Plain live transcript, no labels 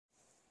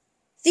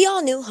The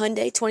all-new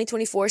Hyundai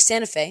 2024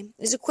 Santa Fe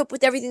is equipped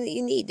with everything that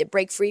you need to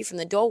break free from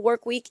the dull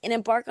work week and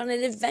embark on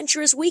an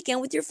adventurous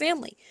weekend with your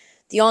family.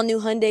 The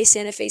all-new Hyundai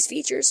Santa Fe's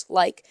features,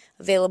 like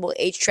available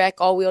H-Track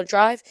all-wheel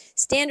drive,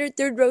 standard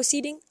third-row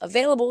seating,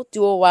 available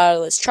dual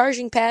wireless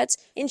charging pads,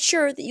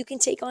 ensure that you can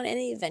take on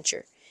any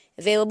adventure.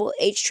 Available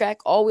H-Track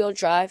all-wheel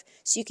drive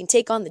so you can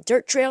take on the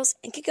dirt trails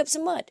and kick up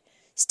some mud.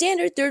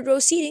 Standard third-row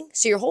seating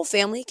so your whole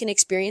family can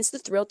experience the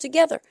thrill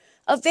together.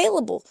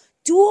 Available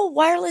dual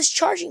wireless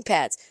charging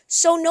pads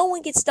so no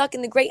one gets stuck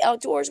in the great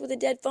outdoors with a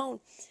dead phone.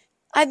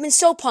 I've been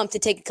so pumped to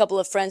take a couple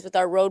of friends with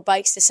our road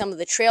bikes to some of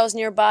the trails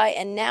nearby,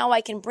 and now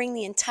I can bring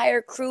the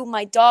entire crew,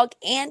 my dog,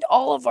 and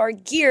all of our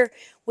gear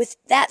with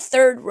that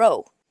third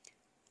row.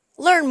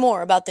 Learn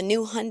more about the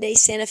new Hyundai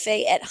Santa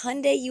Fe at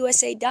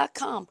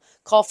HyundaiUSA.com.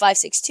 Call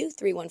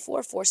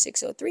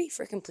 562-314-4603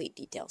 for complete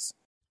details.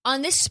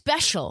 On this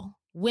special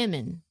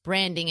women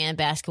branding and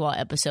basketball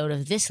episode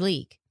of This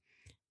League,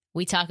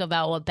 we talk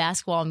about what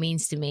basketball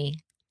means to me,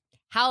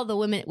 how the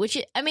women,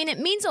 it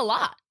means a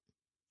lot.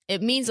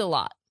 It means a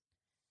lot.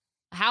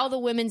 How the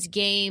women's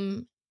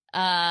game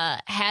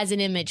has an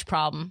image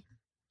problem,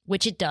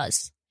 which it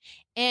does.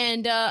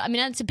 And,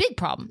 that's a big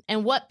problem.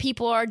 And what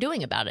people are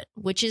doing about it,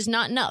 which is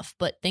not enough,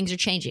 but things are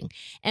changing.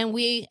 And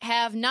we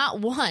have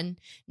not one,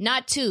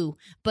 not two,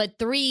 but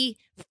three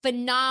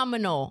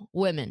phenomenal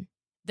women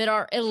that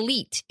are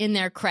elite in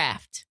their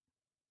craft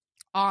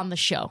on the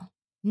show.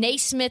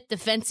 Naismith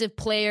Defensive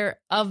Player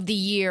of the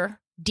Year,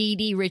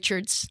 DeDe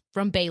Richards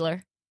from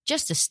Baylor.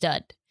 Just a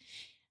stud.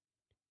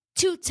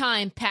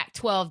 Two-time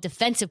Pac-12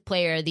 Defensive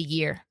Player of the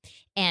Year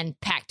and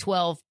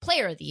Pac-12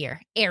 Player of the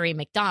Year, Aari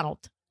McDonald.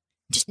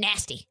 Just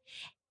nasty.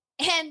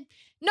 And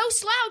no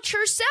slouch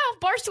herself,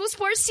 Barstool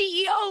Sports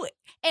CEO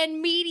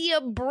and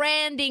media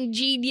branding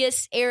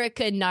genius,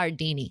 Erika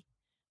Nardini.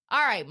 All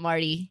right,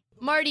 Marty.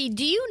 Marty,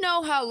 do you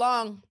know how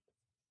long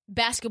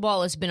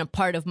basketball has been a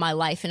part of my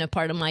life and a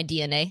part of my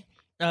DNA?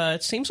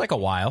 It seems like a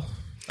while,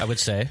 I would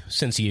say,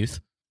 since youth.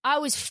 I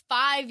was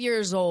 5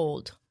 years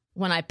old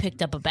when I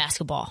picked up a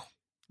basketball.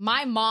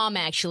 My mom,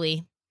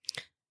 actually,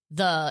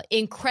 the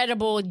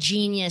incredible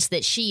genius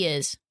that she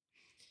is,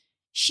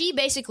 she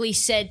basically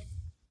said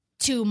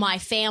to my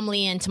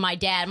family and to my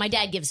dad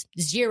gives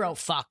zero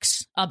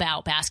fucks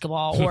about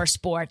basketball or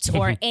sports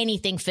or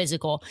anything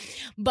physical.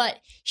 But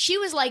she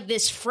was like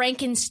this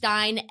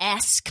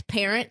Frankenstein-esque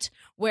parent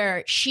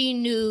where she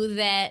knew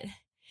that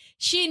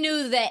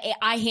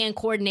eye-hand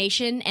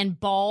coordination and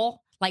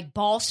ball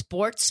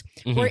sports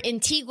were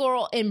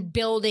integral in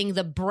building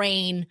the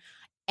brain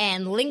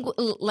and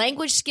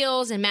language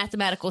skills and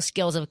mathematical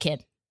skills of a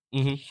kid.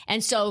 Mm-hmm.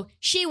 And so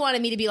she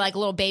wanted me to be like a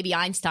little baby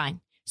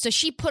Einstein. So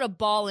she put a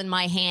ball in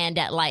my hand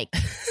at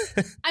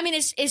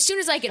as soon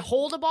as I could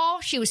hold a ball,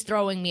 she was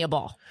throwing me a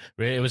ball.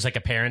 It was like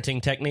a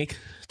parenting technique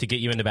to get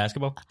you into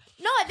basketball?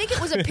 No, I think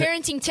it was a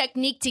parenting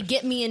technique to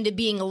get me into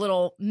being a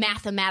little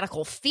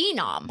mathematical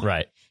phenom.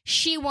 Right.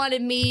 She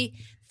wanted me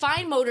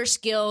fine motor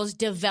skills,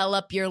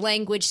 develop your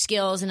language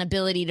skills and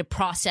ability to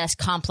process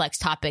complex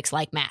topics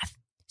like math.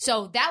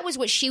 So that was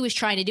what she was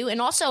trying to do. And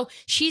also,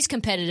 she's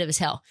competitive as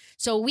hell.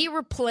 So we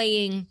were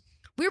playing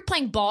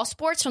ball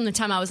sports from the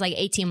time I was like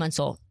 18 months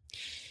old.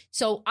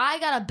 So I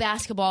got a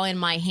basketball in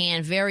my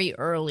hand very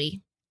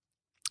early.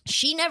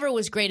 She never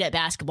was great at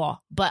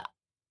basketball, but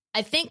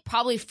I think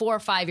probably 4 or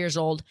 5 years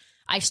old,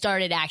 I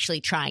started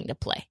actually trying to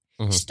play.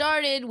 Mm-hmm.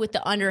 Started with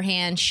the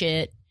underhand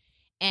shit.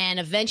 And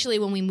eventually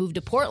when we moved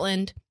to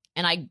Portland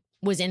and I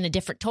was in a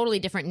totally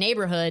different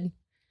neighborhood,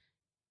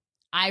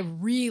 I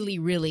really,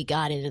 really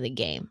got into the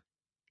game.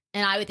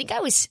 And I think I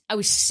was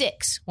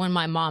 6 when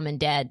my mom and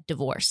dad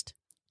divorced.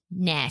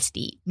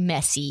 Nasty,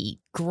 messy,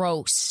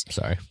 gross.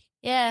 Sorry.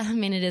 Yeah,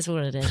 it is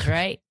what it is,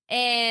 right?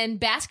 And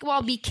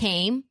basketball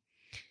became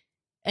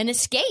an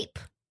escape.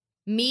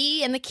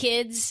 Me and the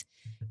kids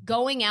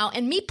going out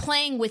and me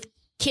playing with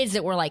kids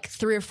that were like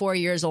 3 or 4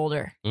 years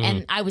older. Mm.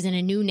 And I was in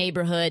a new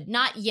neighborhood,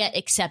 not yet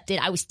accepted.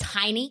 I was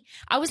tiny.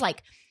 I was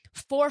like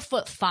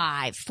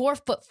 4'5",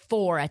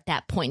 4'4" at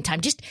that point in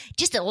time. Just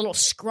a little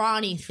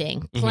scrawny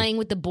thing, playing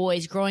with the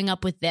boys, growing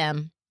up with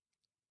them.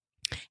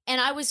 And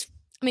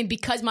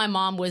because my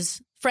mom was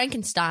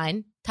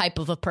Frankenstein type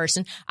of a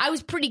person, I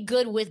was pretty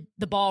good with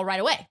the ball right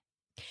away.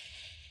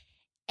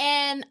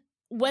 And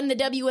when the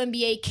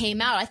WNBA came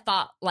out, I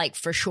thought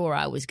for sure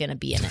I was going to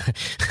be in it.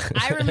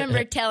 I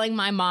remember telling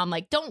my mom,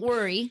 don't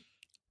worry.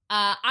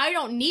 I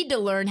don't need to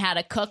learn how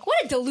to cook.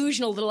 What a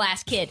delusional little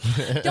ass kid.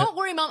 Don't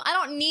worry, Mom. I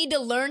don't need to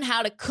learn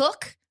how to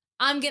cook.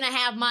 I'm going to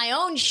have my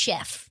own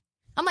chef.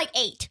 I'm 8.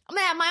 I'm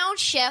going to have my own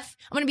chef.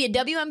 I'm going to be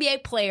a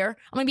WNBA player.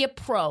 I'm going to be a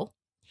pro.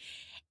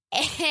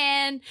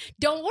 And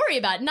don't worry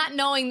about it. Not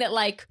knowing that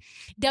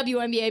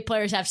WNBA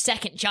players have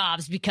second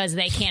jobs because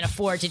they can't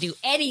afford to do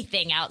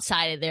anything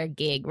outside of their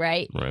gig,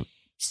 right? Right.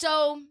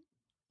 So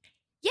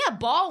yeah,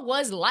 ball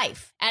was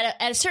life. At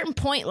a certain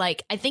point,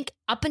 I think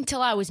up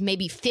until I was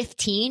maybe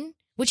 15,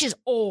 which is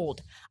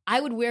old,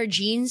 I would wear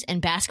jeans and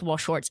basketball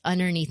shorts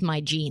underneath my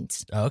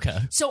jeans. Okay.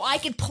 So I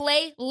could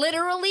play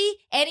literally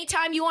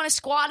anytime you want to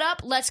squat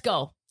up, let's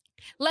go.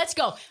 Let's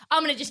go.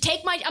 I'm going to just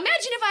take imagine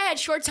if I had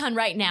shorts on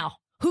right now,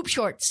 hoop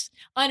shorts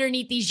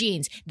underneath these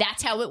jeans.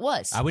 That's how it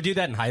was. I would do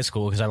that in high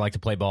school because I like to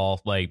play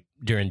ball like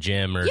during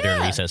gym or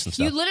during recess and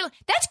stuff. You literally,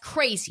 that's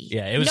crazy.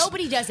 Yeah,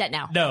 nobody does that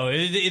now. No,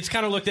 it's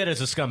kind of looked at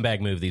as a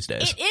scumbag move these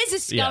days. It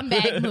is a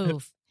scumbag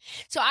move.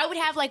 So I would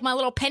have like my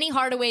little Penny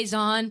Hardaways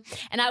on,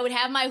 and I would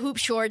have my hoop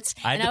shorts,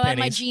 and I would have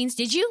my jeans.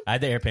 Did you? I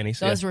had the Air Pennies.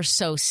 Those were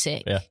so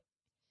sick. Yeah.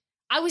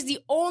 I was the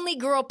only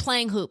girl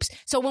playing hoops.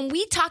 So when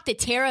we talked to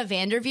Tara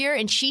Vanderveer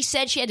and she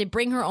said she had to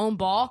bring her own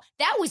ball,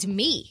 that was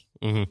me.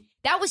 Mm-hmm.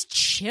 That was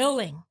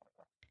chilling.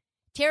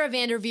 Tara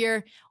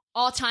Vanderveer,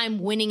 all-time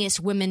winningest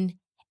women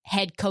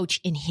head coach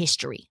in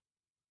history.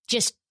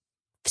 Just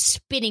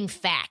spitting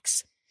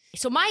facts.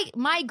 So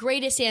my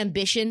greatest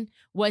ambition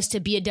was to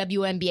be a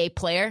WNBA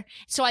player.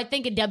 So I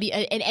think an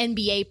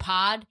NBA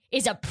pod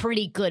is a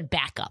pretty good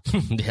backup.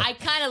 Yeah. I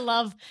kind of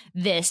love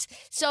this.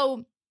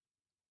 So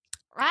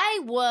I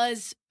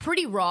was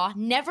pretty raw,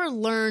 never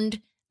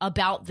learned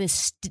about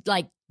this,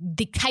 like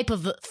the type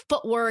of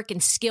footwork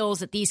and skills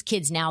that these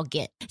kids now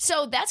get.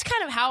 So that's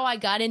kind of how I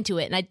got into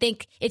it. And I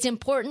think it's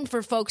important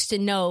for folks to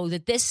know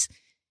that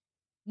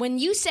when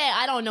you say,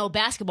 I don't know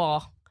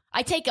basketball,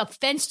 I take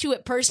offense to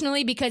it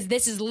personally because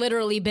this has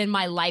literally been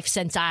my life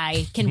since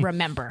I can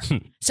remember.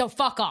 So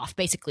fuck off,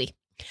 basically.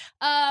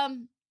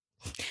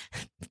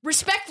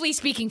 Respectfully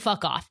speaking,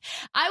 fuck off.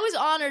 I was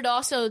honored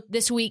also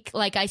this week,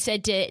 like I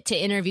said, to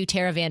interview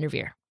Tara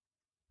Vanderveer.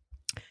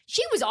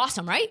 She was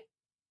awesome, right?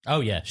 Oh,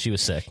 yeah. She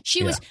was sick.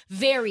 She was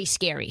very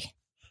scary.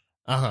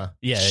 Uh-huh.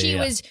 Yeah. She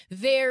was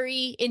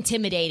very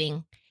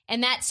intimidating.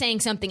 And that's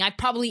saying something. I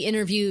probably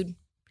interviewed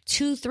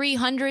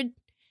 200-300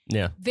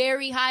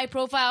 very high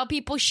profile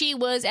people. She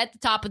was at the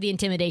top of the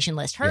intimidation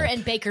list. Her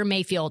and Baker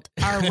Mayfield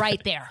are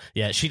right there.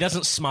 Yeah, she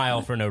doesn't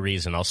smile for no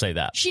reason. I'll say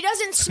that. She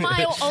doesn't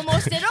smile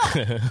almost at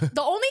all.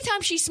 The only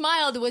time she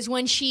smiled was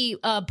when she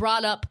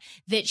brought up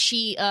that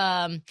she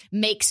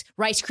makes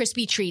Rice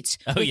Krispie treats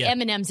with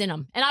M&Ms in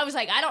them. And I was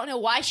like, I don't know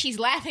why she's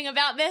laughing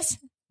about this,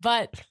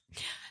 but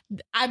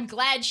I'm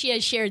glad she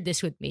has shared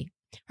this with me.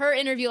 Her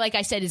interview, like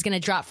I said, is going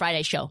to drop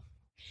Friday's show.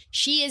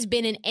 She has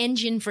been an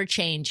engine for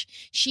change.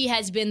 She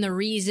has been the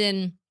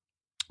reason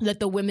that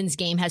the women's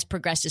game has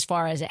progressed as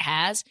far as it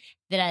has,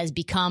 that has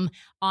become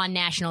on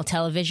national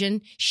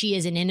television. She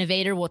is an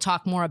innovator. We'll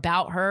talk more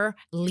about her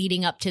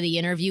leading up to the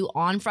interview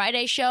on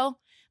Friday's show.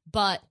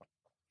 But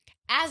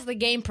as the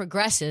game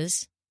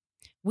progresses,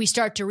 we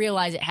start to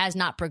realize it has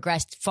not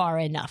progressed far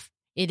enough.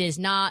 It is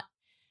not.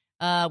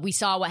 We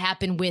saw what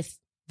happened with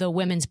the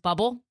women's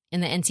bubble in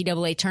the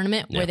NCAA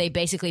tournament, where they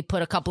basically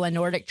put a couple of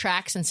Nordic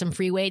tracks and some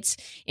free weights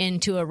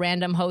into a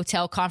random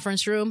hotel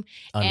conference room.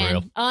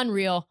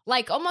 Unreal.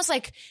 Like, almost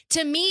like,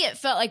 to me, it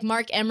felt like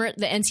Mark Emmert,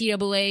 the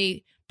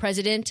NCAA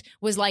president,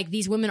 was like,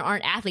 these women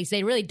aren't athletes.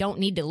 They really don't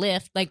need to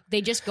lift. Like,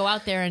 they just go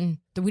out there and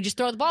we just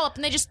throw the ball up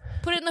and they just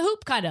put it in the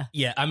hoop, kind of.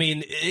 Yeah, I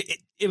mean,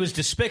 it was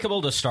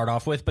despicable to start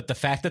off with, but the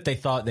fact that they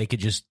thought they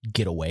could just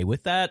get away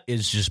with that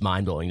is just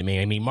mind-blowing to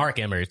me. I mean, Mark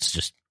Emmert's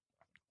just,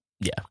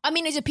 I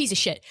mean, he's a piece of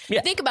shit.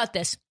 Yeah. Think about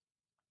this.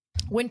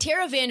 When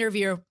Tara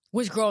Vanderveer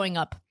was growing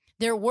up,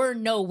 there were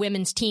no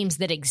women's teams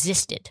that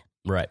existed.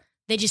 Right.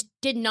 They just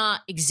did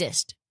not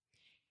exist.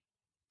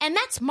 And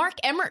that's Mark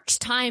Emmert's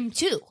time,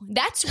 too.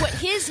 That's what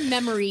his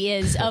memory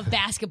is of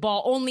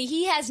basketball, only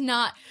he has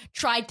not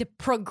tried to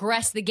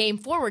progress the game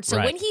forward. So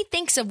when he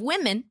thinks of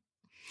women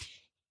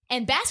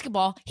and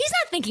basketball, he's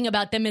not thinking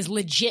about them as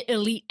legit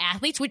elite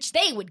athletes, which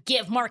they would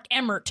give Mark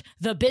Emmert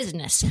the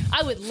business.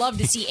 I would love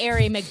to see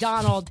Arie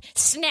McDonald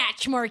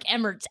snatch Mark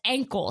Emmert's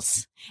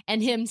ankles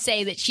and him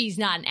say that she's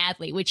not an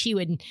athlete, which he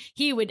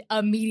would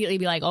immediately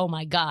be like, oh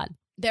my God.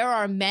 There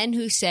are men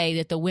who say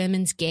that the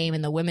women's game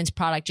and the women's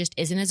product just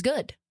isn't as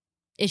good.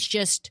 It's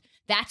just,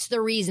 that's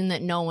the reason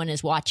that no one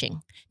is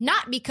watching.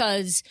 Not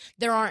because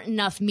there aren't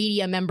enough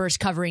media members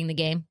covering the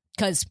game,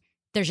 because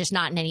there's just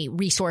not any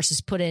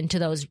resources put into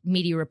those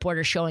media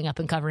reporters showing up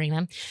and covering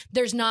them.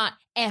 There's not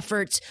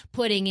efforts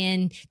putting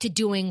in to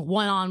doing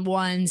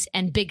one-on-ones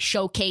and big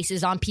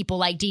showcases on people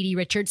like DiDi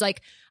Richards.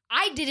 Like,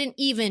 I didn't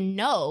even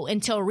know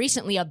until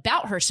recently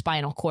about her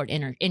spinal cord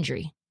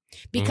injury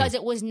because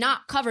it was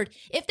not covered.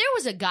 If there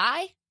was a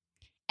guy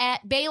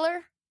at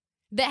Baylor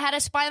that had a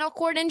spinal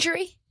cord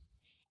injury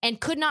and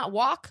could not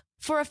walk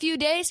for a few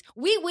days,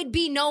 we would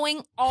be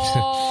knowing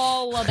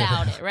all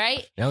about it,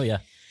 right? Oh, yeah.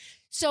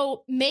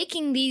 So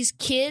making these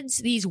kids,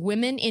 these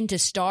women, into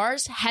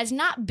stars has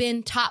not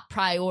been top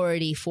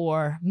priority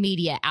for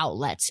media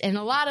outlets. And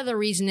a lot of the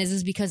reason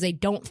is because they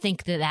don't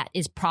think that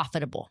is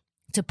profitable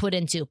to put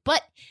into.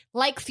 But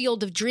like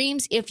Field of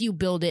Dreams, if you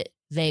build it,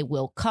 they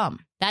will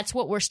come. That's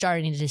what we're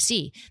starting to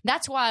see.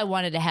 That's why I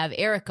wanted to have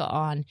Erica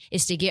on,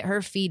 is to get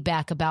her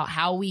feedback about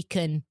how we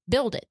can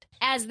build it.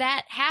 As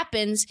that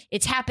happens,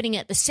 it's happening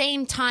at the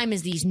same time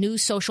as these new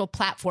social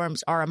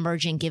platforms are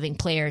emerging, giving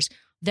players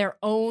their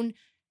own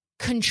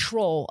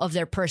control of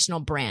their personal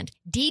brand.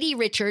 DiDi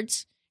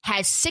Richards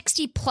has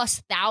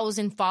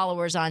 60,000+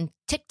 followers on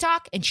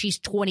TikTok, and she's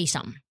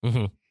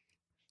 20-something.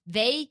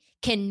 They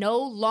can no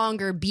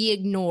longer be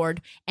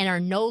ignored and are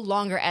no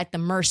longer at the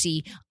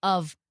mercy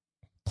of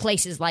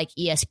places like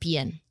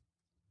ESPN.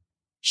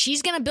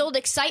 She's going to build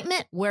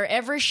excitement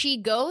wherever she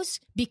goes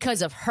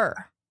because of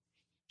her.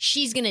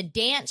 She's going to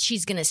dance.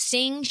 She's going to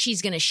sing.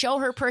 She's going to show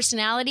her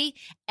personality,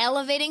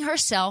 elevating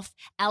herself,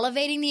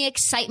 elevating the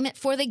excitement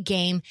for the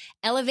game,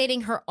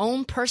 elevating her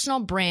own personal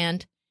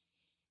brand.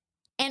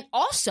 And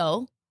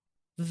also,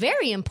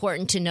 very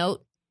important to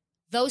note,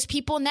 those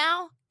people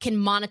now can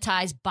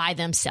monetize by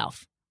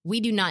themselves. We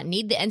do not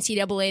need the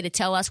NCAA to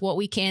tell us what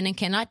we can and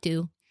cannot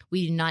do.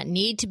 We do not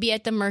need to be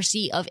at the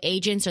mercy of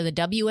agents or the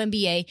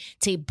WNBA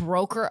to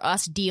broker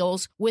us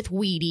deals with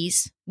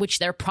Wheaties, which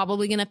they're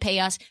probably going to pay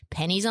us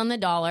pennies on the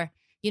dollar.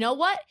 You know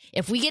what?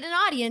 If we get an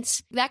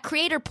audience, that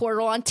creator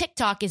portal on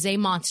TikTok is a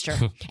monster.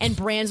 And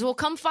brands will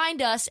come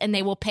find us and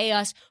they will pay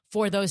us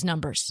for those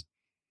numbers.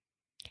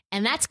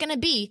 And that's going to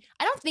be,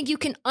 I don't think you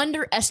can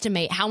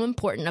underestimate how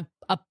important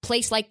a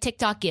place like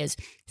TikTok is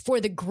for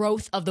the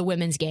growth of the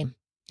women's game.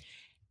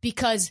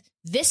 Because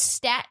this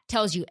stat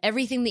tells you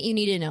everything that you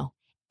need to know.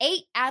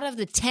 8 out of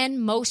the 10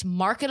 most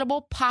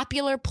marketable,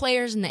 popular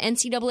players in the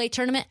NCAA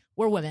tournament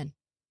were women.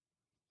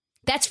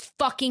 That's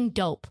fucking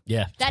dope.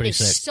 Yeah, that is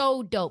sick.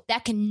 So dope.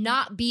 That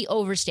cannot be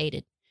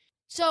overstated.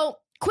 So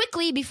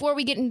quickly, before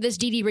we get into this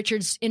DiDi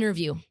Richards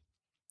interview,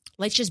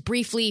 let's just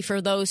briefly, for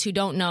those who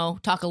don't know,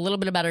 talk a little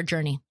bit about her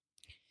journey.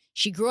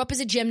 She grew up as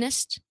a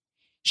gymnast.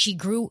 She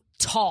grew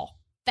tall,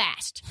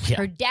 fast. Yeah.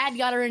 Her dad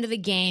got her into the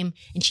game,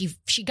 and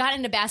she got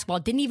into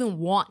basketball, didn't even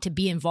want to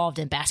be involved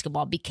in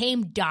basketball,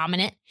 became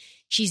dominant.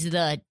 She's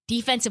the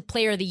defensive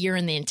player of the year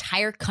in the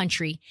entire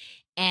country.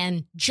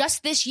 And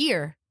just this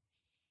year,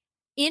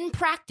 in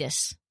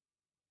practice,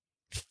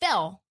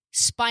 fell,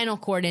 spinal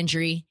cord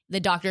injury. The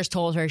doctors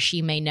told her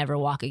she may never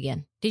walk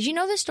again. Did you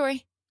know this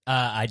story?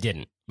 I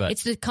didn't. But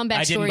it's the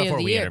comeback story of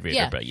the year.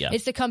 Yeah,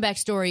 it's the comeback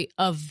story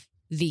of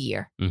the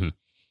year. Mm-hmm.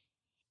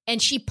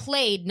 And she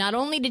played, not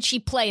only did she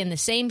play in the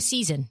same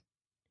season,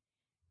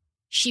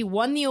 she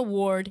won the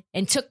award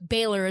and took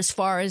Baylor as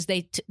far as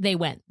they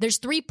went. There's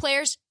 3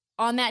 players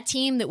on that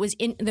team that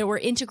were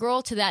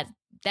integral to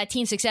that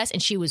team's success,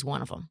 and she was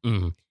one of them.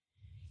 Mm-hmm.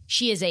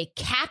 She is a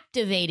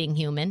captivating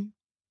human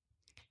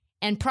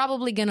and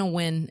probably going to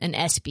win an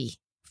ESPY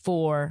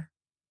for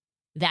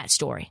that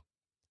story.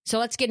 So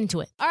let's get into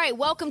it. All right,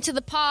 welcome to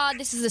the pod.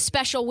 This is a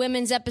special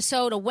women's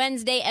episode, a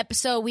Wednesday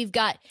episode. We've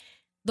got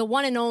the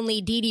one and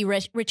only DiDi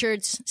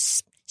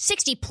Richards,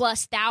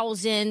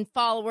 60,000+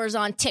 followers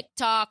on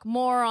TikTok,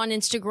 more on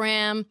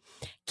Instagram,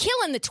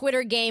 killing the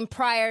Twitter game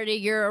prior to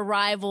your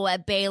arrival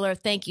at Baylor.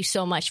 Thank you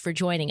so much for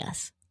joining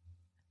us.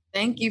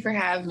 Thank you for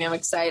having me. I'm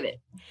excited.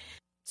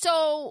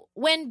 So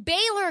when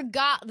Baylor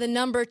got the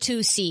number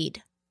 2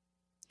 seed,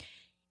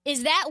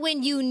 is that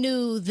when you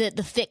knew that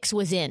the fix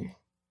was in?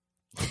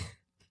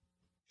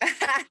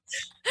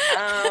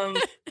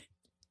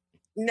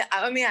 No,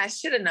 I mean, I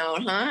should have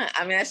known, huh?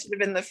 I mean, I should have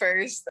been the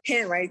first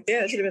hint right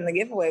there. That should have been the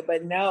giveaway.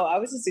 But no, I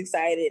was just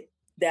excited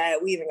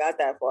that we even got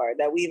that far,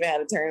 that we even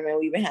had a tournament,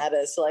 we even had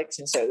a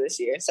selection show this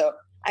year. So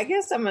I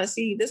guess I'm going to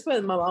see. This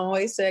was my mom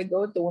always said,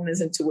 go with the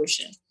women's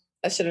intuition.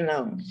 I should have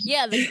known.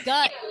 Yeah, the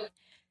gut.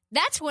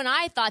 That's when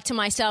I thought to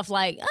myself,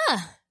 like, I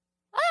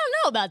don't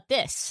know about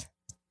this.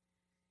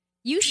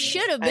 You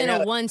should have been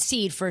a 1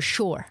 seed for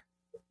sure.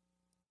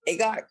 It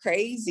got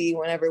crazy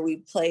whenever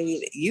we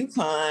played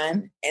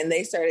UConn and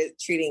they started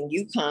treating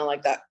UConn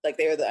like that, like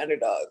they were the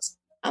underdogs.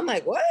 I'm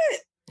like, what?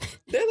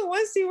 They're the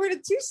 1 seed, we're the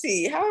 2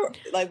 seed. How?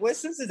 Like, what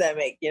sense does that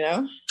make? You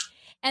know?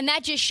 And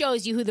that just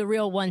shows you who the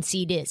real 1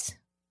 seed is.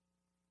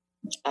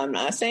 I'm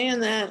not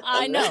saying that.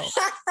 I know.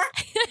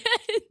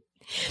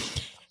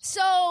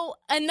 So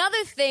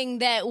another thing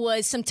that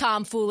was some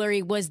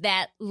tomfoolery was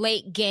that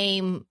late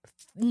game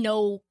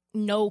no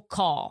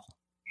call.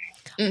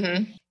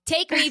 Mm-hmm.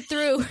 Take me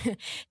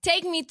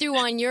through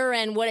on your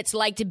end what it's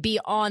like to be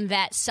on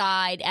that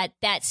side at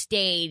that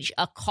stage,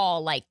 a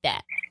call like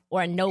that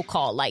or a no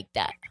call like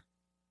that.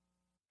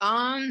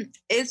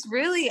 It's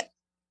really,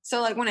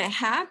 so like when it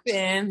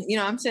happened, you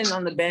know, I'm sitting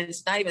on the bench,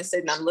 not even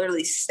sitting, I'm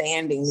literally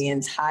standing the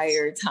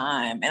entire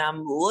time and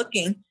I'm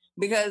looking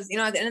because, you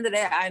know, at the end of the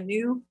day, I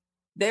knew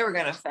they were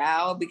going to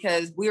foul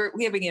because we had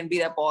been getting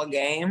beat up all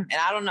game. And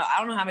I don't know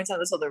how many times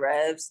I told the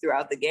refs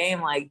throughout the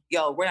game, like,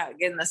 yo, we're not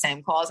getting the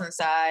same calls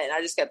inside. And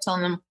I just kept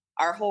telling them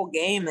our whole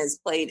game is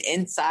played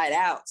inside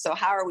out. So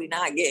how are we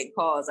not getting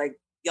calls? Like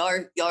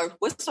y'all are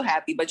whistle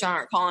happy, but y'all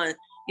aren't calling,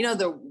 you know,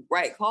 the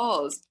right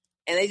calls.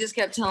 And they just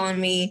kept telling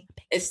me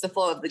it's the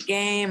flow of the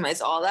game.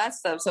 It's all that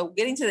stuff. So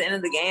getting to the end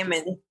of the game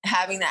and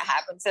having that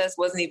happen to us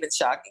wasn't even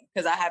shocking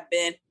because I have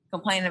been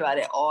complaining about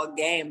it all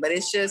game, but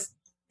it's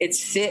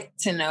sick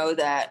to know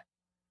that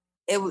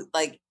it was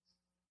like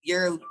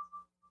your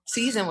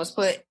season was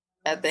put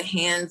at the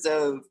hands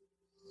of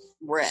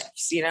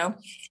refs, you know?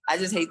 I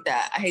just hate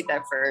that. I hate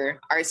that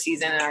for our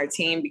season and our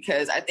team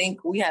because I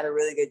think we had a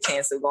really good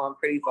chance of going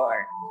pretty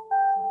far.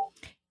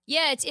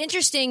 Yeah, it's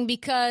interesting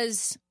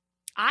because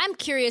I'm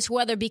curious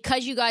whether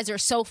because you guys are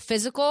so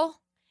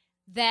physical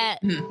that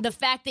the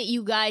fact that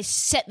you guys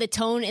set the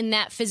tone in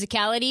that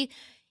physicality,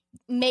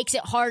 makes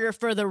it harder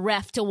for the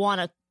ref to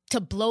want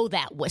to blow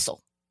that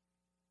whistle.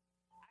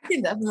 I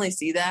can definitely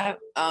see that.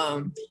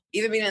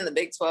 Even being in the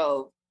Big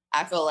 12,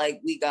 I feel like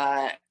we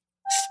got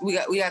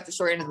the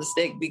short end of the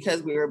stick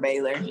because we were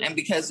Baylor and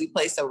because we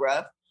play so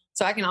rough.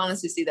 So I can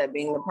honestly see that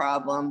being the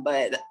problem.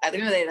 But at the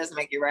end of the day, it doesn't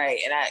make it right.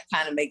 And that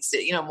kind of makes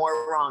it,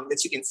 more wrong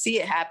that you can see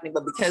it happening.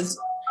 But because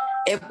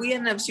if we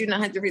end up shooting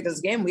 100 free throws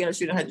a game, we end up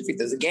shooting 100 free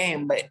throws a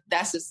game. But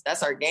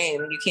that's our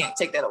game. And you can't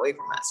take that away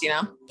from us,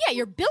 Yeah,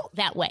 you're built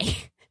that way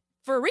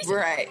for a reason.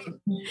 Right.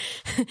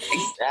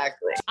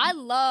 Exactly. I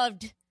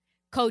loved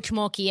Coach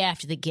Mulkey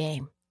after the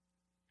game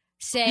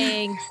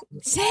saying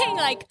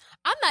like,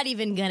 I'm not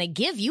even going to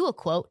give you a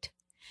quote.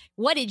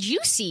 What did you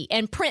see?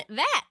 And print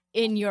that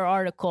in your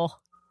article.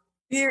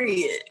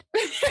 Period.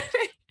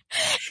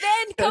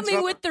 Then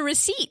coming with the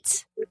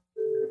receipts.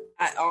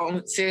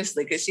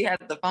 Seriously, because she had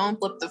the phone,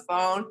 flipped the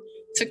phone,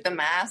 took the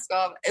mask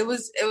off. It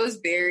was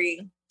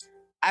very.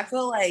 I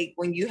feel like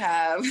when you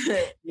have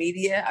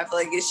media, I feel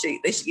like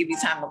they should give you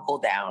time to cool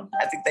down.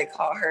 I think they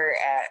caught her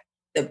at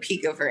the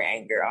peak of her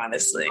anger,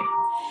 honestly.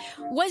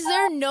 Was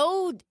there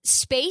no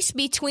space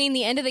between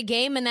the end of the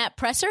game and that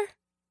presser?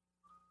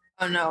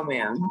 Oh no,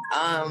 ma'am.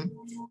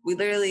 We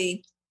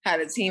literally had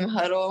a team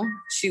huddle.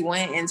 She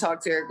went and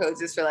talked to her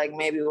coaches for like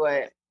maybe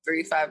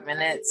 3-5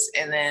 minutes,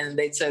 and then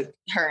they took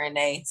her and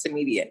they to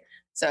media.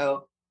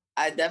 So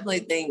I definitely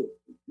think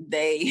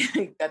they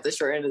got the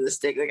short end of the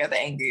stick. They got the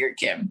angrier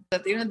Kim.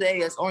 At the end of the day,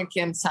 it's on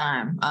Kim's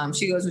time.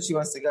 She goes where she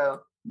wants to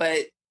go.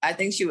 But I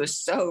think she was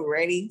so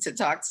ready to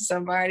talk to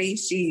somebody.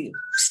 She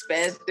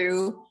sped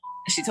through.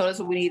 She told us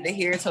what we needed to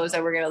hear, told us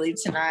that we're going to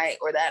leave tonight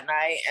or that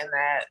night, and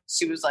that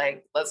she was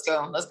like, let's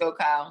go,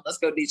 Kyle, let's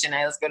go,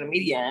 Dejanay, let's go to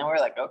media. And we're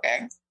like,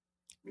 okay.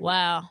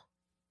 Wow.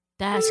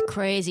 That's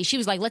crazy. She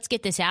was like, let's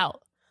get this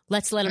out.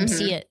 Let's let them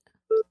see it.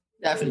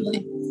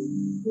 Definitely.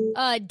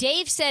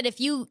 Dave said if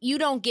you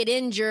don't get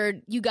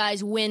injured, you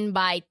guys win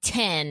by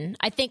 10.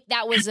 I think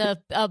that was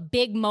a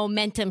big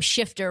momentum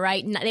shifter,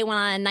 right? They went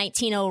on a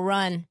 19-0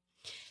 run.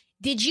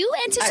 Did you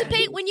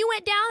anticipate when you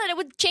went down that it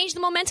would change the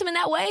momentum in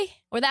that way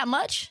or that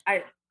much?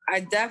 I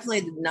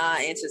definitely did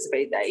not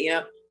anticipate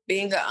that.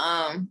 Being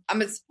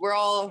we're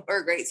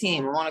a great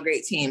team. We're on a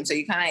great team, so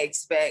you kind of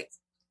expect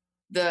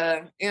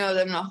them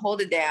to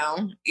hold it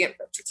down,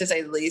 to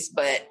say the least.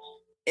 But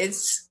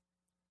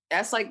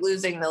that's like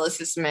losing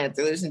Alyssa Smith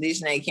or losing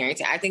Dejanay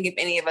Carrington. I think if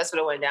any of us would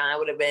have went down, it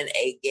would have been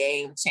a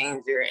game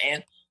changer.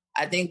 And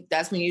I think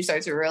that's when you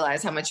start to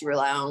realize how much you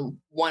rely on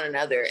one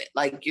another.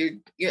 Like you're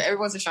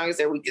everyone's as strong as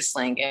their weakest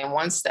link. And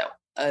once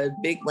a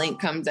big link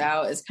comes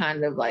out, it's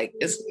kind of like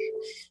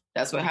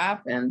that's what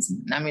happens.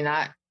 I mean,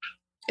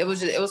 it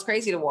was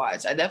crazy to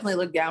watch. I definitely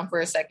looked down for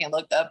a second,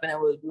 looked up,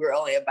 and we were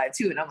only up by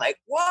 2. And I'm like,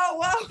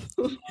 whoa,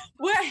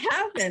 what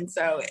happened?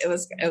 So it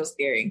was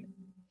scary.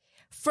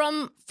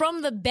 From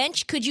the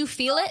bench, could you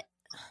feel it?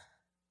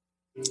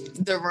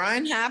 The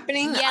run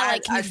happening? Yeah,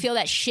 can you feel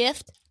that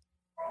shift?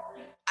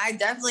 I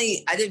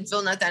didn't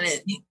feel nothing. I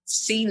didn't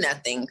see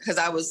nothing because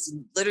I was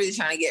literally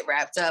trying to get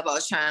wrapped up. I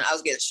was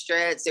getting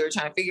stretched. They were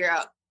trying to figure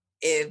out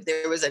if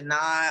there was a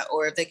knot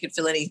or if they could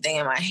feel anything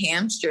in my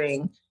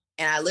hamstring.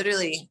 And I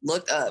literally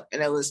looked up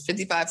and it was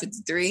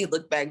 55-53,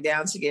 looked back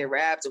down to get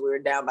wrapped, and we were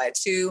down by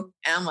 2.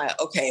 And I'm like,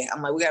 okay,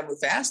 we got to move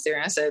faster.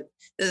 And I said,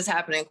 this is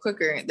happening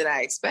quicker than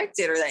I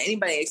expected or that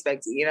anybody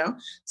expected,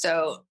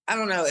 So I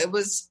don't know. It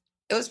was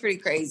pretty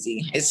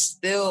crazy. It's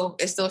still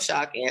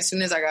shocking. As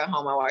soon as I got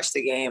home, I watched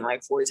the game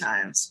like 4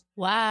 times.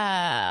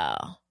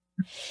 Wow.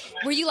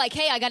 Were you like,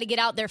 hey, I got to get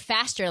out there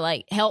faster.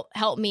 Like help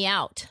me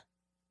out.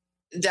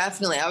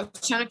 Definitely. I was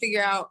trying to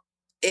figure out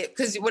it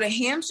because with a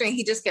hamstring,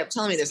 he just kept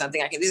telling me there's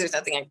nothing I can do. There's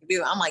nothing I can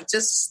do. I'm like,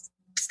 just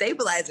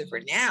stabilize it for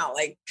now.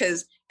 Like,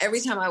 because every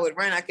time I would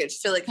run, I could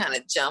feel it kind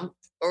of jump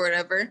or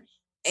whatever.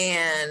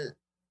 And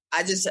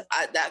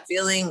that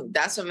feeling,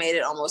 that's what made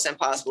it almost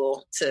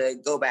impossible to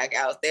go back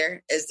out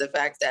there, is the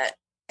fact that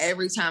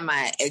every time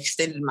I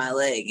extended my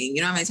leg, and you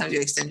know how many times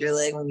you extend your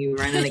leg when you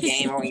run in a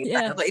game or when you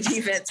try to play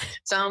defense.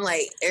 So I'm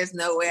like, there's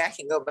no way I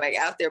can go back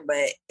out there.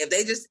 But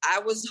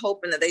I was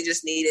hoping that they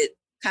just needed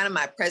kind of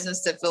my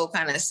presence to feel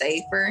kind of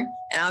safer.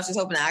 And I was just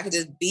hoping that I could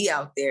just be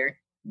out there.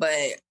 But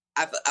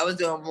I was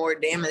doing more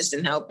damage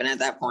than helping at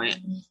that point.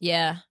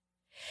 Yeah.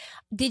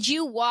 Did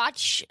you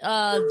watch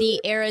the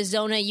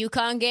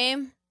Arizona-UConn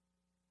game?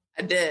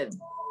 I did.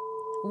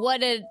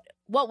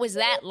 What was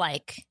that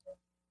like?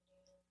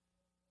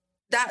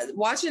 That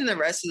watching the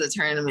rest of the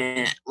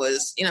tournament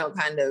was,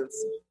 kind of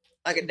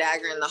like a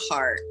dagger in the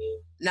heart.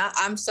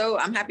 I'm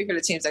happy for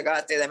the teams that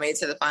got there that made it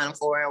to the Final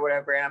Four or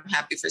whatever, and I'm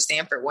happy for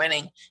Stanford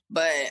winning.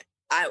 But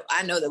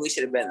I know that we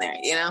should have been there.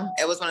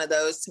 It was one of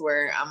those to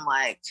where I'm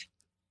like,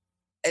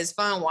 it's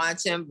fun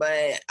watching,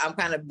 but I'm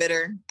kind of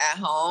bitter at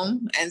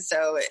home, and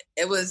so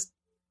it was.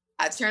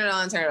 I turn it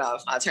on, turn it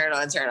off. I turn it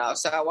on, turn it off.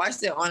 So I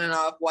watched it on and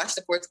off. Watched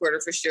the fourth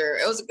quarter for sure.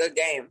 It was a good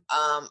game.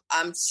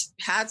 I'm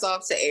hats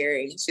off to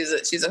Ari.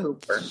 She's a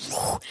hooper.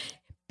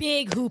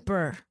 Big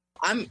hooper.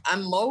 I'm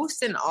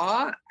most in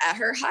awe at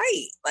her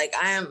height. Like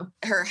I am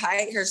her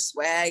height, her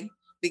swag.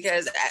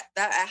 because at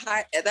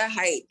that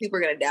height, people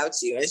are going to doubt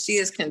you. And she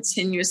is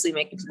continuously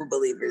making people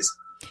believers.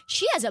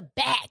 She has a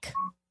bag.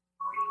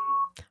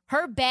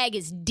 Her bag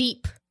is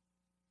deep.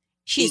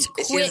 She's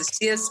quick.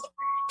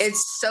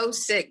 It's so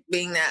sick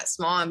being that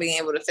small and being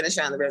able to finish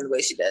around the rim the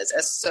way she does.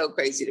 That's so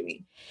crazy to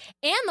me.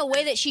 And the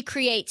way that she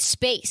creates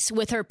space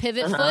with her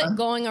pivot foot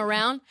going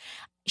around.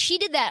 She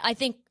did that, I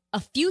think,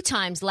 a few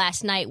times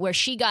last night where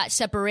she got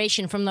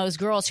separation from those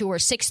girls who were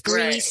 6'3",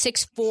 Right.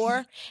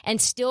 6'4", and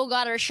still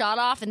got her shot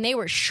off, and they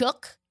were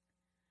shook.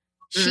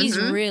 She's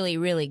really,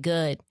 really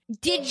good.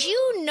 Did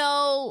you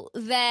know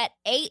that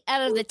 8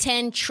 out of the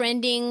 10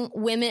 trending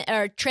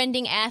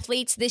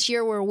athletes this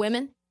year were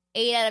women?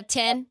 8 out of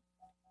 10?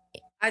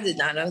 I did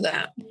not know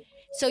that.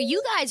 So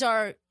you guys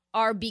are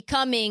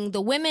becoming,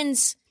 the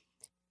women's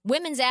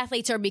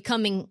athletes are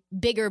becoming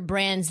bigger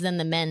brands than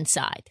the men's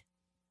side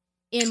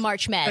in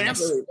March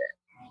Madness.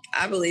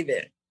 I believe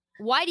it.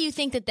 Why do you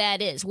think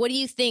that is? What do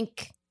you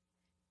think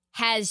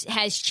has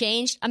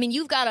changed? I mean,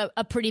 you've got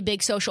a pretty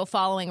big social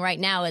following right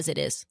now as it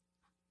is.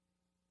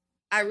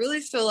 I really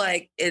feel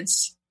like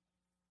there's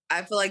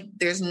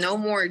no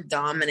more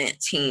dominant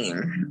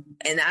team.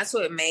 And that's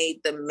what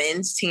made the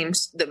men's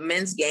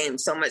game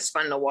so much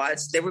fun to watch.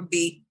 There would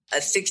be a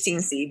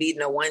 16 seed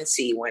beating a 1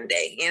 seed one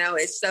day. You know,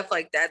 it's stuff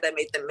like that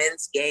made the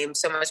men's game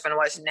so much fun to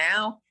watch.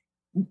 Now,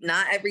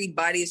 not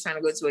everybody is trying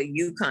to go to a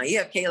UConn. You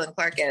have Caitlin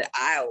Clark at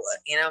Iowa,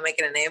 you know,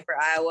 making a name for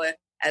Iowa,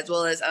 as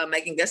well as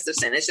Megan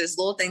Gustafson. It's just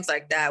little things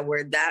like that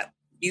where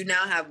you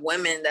now have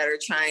women that are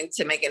trying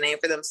to make a name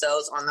for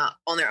themselves on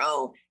their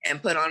own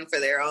and put on for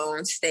their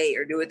own state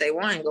or do what they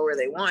want and go where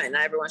they want.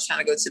 Not everyone's trying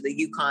to go to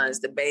the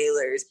UConns, the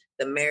Baylors,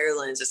 the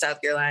Marylands, the South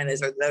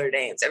Carolinas, or the Notre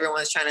Dames.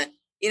 Everyone's trying to,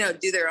 you know,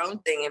 do their own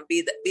thing and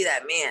be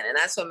that man. And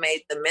that's what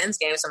made the men's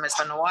game so much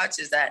fun to watch,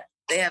 is that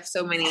they have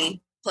so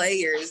many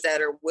players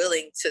that are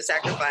willing to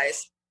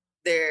sacrifice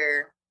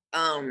their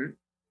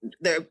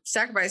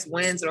sacrifice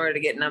wins in order to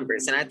get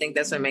numbers. And I think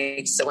that's what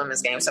makes the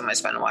women's game so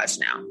much fun to watch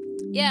now.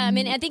 Yeah, I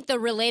mean, I think the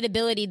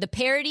relatability, the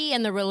parity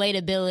and the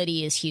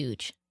relatability is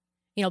huge.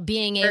 You know,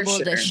 being able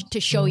to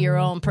show your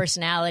own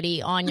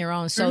personality on your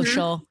own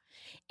social.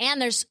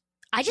 And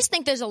I just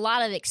think there's a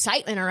lot of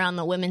excitement around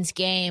the women's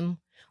game.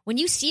 When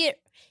you see it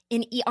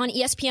on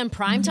ESPN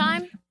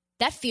primetime,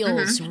 that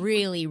feels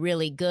really,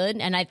 really good.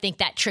 And I think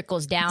that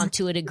trickles down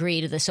to a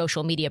degree to the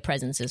social media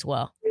presence as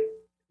well.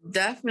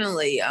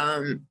 Definitely.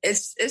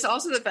 It's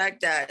also the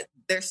fact that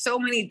there's so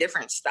many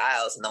different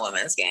styles in the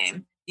women's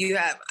game. You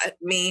have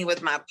me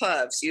with my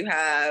puffs. You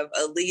have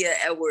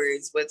Aaliyah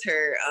Edwards with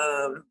her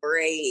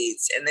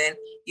braids. And then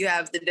you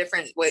have the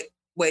different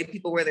way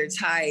people wear their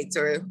tights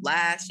or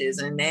lashes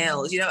and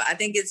nails. You know, I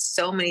think it's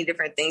so many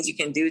different things you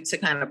can do to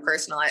kind of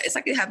personalize. It's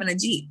like having a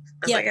Jeep.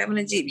 Like having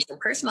a Jeep. You can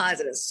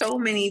personalize it in so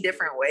many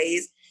different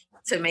ways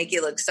to make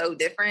it look so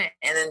different.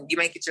 And then you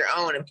make it your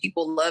own. And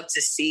people love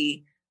to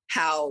see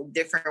how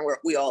different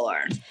we all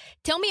are.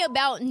 Tell me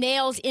about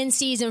nails in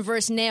season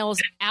versus nails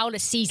out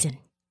of season.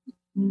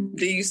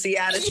 Do you see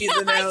out of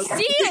season nails? I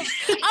see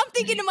it. I'm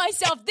thinking to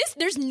myself,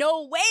 there's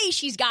no way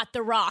she's got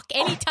The Rock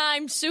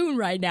anytime soon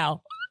right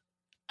now.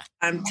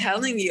 I'm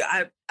telling you,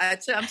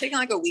 I'm taking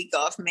like a week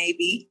off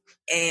maybe.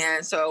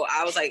 And so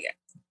I was like,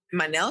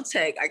 my nail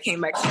tech, I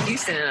came back to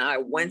Houston and I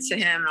went to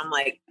him and I'm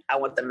like, I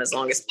want them as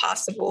long as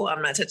possible.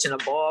 I'm not touching a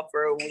ball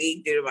for a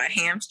week due to my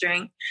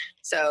hamstring.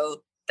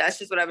 So that's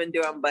just what I've been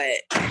doing.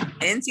 But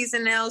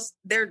in-season nails,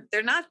 they're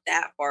not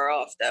that far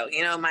off though.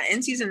 You know, my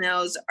in-season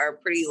nails are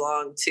pretty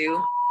long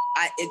too.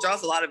 It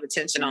draws a lot of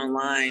attention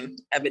online,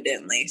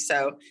 evidently.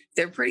 So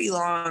they're pretty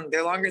long.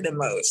 They're longer than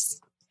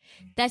most.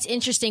 That's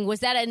interesting.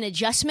 Was that an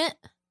adjustment?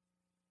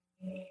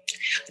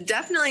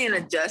 Definitely an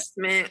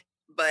adjustment,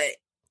 but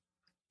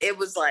it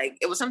was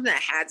something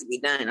that had to be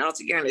done. I don't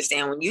think you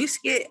understand. When you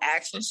get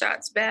action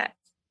shots back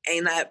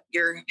and that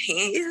your hand,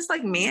 it's just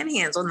like man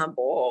hands on the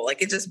ball.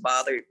 Like it just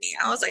bothered me.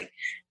 I was like,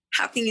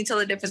 how can you tell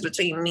the difference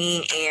between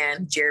me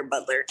and Jared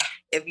Butler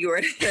if you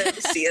were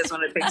to see us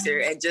on a picture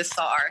and just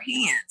saw our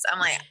hands? I'm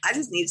like,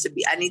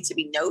 I need to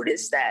be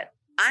noticed that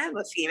I am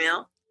a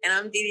female and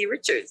I'm DiDi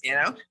Richards, you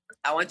know?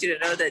 I want you to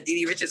know that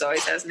DiDi Richards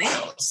always has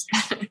nails.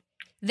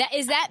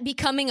 Is that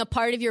becoming a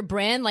part of your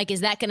brand? Like,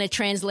 is that going to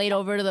translate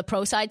over to the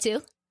pro side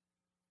too?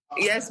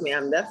 Yes,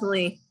 ma'am.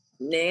 Definitely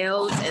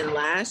nails and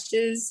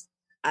lashes.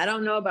 I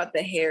don't know about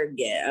the hair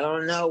yet. I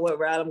don't know what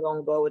route I'm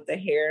going to go with the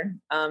hair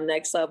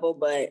next level,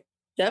 but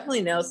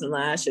definitely nails and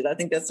lashes. I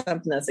think that's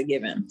something that's a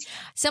given.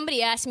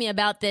 Somebody asked me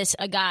about this.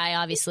 A guy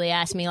obviously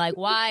asked me, like,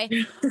 why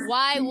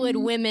would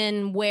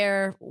women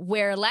wear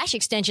lash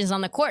extensions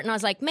on the court? And I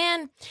was like,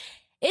 man,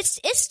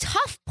 it's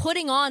tough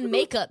putting on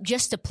makeup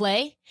just to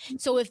play.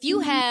 So if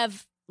you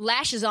have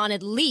lashes on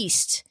at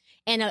least,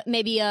 and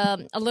maybe a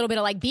little bit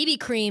of like BB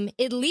cream,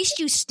 at least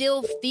you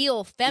still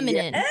feel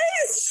feminine.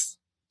 Yes.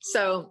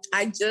 So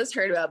I just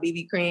heard about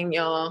BB cream,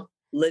 y'all,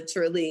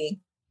 literally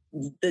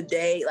the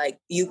day, like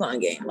UConn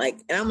game. Like,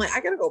 and I'm like,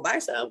 I gotta go buy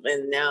some.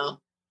 And now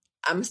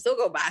I'm still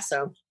go buy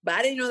some, but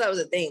I didn't know that was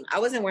a thing. I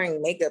wasn't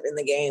wearing makeup in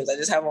the games. I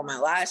just have on my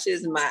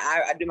lashes and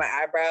I do my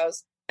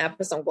eyebrows and I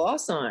put some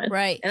gloss on.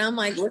 Right. And I'm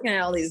like looking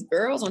at all these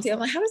girls on TV. I'm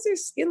like, how does their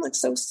skin look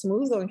so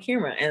smooth on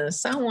camera? And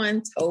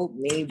someone told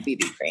me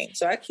BB cream.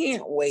 So I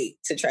can't wait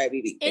to try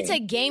BB cream. It's a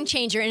game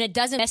changer, and it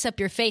doesn't mess up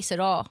your face at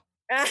all.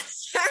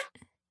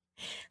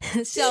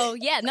 So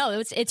yeah,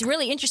 no, it's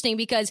really interesting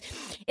because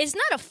it's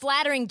not a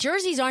flattering.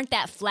 Jerseys aren't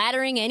that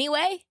flattering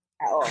anyway.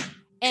 At all.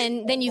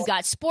 And then you've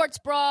got sports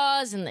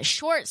bras and the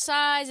short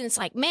size, and it's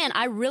like, man,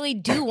 I really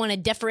do want to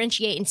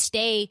differentiate and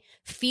stay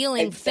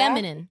feeling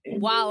feminine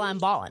while I'm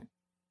balling.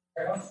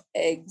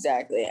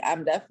 Exactly.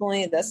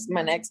 That's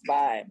my next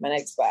buy.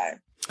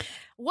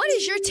 What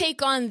is your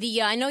take on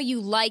the, I know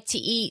you like to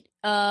eat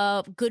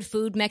good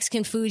food,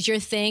 Mexican food's your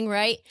thing,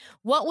 right?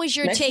 What was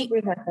your take?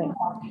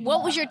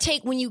 What was your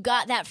take when you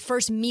got that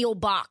first meal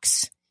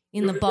box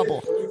in the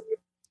bubble?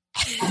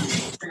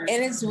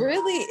 And it's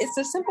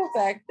the simple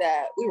fact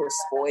that we were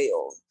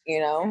spoiled, you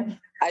know?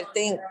 I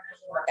think,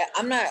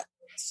 I'm not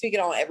speaking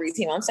on every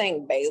team. I'm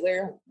saying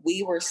Baylor,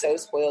 we were so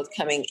spoiled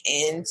coming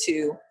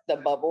into the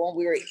bubble.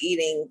 We were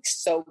eating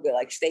so good,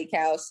 like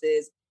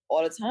steakhouses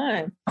all the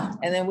time.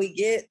 And then we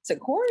get to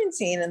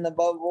quarantine in the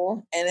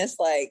bubble, and it's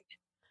like,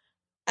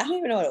 I don't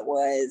even know what it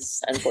was,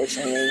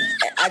 unfortunately.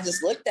 I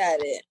just looked at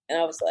it, and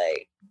I was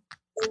like,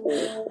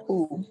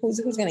 who's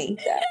going to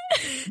eat that?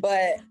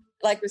 But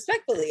like,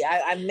 respectfully,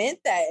 I meant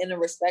that in a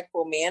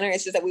respectful manner.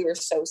 It's just that we were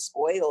so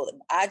spoiled.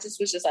 I just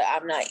was just like,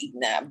 I'm not eating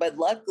that. But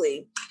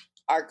luckily,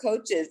 our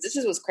coaches,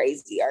 was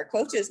crazy. Our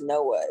coaches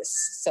know us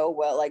so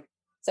well. Like,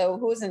 so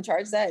who is in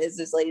charge of that is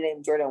this lady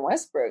named Jordan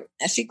Westbrook.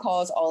 And she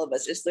calls all of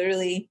us. It's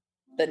literally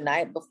the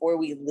night before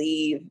we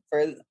leave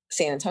for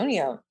San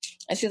Antonio.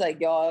 And she's like,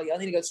 y'all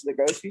need to go to the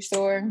grocery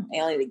store. And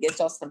y'all need to get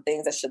y'all some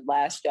things that should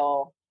last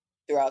y'all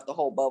throughout the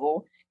whole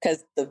bubble.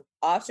 Because the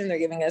option they're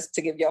giving us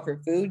to give y'all for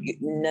food,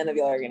 none of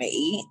y'all are going to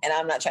eat. And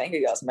I'm not trying to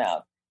hear y'all's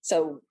mouth.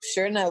 So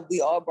sure enough,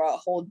 we all brought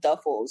whole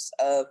duffels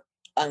of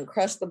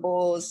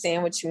Uncrustables,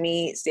 sandwich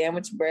meat,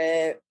 sandwich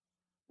bread,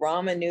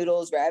 ramen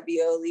noodles,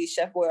 ravioli,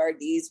 Chef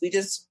Boyardee's. We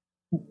just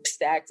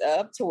stacked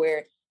up to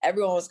where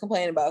everyone was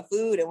complaining about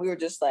food. And we were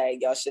just like,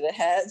 y'all should have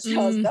had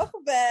y'all's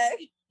duffel bag.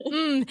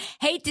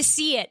 Hate to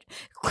see it.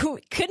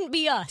 Couldn't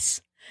be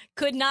us.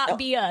 Could not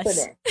be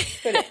us.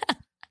 Couldn't.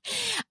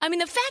 I mean,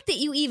 the fact that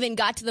you even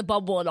got to the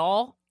bubble at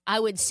all, I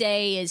would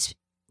say is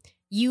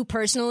you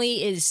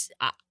personally is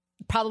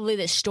probably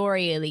the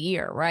story of the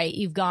year, right?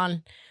 You've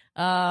gone,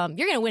 you're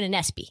going to win an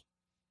ESPY.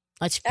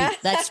 That's facts.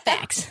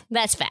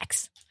 That's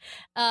facts.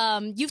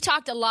 You've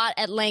talked a lot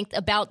at length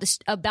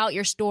about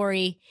your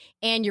story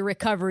and your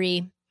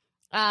recovery.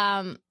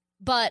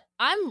 But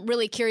I'm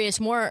really curious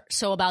more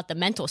so about the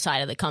mental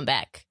side of the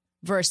comeback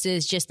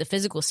versus just the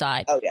physical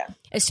side. Oh, yeah.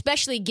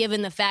 Especially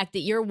given the fact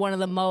that you're one of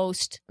the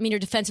most, you're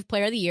defensive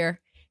player of the year.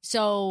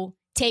 So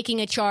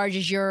taking a charge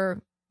is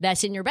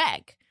that's in your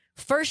bag.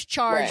 First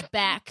charge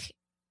back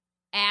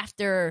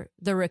after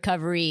the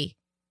recovery.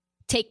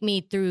 Take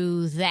me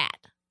through that.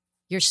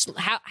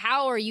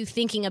 How are you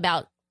thinking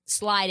about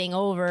sliding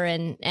over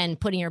and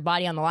putting your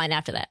body on the line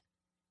after that?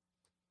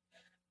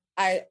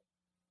 I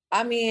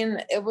mean,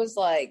 it was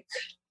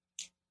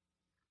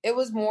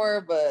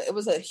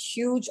a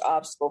huge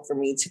obstacle for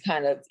me to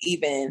kind of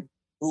even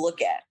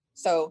look at.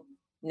 So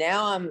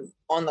now I'm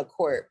on the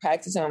court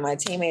practicing with my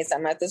teammates.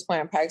 I'm at this point,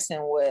 I'm practicing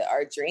with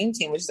our dream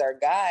team, which is our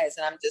guys.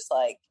 And I'm just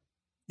like,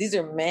 these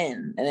are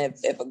men. And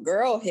if a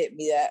girl hit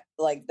me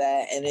like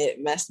that and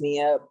it messed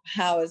me up,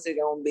 how is it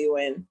going to be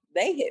when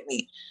they hit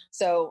me?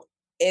 So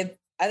I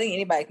think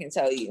anybody can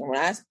tell you, when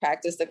I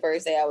practiced the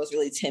first day, I was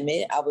really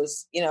timid. I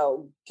was,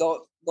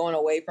 going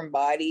away from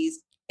bodies.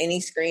 Any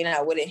screen,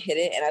 I wouldn't hit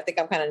it. And I think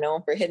I'm kind of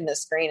known for hitting the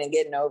screen and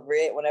getting over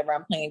it whenever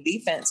I'm playing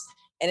defense.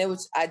 And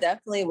I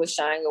definitely was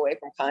shying away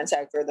from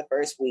contact for the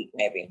first week,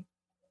 maybe.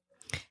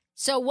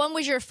 So when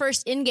was your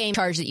first in-game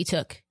charge that you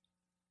took?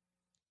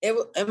 It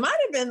might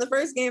have been the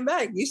first game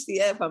back,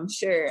 UCF, I'm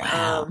sure.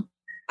 Wow.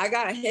 I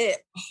got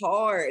hit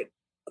hard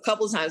a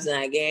couple of times in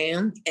that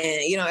game.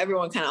 And,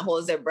 everyone kind of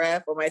holds their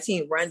breath, or my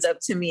team runs up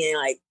to me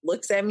and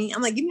looks at me.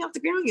 I'm like, get me off the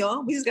ground,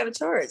 y'all. We just got a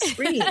charge.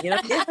 Screen, I'm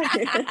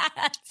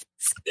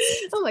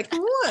like,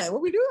 come on, what are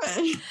we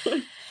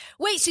doing?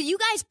 Wait, so you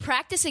guys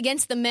practice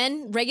against the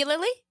men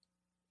regularly?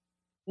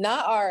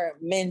 Not our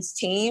men's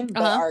team,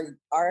 but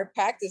our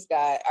practice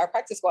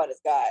squad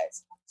is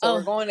guys. So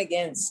we're going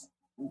against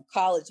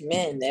college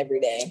men every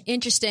day.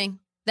 Interesting.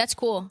 That's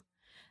cool.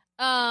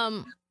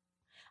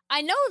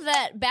 I know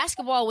that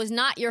basketball was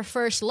not your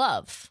first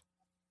love.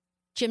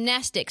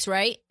 Gymnastics,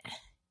 right?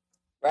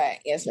 Right.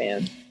 Yes,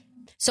 ma'am.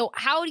 So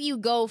how do you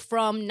go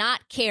from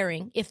not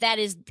caring, if that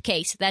is the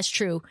case, if that's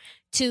true,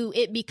 to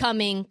it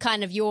becoming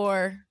kind of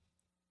your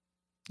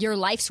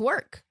life's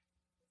work?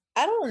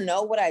 I don't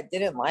know what I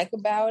didn't like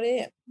about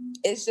it.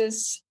 It's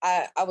just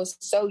I was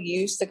so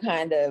used to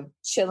kind of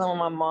chilling with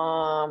my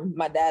mom.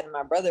 My dad and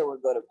my brother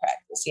would go to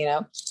practice,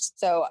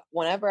 So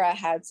whenever I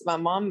had my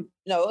mom,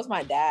 it was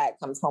my dad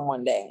comes home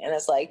one day and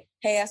it's like,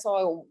 hey, I saw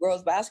a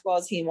girls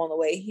basketball team on the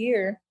way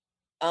here.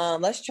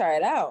 Let's try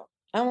it out.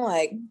 I'm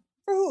like,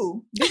 For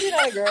who? You're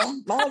not a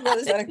girl. My little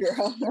brother's not a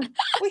girl.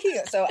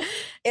 So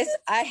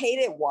I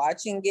hated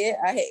watching it.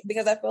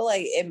 Because I feel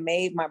like it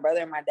made my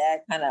brother and my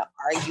dad kind of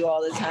argue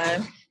all the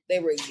time. They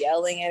were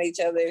yelling at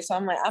each other. So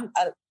I'm like,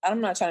 I'm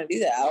not trying to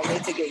do that. I don't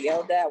need to get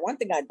yelled at. One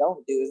thing I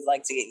don't do is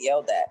like to get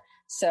yelled at.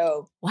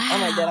 So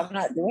I'm like, Dad, I'm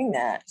not doing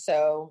that.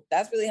 So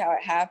that's really how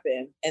it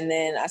happened. And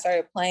then I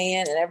started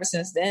playing, and ever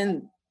since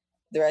then,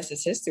 the rest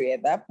is history.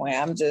 At that point,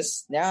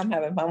 now I'm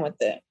having fun with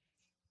it.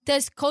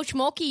 Does Coach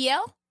Mulkey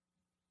yell?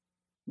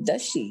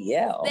 Does she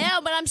yell? Yeah,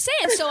 but I'm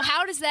saying, so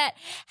how does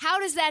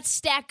that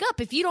stack up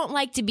if you don't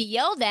like to be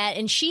yelled at?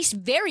 And she's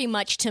very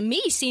much, to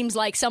me, seems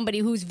like somebody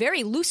who's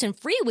very loose and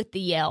free with the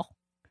yell.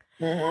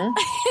 Mm-hmm.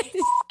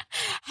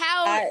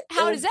 How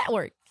does that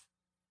work?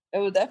 It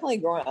was definitely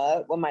growing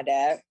up with my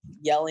dad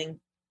yelling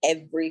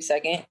every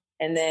second.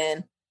 And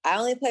then I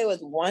only played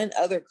with one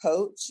other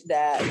coach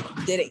that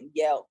didn't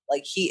yell.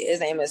 Like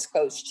his name is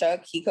Coach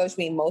Chuck. He coached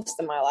me most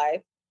of my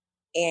life.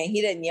 And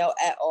he didn't yell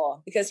at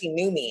all because he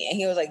knew me. And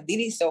he was like,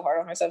 Didi's so hard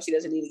on herself. She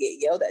doesn't need to get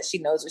yelled at. She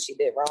knows what she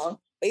did wrong.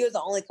 But he was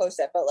the only coach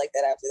that felt like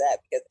that after that,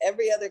 because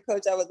every other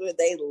coach I was with,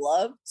 they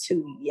loved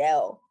to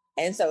yell.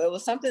 And so it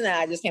was something that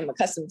I just came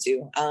accustomed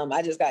to.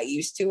 I just got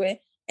used to it.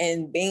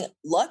 And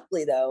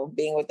luckily though,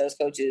 being with those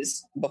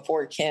coaches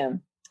before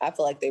Kim, I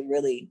feel like they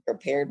really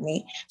prepared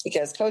me,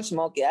 because Coach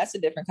Mulkey, that's a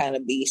different kind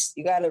of beast.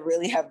 You got to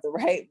really have the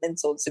right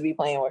mental to be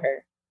playing with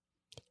her.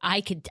 I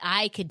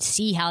could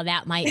see how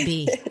that might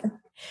be.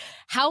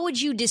 How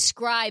would you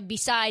describe,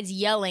 besides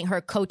yelling,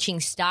 her coaching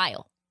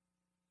style?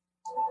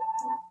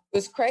 It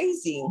was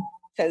crazy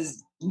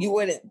because you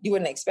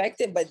wouldn't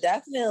expect it, but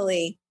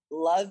definitely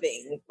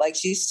loving. Like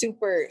she's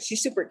super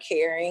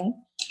caring.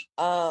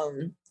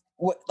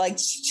 Like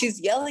she's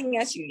yelling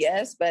at you,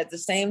 yes, but at the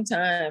same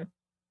time,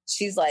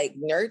 she's like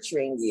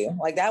nurturing you.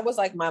 Like that was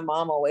like my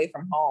mom away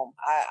from home.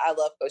 I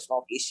love Coach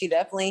Mulkey. She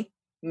definitely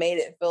made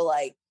it feel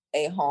like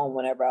a home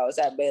whenever I was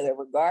at Baylor,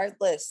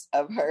 regardless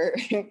of her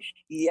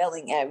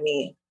yelling at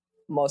me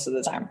most of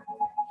the time.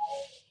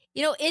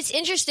 You know, it's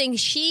interesting.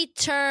 She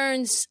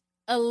turns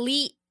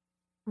elite,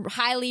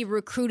 highly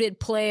recruited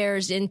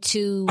players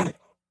into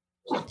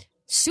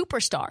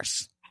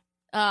superstars.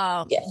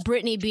 Yes.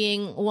 Brittany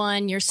being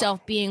one,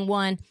 yourself being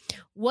one.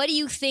 What do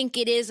you think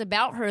it is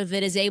about her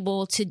that is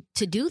able to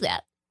do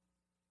that?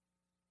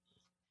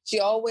 She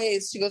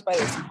goes by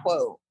this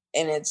quote,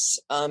 and it's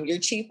your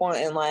chief want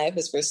in life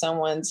is for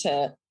someone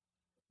to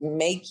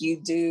make you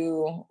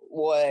do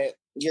what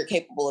you're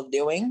capable of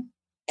doing.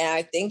 And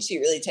I think she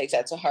really takes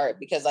that to heart,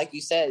 because like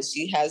you said,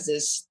 she has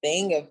this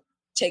thing of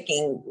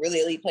taking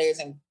really elite players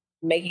and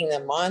making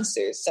them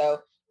monsters. So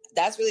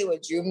that's really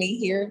what drew me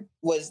here,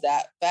 was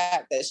that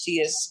fact that she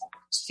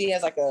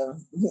has like a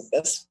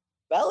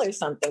spell or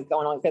something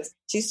going on, because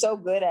she's so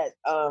good at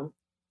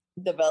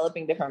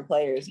developing different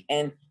players.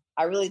 And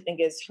I really think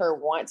it's her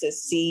want to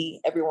see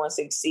everyone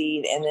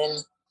succeed, and then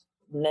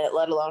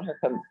let alone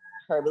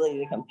her ability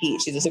to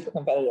compete. She's a super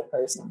competitive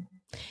person.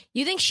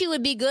 You think she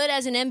would be good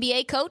as an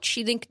NBA coach?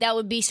 You think that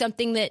would be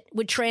something that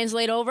would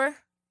translate over?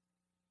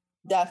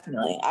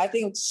 Definitely. I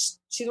think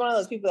she's one of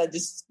those people that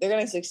they're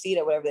going to succeed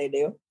at whatever they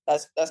do.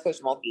 That's Coach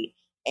Mulkey.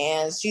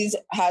 And she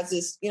has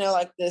this,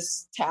 like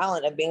this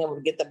talent of being able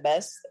to get the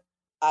best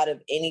out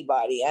of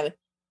anybody. And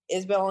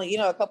it's been only,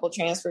 a couple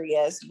transfer,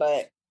 yes,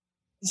 but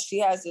she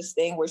has this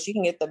thing where she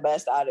can get the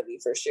best out of you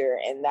for sure.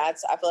 And I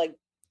feel like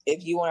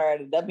if you want her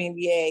at a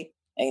WNBA,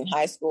 in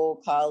high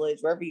school, college,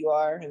 wherever you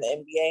are in the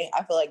NBA,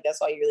 I feel like that's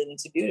all you really need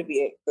to do to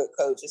be a good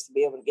coach, is to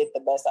be able to get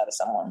the best out of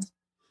someone.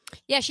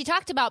 Yeah, she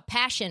talked about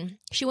passion.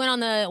 She went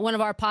on one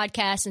of our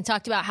podcasts and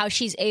talked about how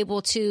she's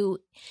able to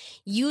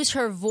use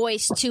her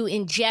voice to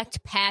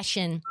inject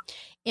passion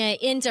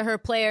into her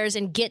players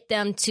and get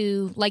them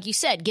to, like you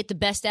said, get the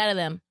best out of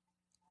them.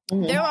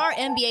 Mm-hmm. There are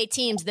NBA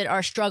teams that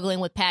are struggling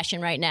with passion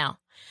right now.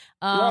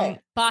 Right.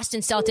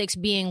 Boston Celtics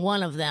being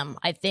one of them.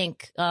 I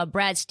think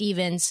Brad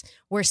Stevens,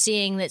 we're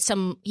seeing that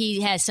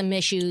he has some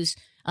issues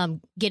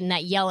getting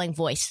that yelling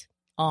voice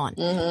on.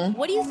 Mm-hmm.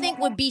 What do you think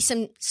would be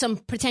some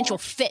potential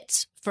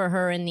fits for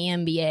her in the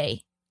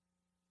NBA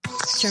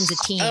in terms of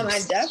teams?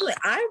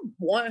 I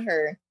want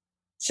her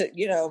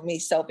to, me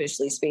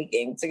selfishly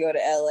speaking, to go to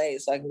LA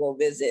so I can go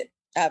visit.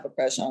 I have a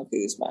crush on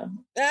Kuzma.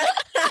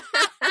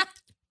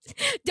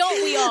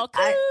 Don't we all,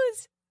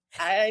 Kuz?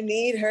 I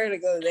need her to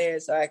go there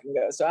so I can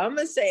go. So I'm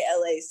going to say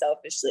LA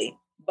selfishly,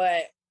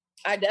 but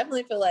I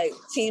definitely feel like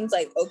teams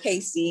like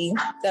OKC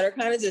that are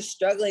kind of just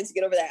struggling to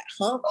get over that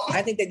hump,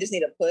 I think they just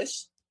need a push.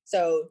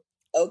 So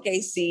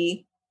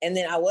OKC, and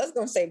then I was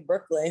going to say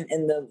Brooklyn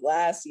in the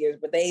last years,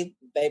 but they've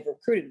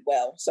recruited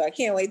well. So I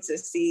can't wait to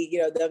see,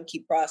 them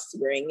keep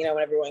prospering,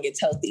 when everyone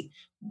gets healthy.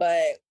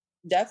 But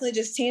definitely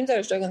just teams that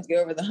are struggling to get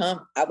over the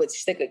hump, I would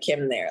stick a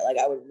Kim there. Like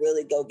I would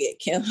really go get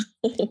Kim.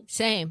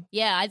 Same.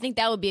 Yeah, I think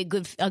that would be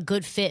a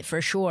good fit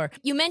for sure.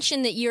 You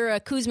mentioned that you're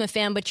a Kuzma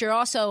fan, but you're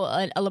also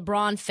a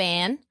LeBron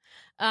fan.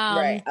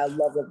 Right. I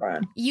love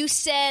LeBron. You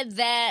said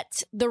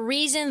that the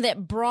reason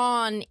that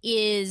Bron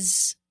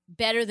is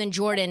better than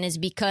Jordan is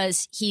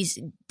because his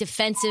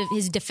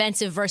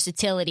defensive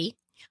versatility.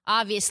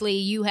 Obviously,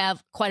 you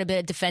have quite a bit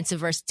of defensive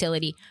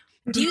versatility.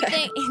 Do you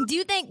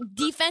think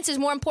defense is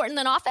more important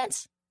than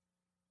offense?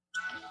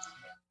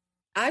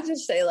 I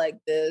just say like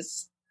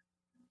this.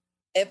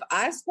 If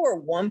I score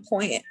 1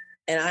 point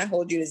and I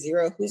hold you to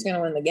 0, who's going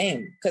to win the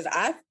game? Because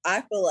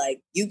I feel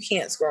like you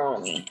can't score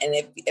on me. And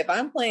if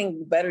I'm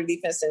playing better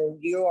defense than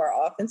you are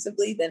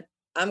offensively, then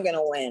I'm going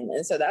to win.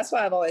 And so that's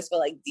why I've always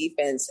felt like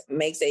defense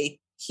makes a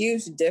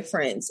huge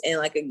difference in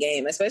like a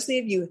game, especially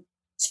if you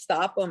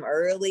stop them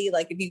early.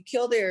 Like if you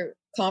kill their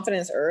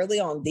confidence early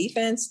on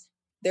defense,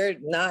 they're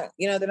not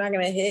going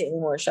to hit any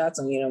more shots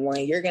on you no more.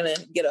 You're going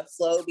to get a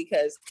flow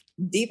because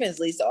defense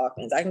leads to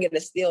offense. I can get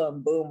a steal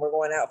and boom, we're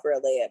going out for a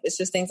layup. It's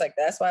just things like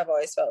that. That's why I've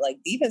always felt like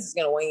defense is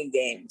going to win you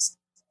games.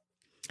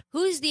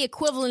 Who's the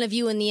equivalent of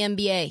you in the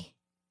NBA?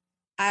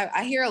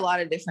 I hear a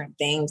lot of different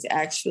things,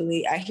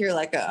 actually. I hear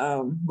like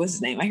what's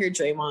his name? I hear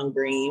Draymond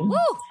Green. Woo,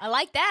 I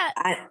like that.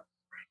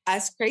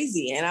 That's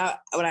crazy. And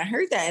when I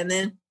heard that, and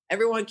then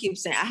everyone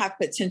keeps saying I have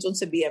potential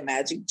to be a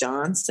Magic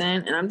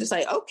Johnson. And I'm just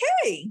like,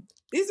 okay,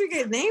 these are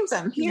good names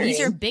I'm hearing.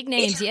 These are big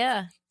names,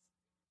 yeah.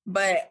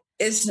 But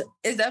it's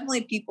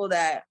definitely people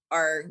that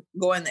are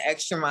going the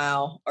extra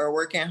mile or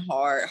working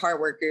hard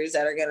workers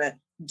that are going to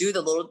do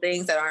the little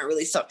things that aren't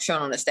really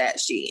shown on the stat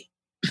sheet.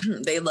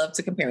 They love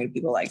to compare me to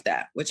people like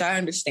that, which I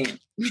understand.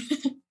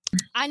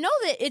 I know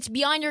that it's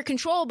beyond your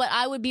control, but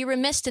I would be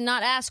remiss to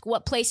not ask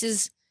what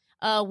places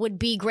would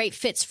be great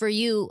fits for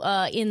you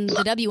in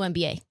the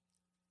WNBA.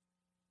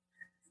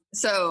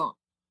 So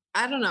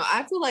I don't know.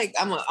 I feel like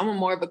I'm a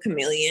more of a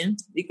chameleon.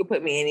 You could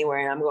put me anywhere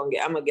and I'm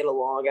gonna get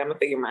along. I'm gonna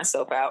figure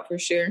myself out for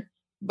sure.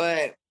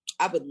 But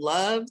I would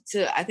love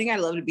to. I think I'd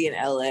love to be in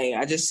LA.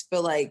 I just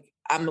feel like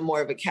I'm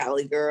more of a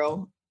Cali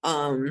girl.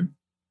 And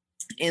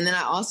then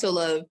I also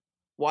love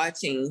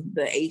watching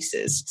the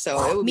Aces.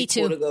 So it would be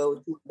cool to go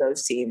to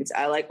those teams.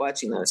 I like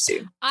watching those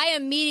too. I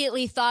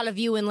immediately thought of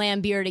you and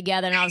Lambier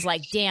together, and I was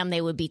like, "Damn,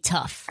 they would be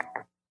tough."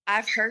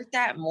 I've heard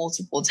that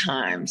multiple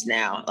times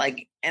now.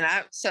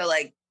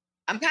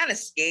 I'm kind of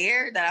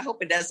scared that I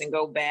hope it doesn't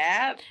go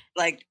bad.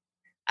 Like,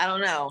 I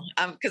don't know.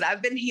 Because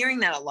I've been hearing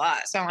that a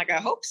lot. So I'm like, I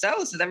hope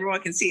so everyone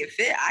can see it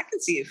fit. I can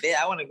see it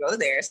fit. I want to go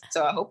there.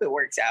 So I hope it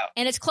works out.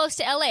 And it's close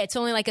to LA. It's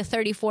only like a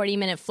 30,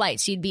 40-minute flight.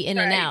 So you'd be in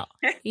and out.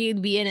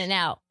 You'd be in and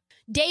out.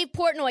 Dave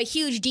Portnoy,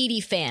 huge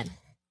Didi fan.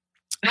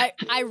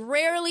 I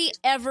rarely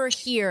ever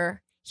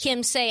hear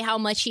him say how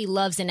much he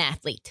loves an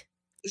athlete.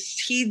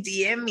 He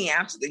DM'd me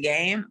after the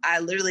game. I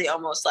literally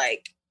almost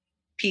like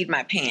peed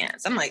my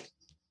pants. I'm like,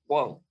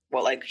 whoa.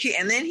 Well, like,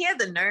 and then he had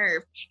the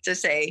nerve to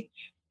say,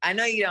 I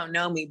know you don't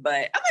know me, but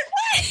I'm like,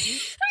 what? What do you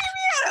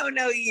mean I don't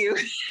know you?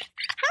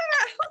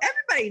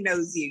 Everybody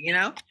knows you, you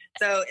know?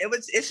 So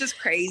it's just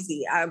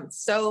crazy. I'm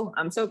so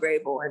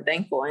grateful and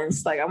thankful. And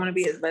it's like, I want to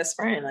be his best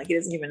friend. Like, he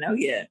doesn't even know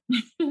yet.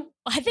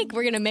 I think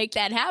we're going to make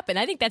that happen.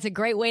 I think that's a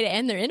great way to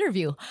end their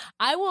interview.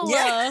 I will,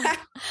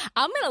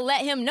 I'm going to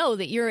let him know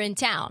that you're in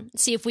town.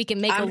 See if we can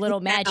make a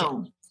little magic.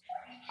 All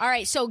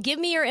right. So give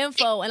me your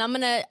info and I'm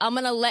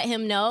going to let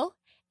him know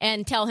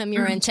and tell him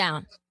you're in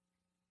town.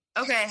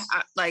 Okay.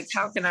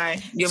 How can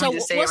I? You want me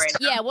to say it right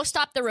now? Yeah, we'll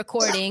stop the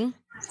recording.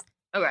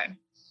 Okay.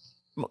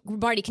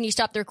 Marty, can you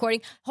stop the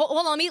recording?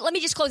 Hold on. Let me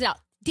just close it out.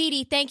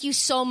 Didi, thank you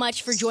so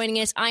much for joining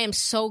us. I am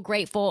so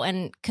grateful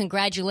and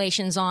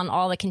congratulations on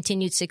all the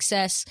continued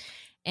success.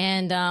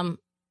 And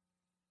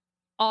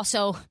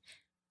also,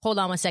 hold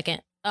on one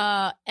second.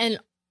 And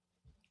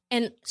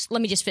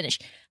let me just finish.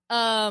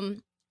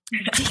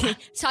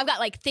 So I've got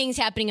like things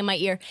happening in my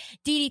ear.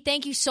 Didi,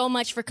 thank you so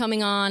much for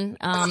coming on.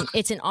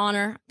 It's an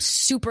honor.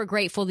 Super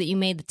grateful that you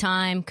made the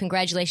time.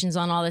 Congratulations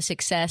on all the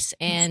success.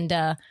 And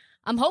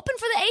I'm hoping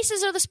for the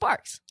Aces or the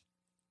Sparks.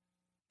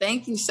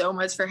 Thank you so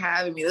much for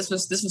having me. This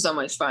was so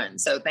much fun.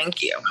 So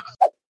thank you.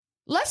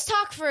 Let's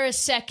talk for a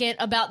second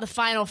about the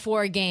Final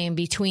Four game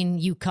between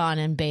UConn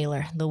and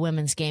Baylor, the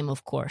women's game,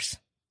 of course.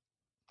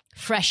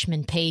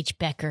 Freshman Paige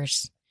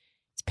Bueckers.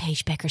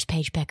 Paige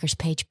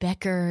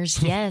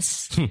Bueckers.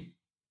 Yes.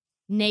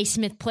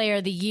 Naismith Player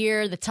of the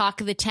Year, the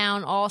talk of the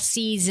town all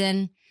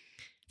season.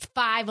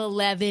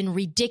 5'11",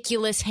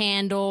 ridiculous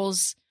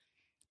handles,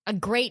 a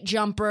great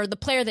jumper. The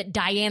player that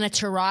Diana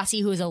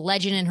Taurasi, who is a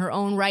legend in her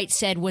own right,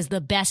 said was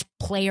the best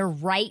player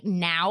right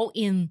now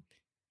in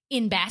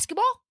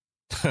basketball.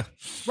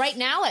 Right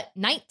now at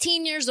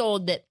 19 years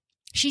old, that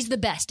she's the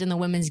best in the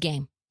women's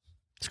game.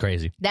 It's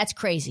crazy. That's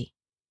crazy.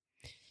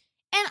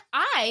 And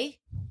I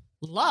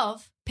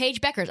love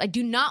Paige Bueckers. I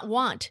do not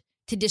want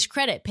to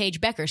discredit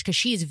Paige Bueckers because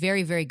she is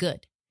very, very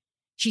good.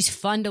 She's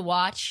fun to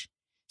watch.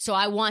 So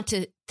I want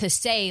to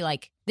say,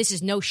 like, this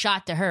is no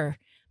shot to her.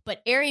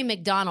 But Aari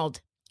McDonald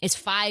is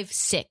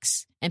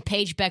 5'6", and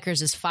Paige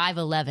Bueckers is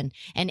 5'11".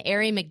 And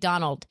Aari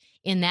McDonald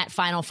in that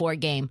Final Four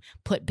game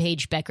put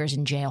Paige Bueckers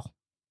in jail.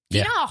 Do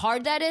you know how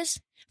hard that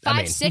is?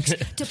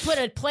 5'6" to put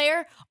a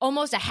player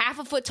almost a half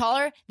a foot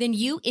taller than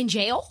you in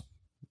jail?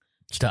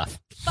 It's tough.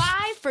 5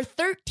 for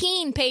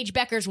 13. Paige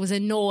Bueckers was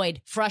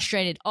annoyed,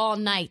 frustrated all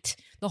night.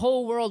 The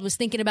whole world was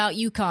thinking about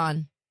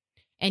UConn.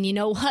 And you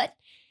know what?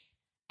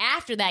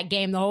 After that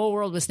game, the whole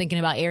world was thinking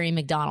about Aari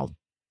McDonald.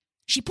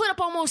 She put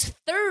up almost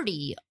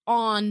 30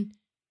 on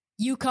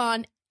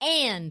UConn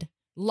and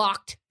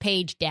locked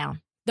Paige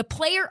down. The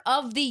player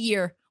of the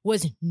year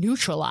was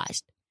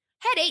neutralized.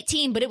 Had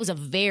 18, but it was a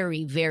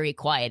very, very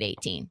quiet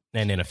 18.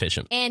 And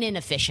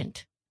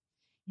inefficient.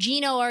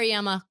 Gino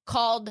Auriemma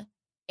called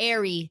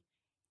Aerie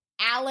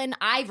Allen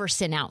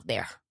Iverson out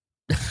there.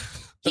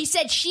 He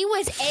said she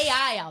was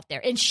AI out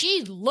there, and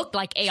she looked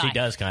like AI. She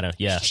does kind of,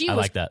 yeah. I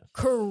like that.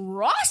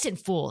 Crossing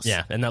fools.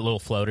 Yeah, and that little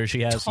floater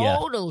she has.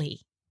 Totally. Yeah.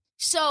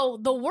 So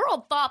the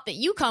world thought that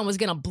UConn was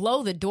going to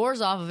blow the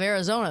doors off of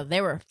Arizona.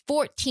 They were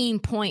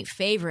 14-point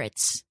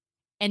favorites,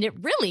 and it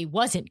really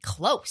wasn't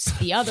close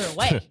the other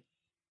way.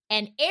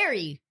 And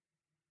Aerie,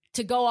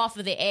 to go off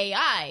of the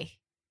AI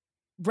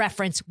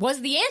reference, was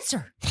the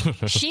answer.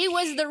 She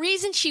was the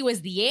reason. She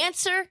was the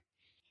answer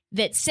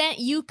that sent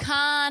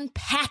UConn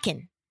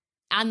packing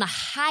on the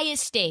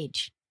highest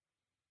stage.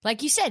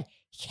 Like you said,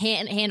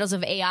 handles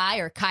of AI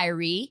or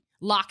Kyrie,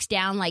 locks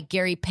down like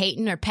Gary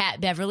Payton or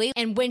Pat Beverly.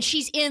 And when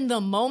she's in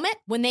the moment,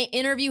 when they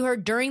interview her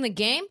during the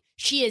game,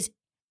 she is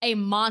a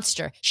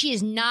monster. She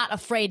is not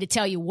afraid to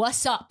tell you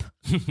what's up.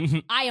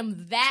 I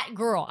am that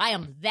girl. I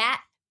am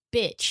that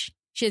bitch.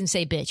 She doesn't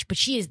say bitch, but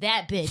she is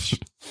that bitch.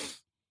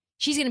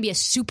 She's going to be a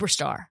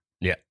superstar.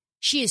 Yeah.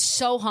 She is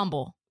so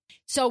humble.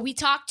 So we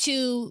talked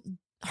to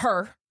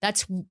her.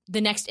 That's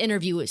the next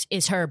interview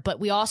is her. But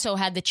we also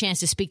had the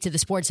chance to speak to the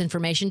sports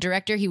information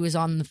director. He was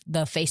on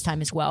the FaceTime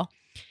as well.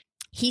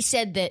 He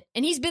said that,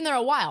 and he's been there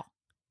a while.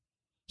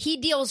 He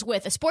deals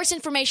with, a sports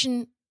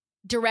information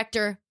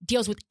director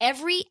deals with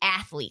every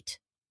athlete,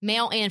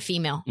 male and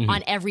female,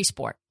 on every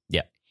sport.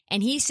 Yeah.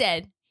 And he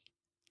said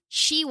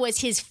she was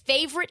his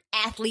favorite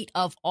athlete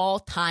of all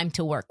time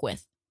to work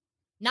with.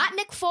 Not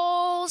Nick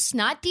Foles,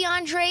 not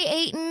DeAndre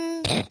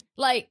Ayton,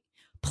 like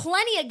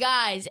plenty of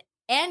guys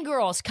and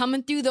girls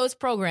coming through those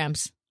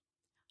programs.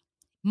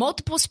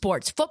 Multiple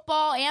sports,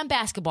 football and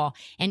basketball.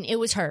 And it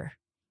was her.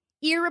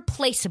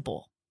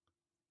 Irreplaceable.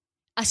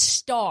 A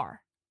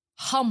star.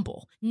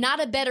 Humble.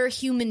 Not a better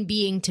human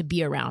being to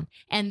be around.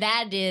 And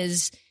that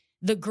is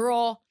the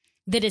girl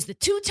that is the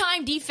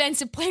 2-time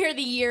Defensive Player of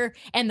the Year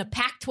and the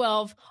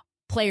Pac-12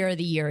 Player of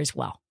the Year as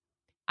well.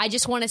 I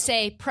just want to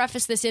say,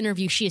 preface this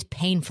interview, she is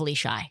painfully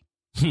shy.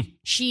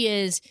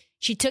 She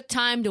took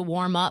time to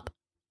warm up.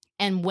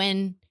 And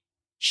when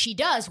she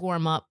does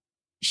warm up,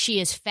 she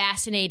is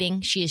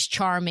fascinating. She is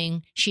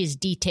charming. She is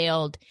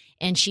detailed.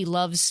 And she's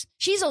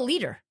a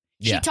leader.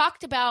 Yeah. She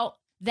talked about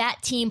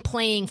that team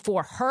playing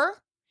for her,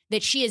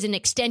 that she is an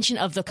extension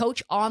of the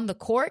coach on the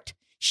court.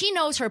 She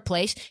knows her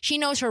place. She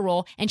knows her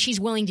role. And she's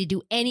willing to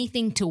do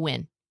anything to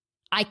win.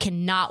 I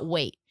cannot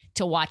wait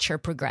to watch her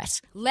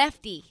progress.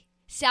 Lefty.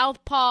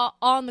 Southpaw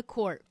on the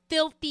court,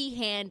 filthy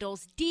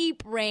handles,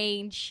 deep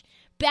range,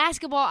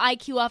 basketball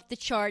IQ off the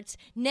charts,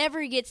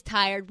 never gets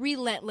tired,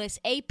 relentless,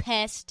 a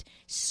pest,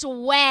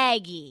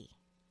 swaggy.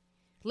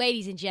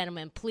 Ladies and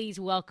gentlemen, please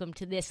welcome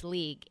to this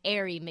league,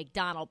 Aerie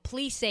McDonald.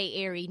 Please say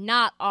Aerie,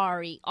 not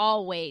Ari,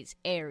 always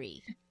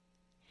Aerie,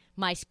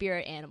 my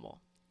spirit animal.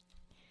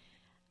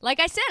 Like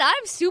I said,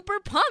 I'm super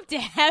pumped to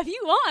have you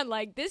on.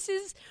 Like, this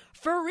is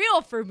for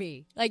real for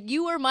me. Like,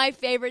 you were my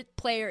favorite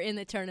player in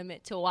the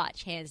tournament to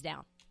watch, hands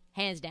down.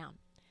 Hands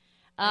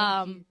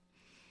down.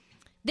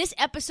 This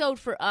episode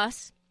for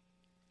us,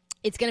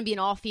 it's going to be an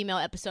all-female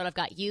episode. I've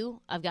got you,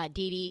 I've got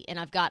Dee Dee, and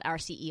I've got our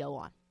CEO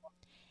on.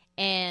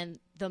 And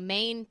the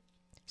main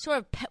sort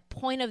of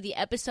point of the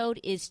episode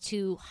is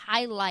to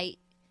highlight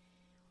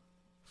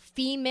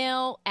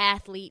female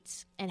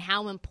athletes and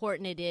how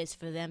important it is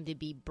for them to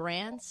be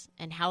brands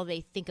and how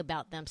they think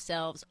about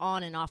themselves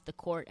on and off the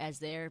court as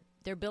they're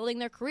building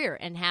their career.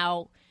 And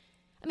how,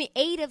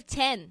 8 of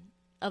 10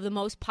 of the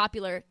most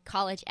popular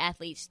college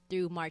athletes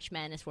through March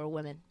Madness were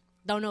women.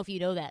 Don't know if you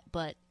know that,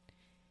 but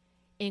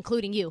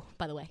including you,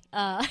 by the way.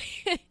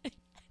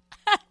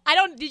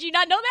 Did you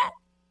not know that?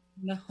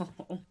 No.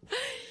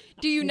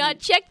 Do you not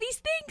check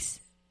these things?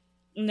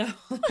 No.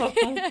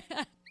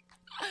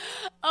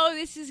 Oh,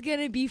 this is going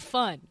to be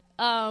fun.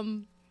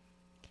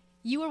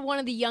 You were one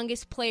of the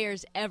youngest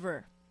players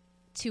ever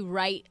to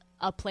write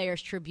a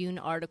Players Tribune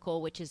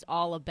article, which is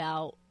all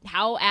about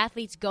how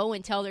athletes go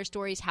and tell their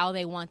stories, how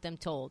they want them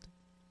told.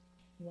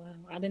 Wow,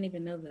 I didn't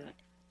even know that.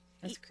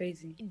 That's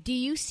crazy. Do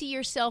you see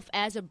yourself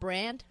as a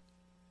brand?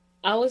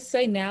 I would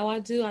say now I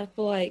do. I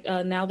feel like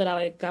now that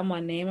I got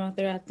my name out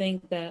there, I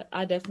think that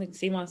I definitely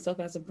see myself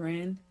as a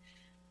brand.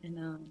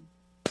 And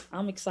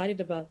I'm excited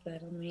about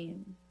that.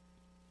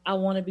 I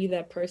want to be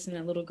that person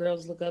that little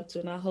girls look up to.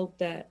 And I hope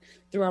that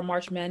through our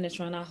March Madness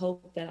run, I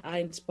hope that I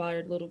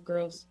inspired little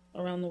girls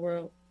around the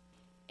world.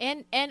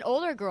 And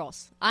older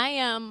girls.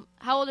 How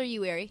old are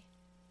you, Aerie?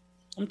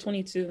 I'm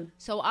 22.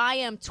 So I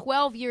am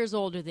 12 years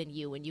older than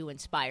you, and you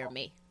inspire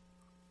me.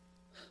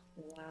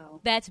 Wow.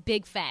 That's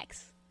big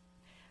facts.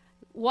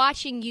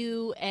 Watching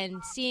you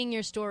and seeing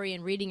your story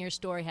and reading your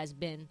story has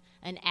been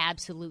an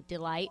absolute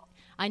delight.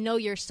 I know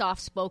you're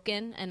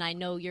soft-spoken, and I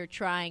know you're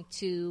trying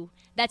to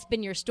 – that's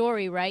been your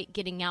story, right?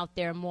 Getting out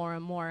there more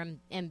and more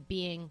and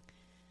being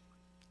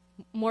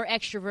more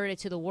extroverted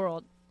to the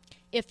world.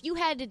 if you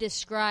had to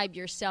describe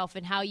yourself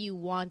and how you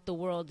want the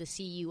world to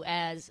see you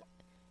as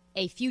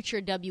a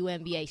future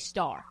WNBA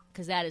star,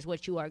 because that is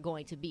what you are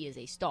going to be as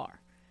a star,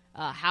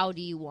 how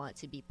do you want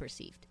to be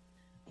perceived?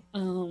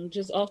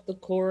 Just off the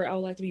court, I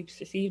would like to be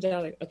perceived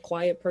as like a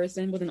quiet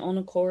person, but then on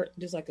the court,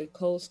 just like a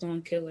cold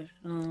stone killer.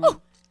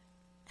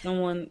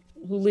 Someone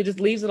who just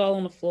leaves it all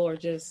on the floor,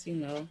 just,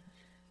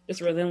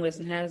 just relentless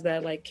and has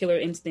that like killer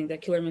instinct,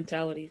 that killer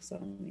mentality. So, I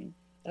mean,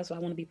 that's what I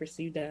want to be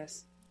perceived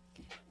as.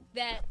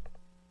 That.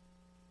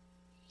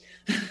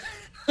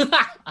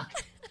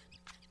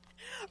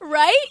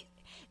 Right?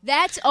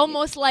 That's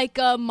almost like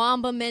a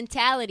Mamba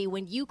mentality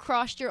when you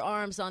crossed your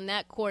arms on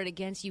that court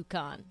against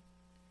UConn.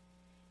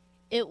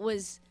 It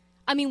was,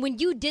 when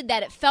you did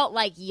that, it felt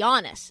like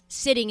Giannis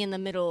sitting in the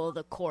middle of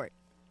the court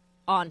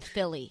on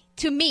Philly.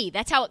 To me,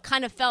 that's how it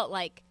kind of felt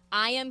like.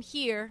 I am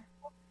here.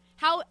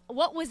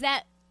 What was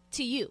that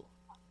to you?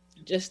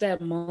 Just that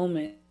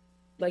moment.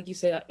 Like you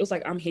said, it was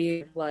like, I'm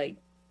here. Like,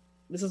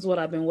 this is what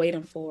I've been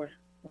waiting for.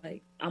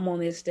 Like, I'm on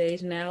this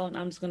stage now, and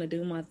I'm just going to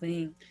do my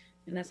thing.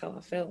 And that's how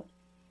I felt.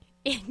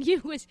 And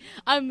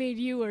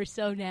you were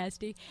so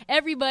nasty.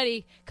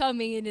 Everybody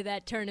coming into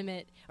that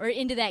tournament or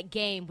into that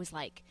game was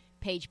like,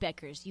 Paige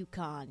Bueckers,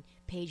 UConn,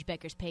 Paige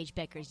Bueckers,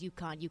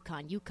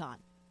 UConn.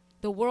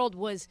 The world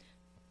was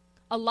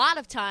a lot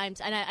of times,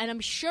 and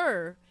I'm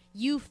sure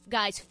you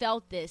guys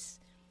felt this,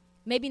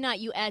 maybe not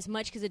you as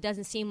much because it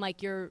doesn't seem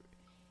like you're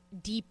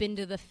deep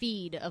into the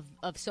feed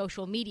of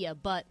social media,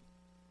 but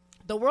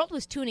the world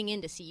was tuning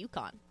in to see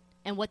UConn,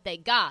 and what they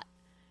got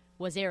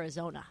was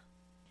Arizona.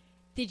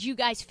 Did you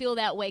guys feel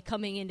that way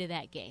coming into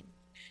that game?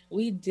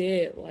 We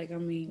did.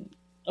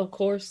 Of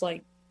course,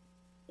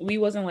 we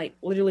wasn't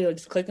literally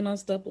just clicking on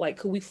stuff.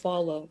 Could we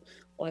follow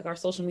our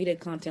social media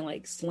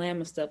content, Slam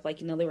and stuff?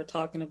 They were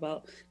talking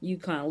about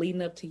UConn,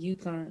 leading up to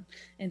UConn.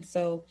 And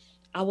so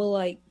I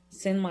will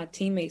send my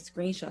teammates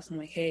screenshots. I'm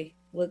like, hey,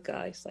 look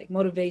guys,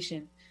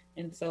 motivation.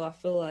 And so I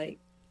feel like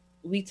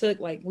we took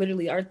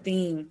literally our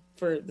theme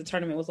for the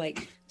tournament was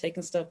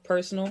taking stuff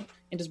personal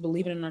and just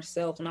believing in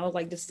ourselves. And I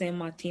was just send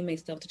my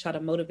teammates stuff to try to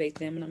motivate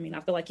them. And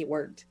I feel like it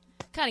worked.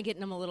 Kind of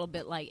getting them a little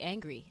bit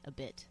angry a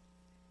bit.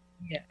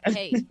 Yeah.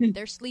 Hey,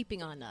 they're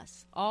sleeping on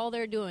us. All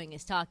they're doing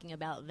is talking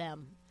about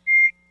them.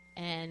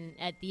 And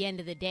at the end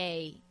of the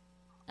day,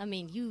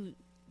 you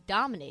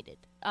dominated.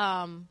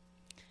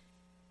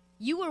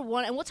 You were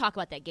one, and we'll talk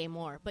about that game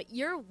more, but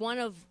you're one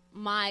of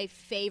my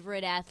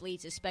favorite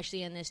athletes,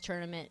 especially in this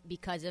tournament,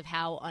 because of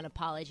how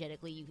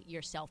unapologetically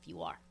yourself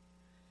you are.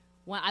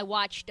 When I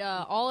watched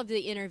all of the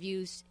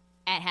interviews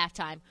at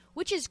halftime,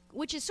 which is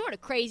sort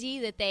of crazy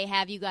that they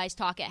have you guys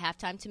talk at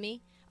halftime to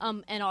me,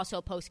 and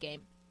also post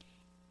game,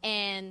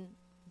 and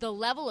the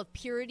level of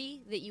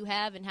purity that you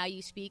have and how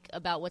you speak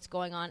about what's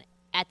going on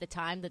at the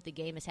time that the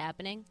game is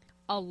happening,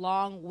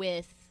 along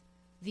with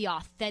the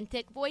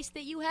authentic voice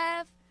that you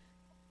have,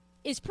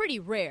 is pretty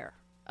rare,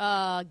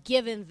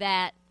 given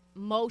that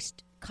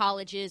most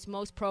colleges,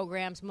 most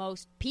programs,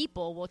 most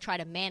people will try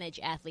to manage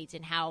athletes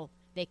and how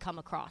they come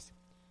across.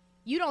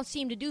 You don't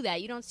seem to do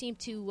that. You don't seem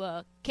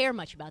to care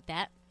much about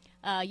that.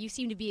 You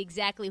seem to be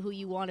exactly who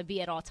you want to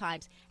be at all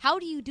times. How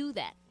do you do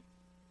that?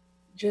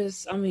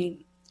 Just,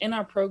 in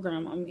our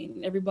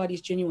program, everybody's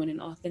genuine and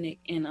authentic.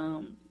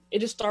 And it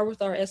just started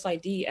with our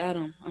SID,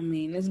 Adam.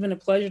 It's been a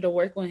pleasure to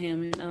work with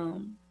him.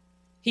 And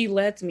he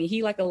lets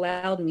me,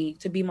 allowed me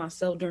to be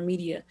myself during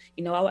media.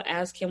 I would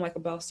ask him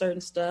about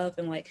certain stuff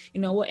and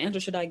what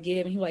answer should I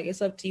give? And he was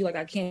it's up to you.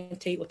 I can't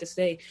tell you what to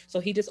say. So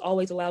he just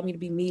always allowed me to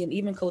be me. And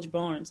even Coach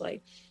Barnes,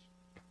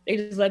 they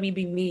just let me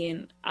be me.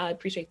 And I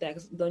appreciate that.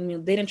 'Cause, they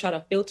didn't try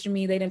to filter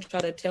me. They didn't try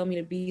to tell me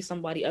to be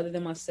somebody other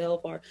than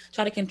myself or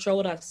try to control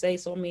what I say.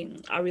 So,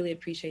 I really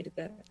appreciated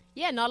that.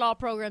 Yeah, not all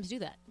programs do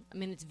that.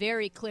 It's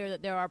very clear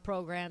that there are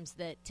programs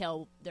that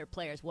tell their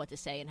players what to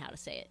say and how to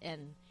say it.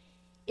 And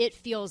it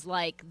feels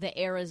like the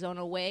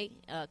Arizona way.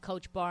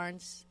 Coach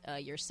Barnes,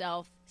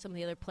 yourself, some of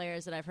the other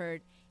players that I've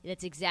heard,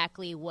 that's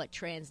exactly what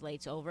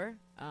translates over.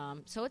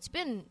 So it's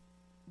been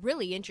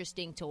really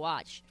interesting to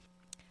watch.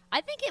 I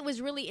think it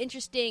was really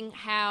interesting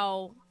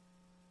how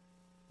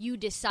you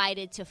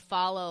decided to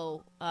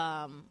follow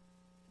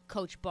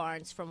Coach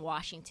Barnes from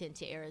Washington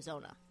to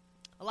Arizona.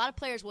 A lot of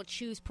players will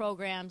choose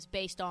programs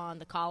based on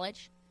the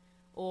college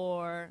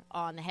or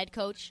on the head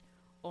coach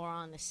or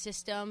on the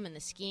system and the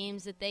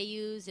schemes that they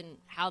use and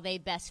how they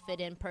best fit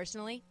in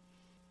personally.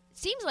 It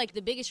seems like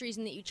the biggest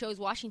reason that you chose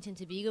Washington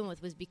to begin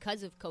with was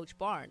because of Coach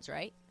Barnes,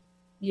 right?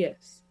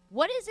 Yes.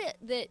 What is it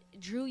that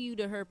drew you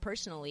to her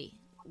personally,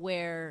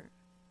 where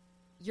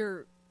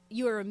your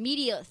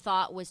immediate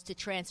thought was to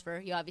transfer?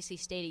 You obviously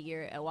stayed a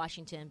year at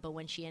Washington, but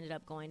when she ended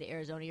up going to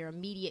Arizona, your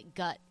immediate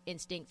gut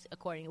instinct,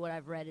 according to what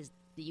I've read, is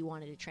that you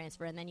wanted to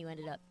transfer, and then you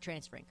ended up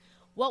transferring.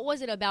 What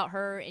was it about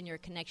her and your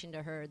connection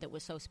to her that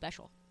was so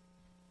special?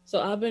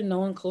 So I've been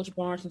knowing Coach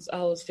Barnes since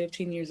I was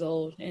 15 years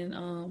old,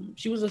 and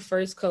she was the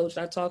first coach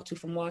I talked to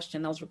from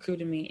Washington that was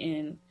recruiting me,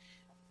 and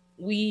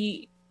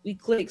we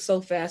clicked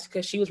so fast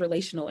because she was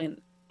relational,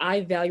 and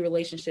I value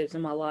relationships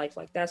in my life.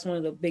 That's one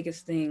of the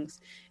biggest things.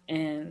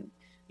 And,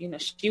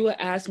 she would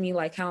ask me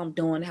like how I'm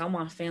doing, how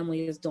my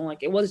family is doing.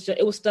 Like it was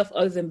stuff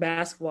other than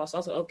basketball. So I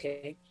was like,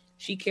 okay,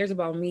 she cares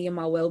about me and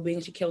my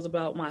well-being. She cares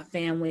about my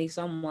family.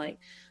 So I'm like,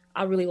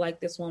 I really like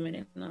this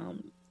woman.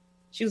 And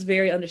she was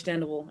very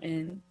understandable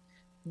and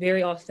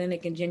very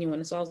authentic and genuine.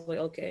 And so I was like,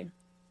 okay,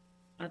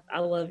 I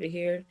love it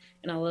here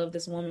and I love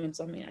this woman.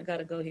 So I mean, I got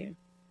to go here.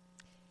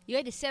 You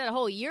had to sit out a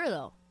whole year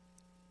though.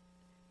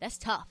 That's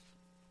tough.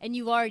 And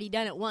you've already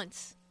done it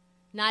once.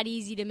 Not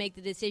easy to make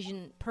the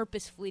decision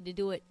purposefully to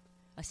do it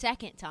a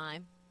second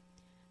time.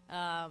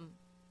 That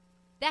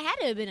had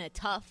to have been a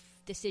tough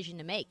decision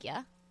to make,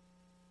 yeah?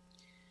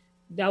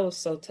 That was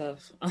so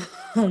tough.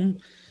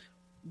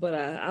 But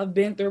I've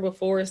been through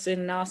before,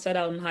 sitting outside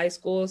out in high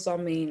school. So, I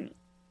mean,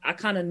 I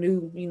kind of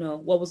knew,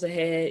 what was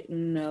ahead.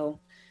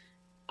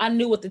 I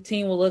knew what the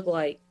team would look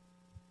like.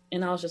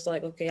 And I was just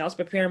like, okay, I was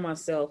preparing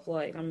myself.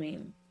 Like, I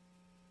mean,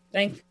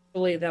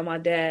 thankfully that my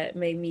dad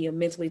made me a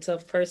mentally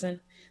tough person.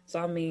 So,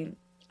 I mean,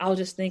 I was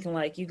just thinking,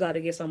 like, you got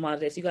to get some out of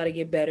this. You got to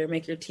get better,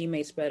 make your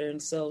teammates better.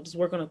 And so just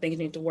work on the things you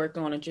need to work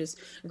on and just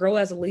grow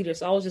as a leader.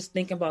 So I was just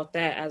thinking about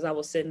that as I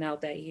was sitting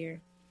out that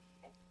year.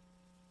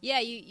 Yeah,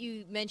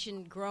 you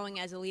mentioned growing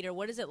as a leader.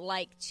 What is it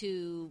like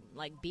to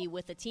be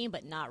with a team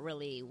but not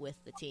really with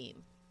the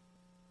team?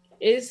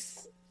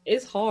 It's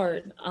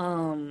hard,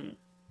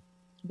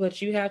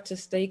 but you have to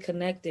stay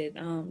connected.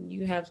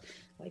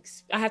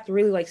 I have to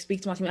really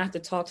speak to my team. I have to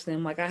talk to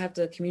them. I have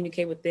to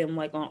communicate with them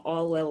on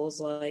all levels.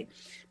 But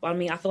I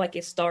mean, I feel like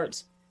it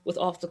starts with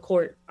off the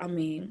court. I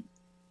mean,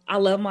 I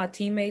love my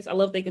teammates. I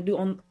love what they can do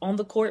on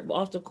the court, but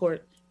off the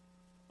court,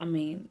 I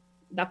mean,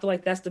 I feel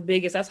like that's the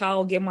biggest. That's how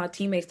I'll get my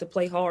teammates to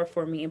play hard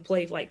for me and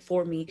play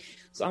for me.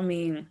 So I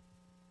mean,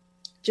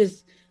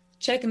 just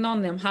checking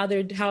on them, how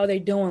they're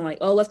doing.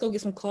 Oh, let's go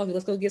get some coffee.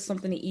 Let's go get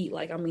something to eat.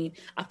 I mean,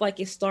 I feel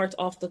like it starts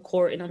off the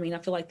court, and I mean, I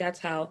feel like that's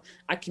how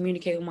I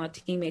communicate with my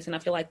teammates, and I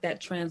feel like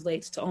that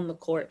translates to on the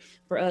court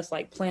for us,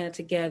 playing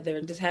together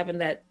and just having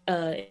that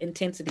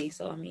intensity.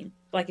 So I mean,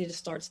 I feel like it just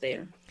starts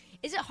there.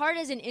 Is it hard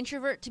as an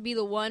introvert to be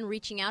the one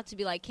reaching out to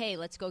be like, hey,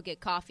 let's go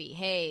get coffee.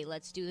 Hey,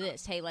 let's do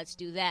this. Hey, let's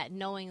do that.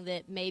 Knowing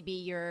that maybe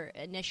your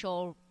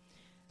initial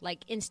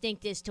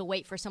instinct is to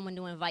wait for someone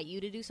to invite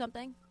you to do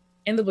something?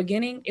 In the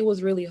beginning, it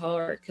was really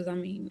hard because, I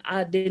mean,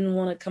 I didn't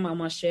want to come out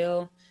my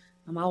shell.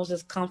 I was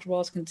just comfortable. I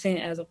was content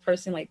as a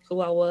person,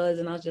 who I was.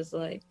 And I was just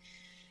I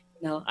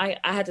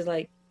had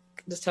to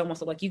just tell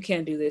myself, you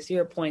can't do this.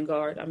 You're a point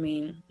guard. I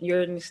mean,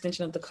 you're an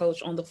extension of the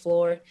coach on the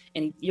floor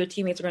and your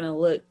teammates are going to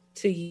look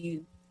to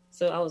you.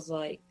 So I was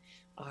like,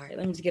 all right,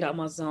 let me just get out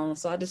my zone.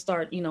 So I just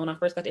started, when I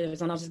first got to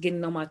Arizona, I was just getting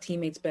to know my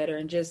teammates better.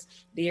 And just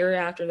the year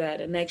after that,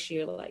 the next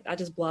year, I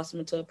just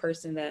blossomed into a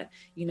person that,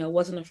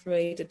 wasn't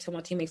afraid to tell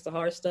my teammates the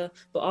hard stuff,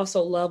 but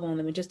also love on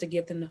them and just to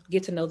get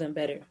to know them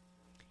better.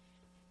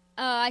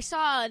 I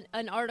saw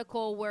an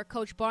article where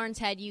Coach Barnes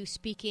had you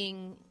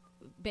speaking.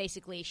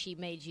 Basically, she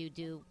made you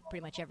do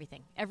pretty much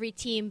everything. Every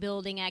team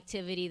building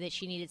activity that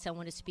she needed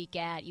someone to speak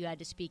at, you had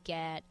to speak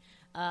at.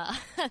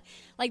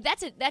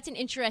 That's an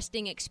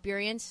interesting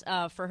experience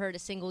for her to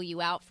single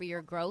you out for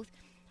your growth.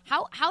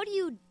 How do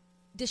you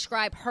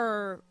describe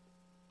her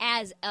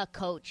as a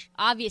coach?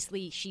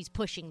 Obviously, she's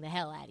pushing the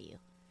hell out of you.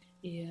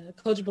 Yeah,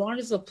 Coach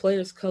Barnes is a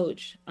player's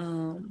coach.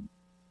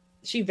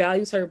 She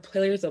values her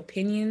players'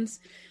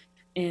 opinions,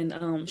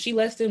 and she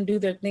lets them do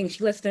their thing.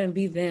 She lets them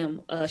be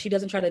them. She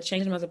doesn't try to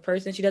change them as a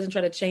person. She doesn't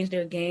try to change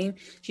their game.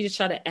 She just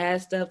try to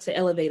add stuff to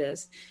elevate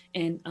us.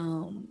 And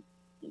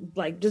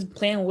just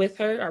playing with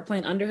her or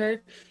playing under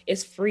her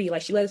is free.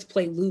 She lets us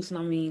play loose. And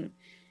I mean,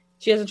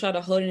 she doesn't try to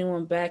hold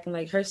anyone back.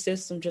 And her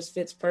system just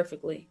fits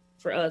perfectly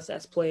for us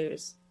as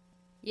players.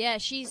 Yeah,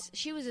 she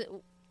was.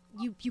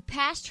 You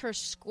passed her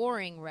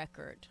scoring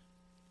record.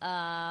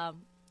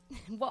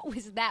 What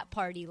was that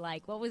party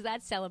like? What was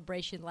that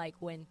celebration like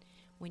when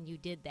you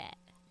did that?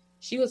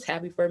 She was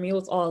happy for me. It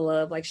was all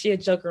love.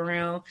 She'd joke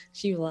around.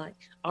 She was like,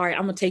 all right,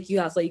 I'm going to take you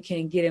out so you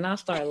can't get in. I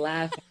started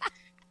laughing.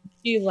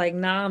 She was like,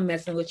 nah, I'm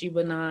messing with you,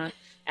 but nah.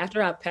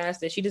 After I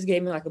passed it, she just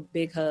gave me a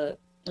big hug.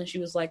 And she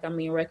was like, I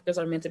mean, records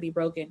are meant to be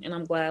broken. And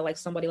I'm glad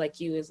somebody like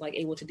you is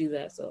able to do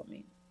that. So, I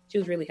mean, she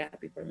was really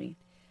happy for me.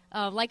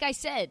 Like I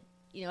said,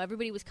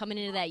 everybody was coming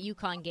into that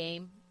UConn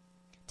game,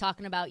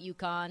 talking about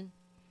UConn,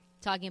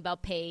 talking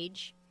about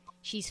Paige.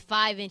 She's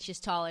 5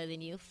 inches taller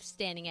than you,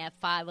 standing at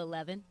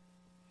 5'11".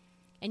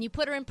 And you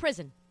put her in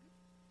prison.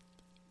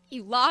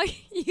 You put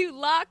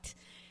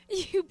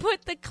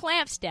the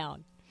clamps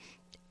down.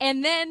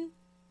 And then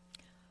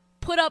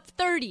put up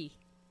 30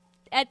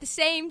 at the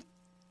same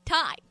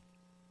time.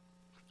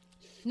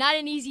 Not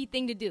an easy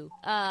thing to do.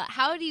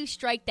 How do you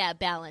strike that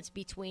balance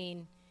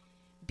between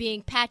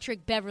being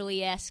Patrick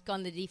Beverley-esque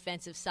on the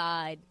defensive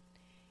side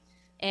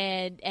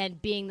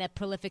and being that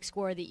prolific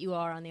scorer that you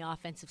are on the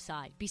offensive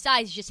side,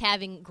 besides just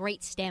having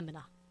great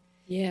stamina?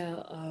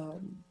 Yeah,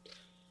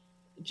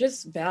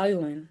 just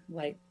valuing,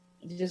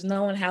 just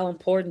knowing how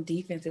important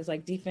defense is.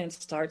 Defense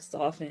starts the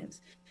offense.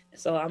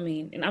 So, I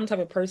mean, and I'm the type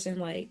of person,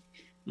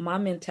 my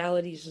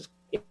mentality is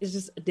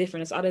just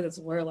different. It's out of this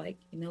world.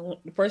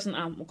 The person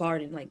I'm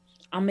guarding,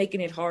 I'm making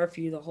it hard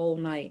for you the whole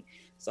night.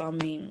 So I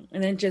mean,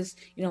 and then just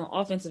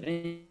offensive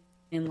end,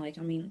 and like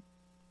I mean,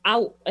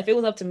 if it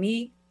was up to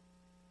me,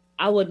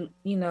 I would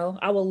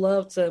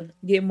love to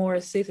get more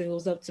assists if it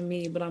was up to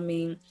me. But I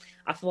mean,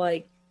 I feel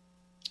like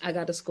I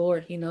got to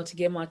score, to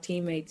get my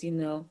teammates,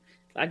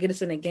 I get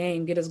us in a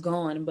game, get us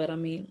going. But I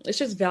mean, it's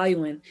just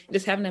valuing,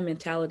 just having that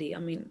mentality. I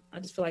mean, I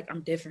just feel like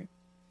I'm different.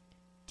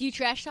 Do you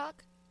trash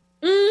talk?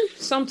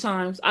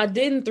 Sometimes. I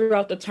didn't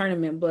throughout the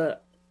tournament,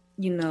 but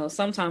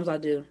sometimes I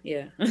do.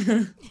 Yeah.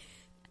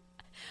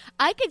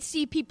 I could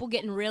see people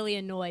getting really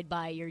annoyed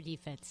by your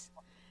defense.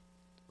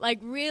 Like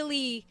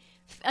really,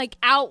 like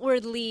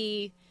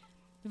outwardly,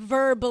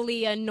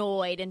 verbally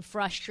annoyed and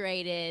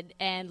frustrated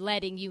and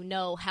letting you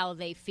know how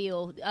they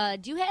feel.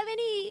 Do you have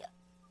any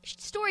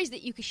stories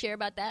that you could share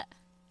about that?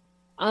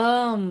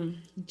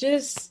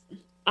 Just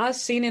I've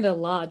seen it a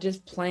lot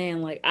just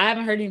playing. Like I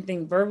haven't heard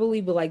anything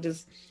verbally, but like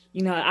just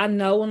I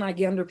know when I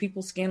get under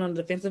people's skin on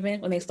the defensive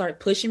end when they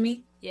start pushing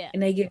me,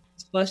 and they get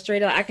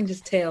frustrated, I can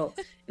just tell.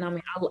 And I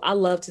mean, I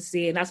love to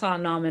see it. And that's how I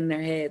know I'm in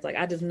their heads. Like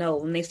I just know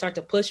when they start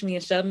to push me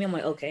and shove me, I'm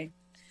like, okay,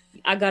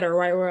 I got her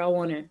right where I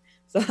want her.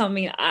 So I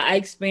mean, I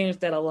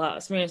experienced that a lot. I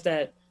experienced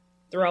that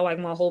throughout like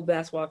my whole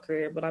basketball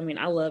career. But I mean,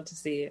 I love to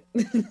see it.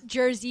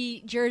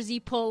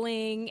 jersey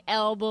pulling,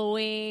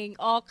 elbowing,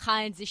 all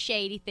kinds of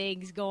shady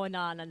things going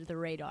on under the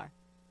radar.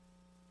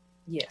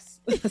 Yes,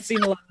 I've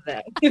seen a lot of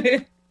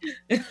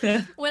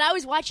that. When I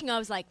was watching, I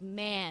was like,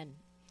 man,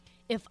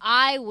 if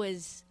I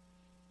was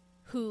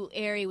who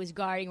Aari was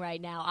guarding right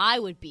now, I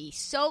would be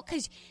so,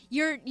 because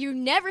you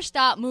never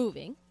stop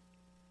moving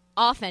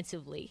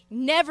offensively,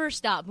 never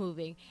stop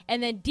moving,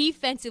 and then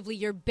defensively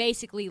you're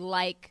basically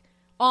like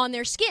on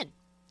their skin,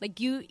 like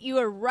you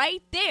are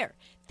right there.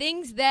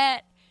 Things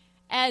that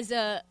as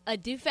a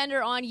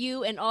defender on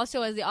you and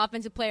also as the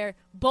offensive player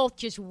both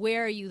just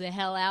wear you the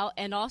hell out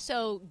and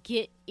also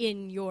get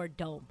in your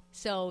dome.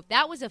 So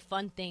that was a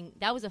fun thing.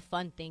 That was a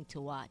fun thing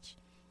to watch.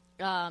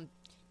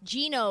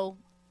 Gino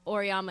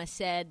Auriemma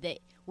said that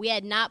we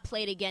had not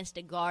played against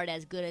a guard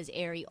as good as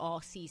Aari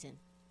all season.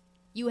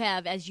 You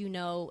have, as you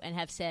know and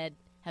have said,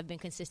 have been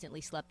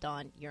consistently slept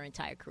on your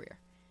entire career.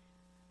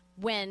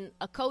 When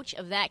a coach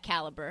of that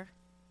caliber,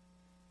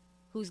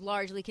 who's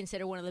largely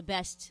considered one of the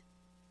best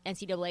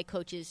NCAA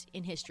coaches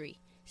in history,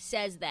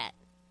 says that,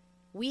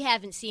 we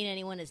haven't seen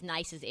anyone as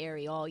nice as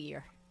Aari all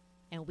year,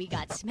 and we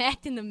got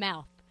smacked in the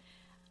mouth.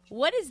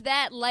 What is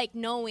that like,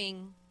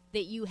 knowing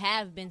that you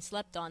have been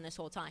slept on this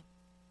whole time?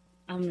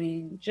 I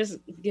mean, just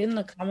getting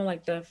a comment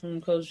like that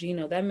from Coach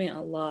Gino, that meant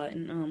a lot.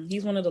 And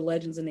he's one of the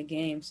legends in the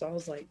game. So I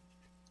was like,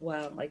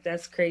 wow, like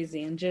that's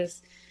crazy. And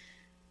just,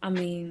 I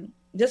mean,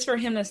 just for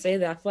him to say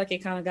that, I feel like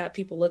it kind of got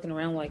people looking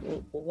around like,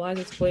 well, why is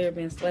this player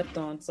being slept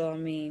on? So, I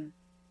mean,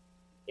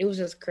 it was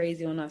just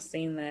crazy when I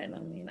seen that. And I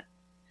mean,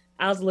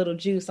 I was a little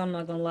juiced. I'm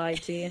not going to lie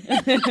to you.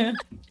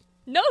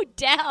 No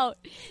doubt.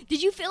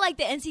 Did you feel like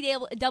the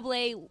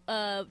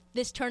NCAA,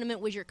 this tournament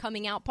was your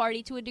coming out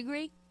party to a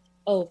degree?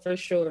 Oh, for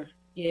sure.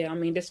 Yeah, I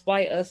mean,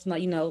 despite us not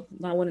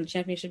winning the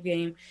championship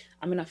game,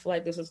 I mean, I feel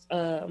like this was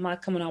my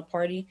coming out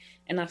party,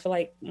 and I feel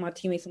like my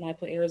teammates and I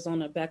put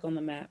Arizona back on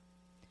the map.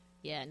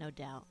 Yeah, no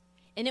doubt.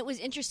 And it was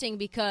interesting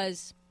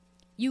because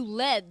you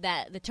led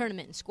the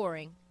tournament in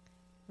scoring.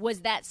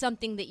 Was that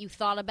something that you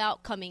thought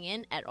about coming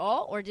in at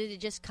all, or did it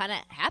just kind of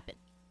happen?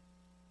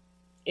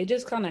 It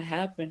just kind of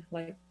happened.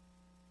 Like,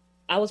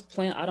 I was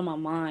playing out of my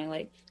mind.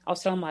 Like, I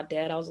was telling my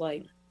dad, I was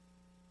like,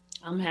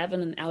 I'm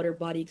having an outer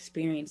body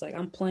experience. Like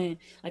I'm playing,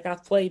 like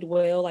I've played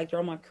well, like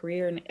throughout my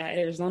career at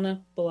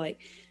Arizona, but like,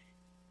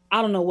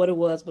 I don't know what it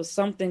was, but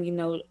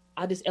something,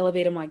 I just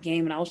elevated my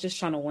game and I was just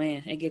trying to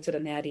win and get to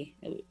the natty.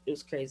 It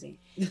was crazy.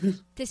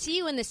 To see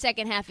you in the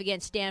second half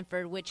against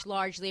Stanford, which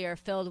largely are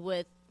filled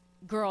with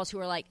girls who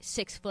are like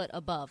 6 foot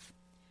above,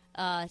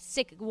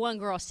 one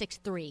girl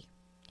 6'3",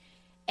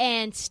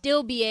 and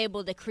still be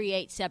able to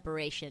create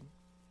separation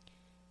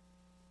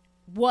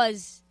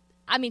was,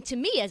 I mean, to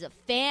me as a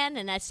fan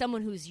and as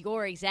someone who's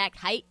your exact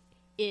height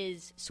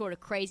is sort of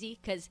crazy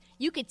because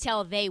you could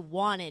tell they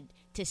wanted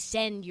to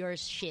send your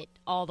shit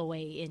all the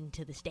way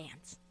into the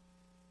stands.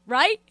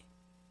 Right?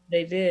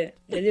 They did.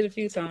 They did a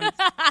few times.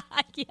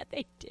 Yeah,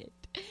 they did.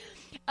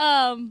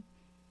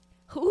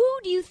 Who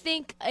do you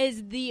think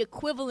is the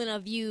equivalent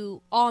of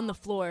you on the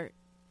floor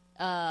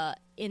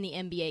in the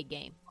NBA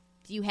game?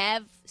 Do you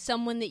have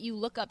someone that you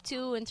look up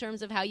to in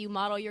terms of how you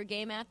model your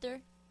game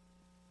after?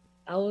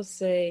 I would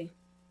say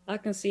I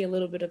can see a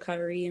little bit of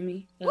Kyrie in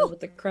me with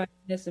the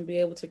craftiness and be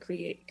able to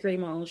create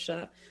my own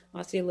shot.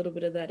 I see a little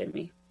bit of that in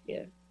me.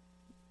 Yeah.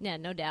 Yeah,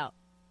 no doubt.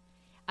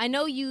 I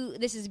know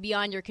this is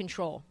beyond your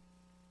control.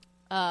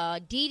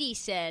 Dee Dee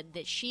said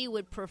that she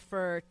would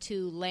prefer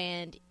to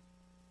land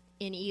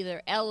in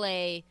either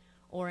LA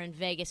or in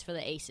Vegas for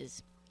the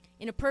Aces.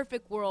 In a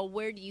perfect world,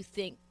 where do you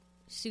think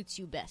suits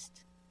you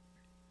best?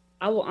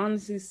 I will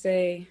honestly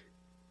say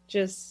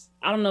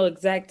I don't know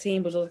exact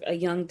team, but just a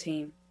young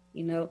team,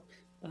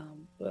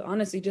 but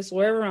honestly, just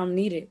wherever I'm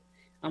needed.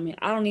 I mean,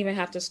 I don't even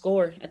have to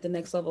score at the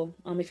next level.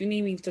 If you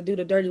need me to do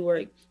the dirty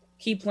work,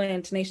 keep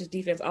playing tenacious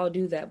defense, I'll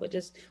do that. But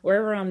just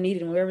wherever I'm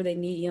needed, wherever they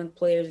need young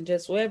players, and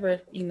just wherever,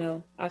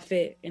 I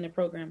fit in a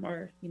program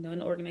or, in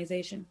an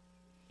organization.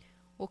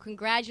 Well,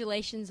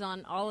 congratulations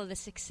on all of the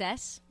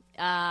success.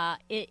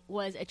 It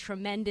was a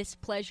tremendous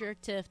pleasure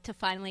to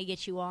finally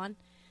get you on.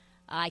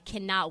 I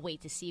cannot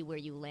wait to see where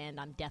you land.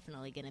 I'm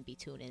definitely going to be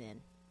tuning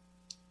in.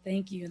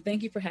 Thank you. And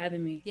thank you for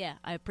having me. Yeah,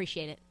 I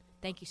appreciate it.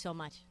 Thank you so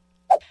much.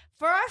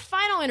 For our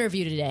final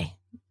interview today,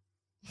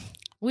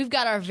 we've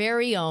got our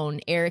very own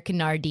Erika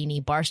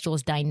Nardini,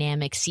 Barstool's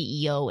dynamic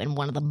CEO and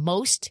one of the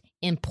most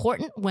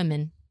important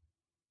women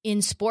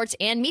in sports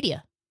and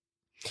media.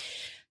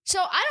 So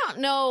I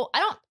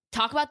don't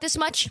talk about this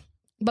much,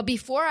 but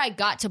before I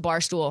got to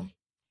Barstool,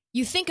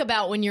 you think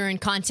about when you're in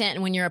content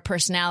and when you're a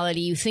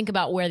personality, you think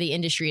about where the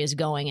industry is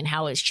going and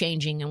how it's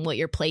changing and what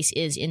your place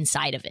is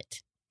inside of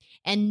it.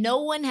 And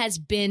no one has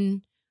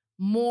been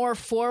more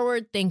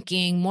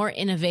forward-thinking, more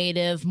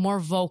innovative, more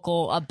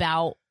vocal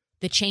about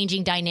the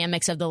changing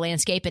dynamics of the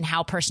landscape and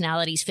how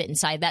personalities fit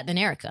inside that than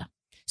Erika.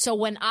 So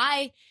when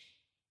I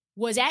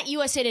was at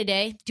USA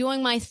Today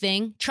doing my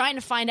thing, trying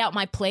to find out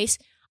my place,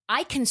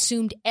 I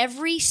consumed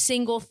every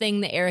single thing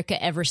that Erika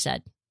ever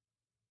said.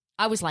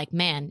 I was like,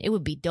 man, it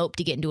would be dope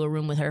to get into a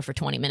room with her for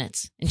 20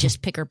 minutes and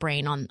just pick her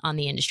brain on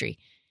the industry.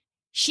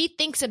 She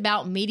thinks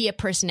about media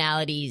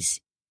personalities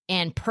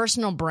and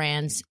personal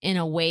brands in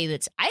a way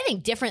that's, I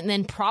think, different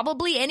than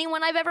probably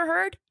anyone I've ever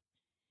heard.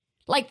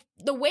 Like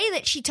the way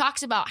that she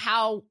talks about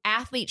how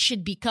athletes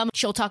should become,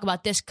 she'll talk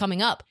about this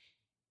coming up.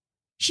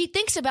 She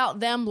thinks about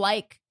them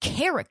like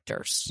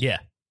characters. Yeah.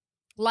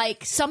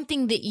 Like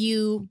something that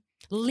you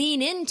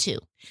lean into,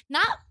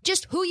 not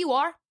just who you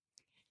are,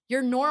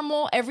 your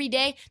normal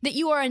everyday, that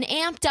you are an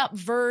amped up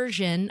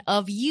version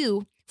of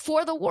you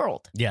for the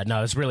world. Yeah,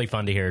 no, it's really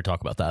fun to hear her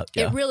talk about that.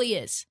 Yeah. It really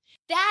is.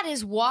 That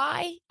is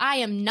why I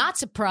am not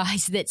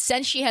surprised that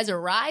since she has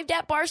arrived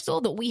at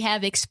Barstool that we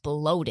have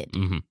exploded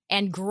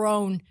and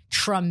grown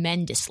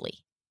tremendously.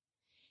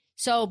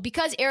 So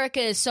because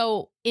Erika is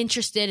so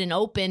interested and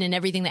open in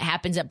everything that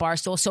happens at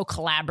Barstool, so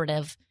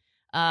collaborative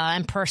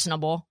and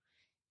personable,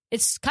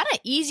 it's kind of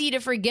easy to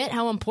forget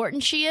how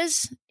important she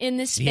is in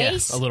this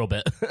space. Yeah, a little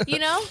bit.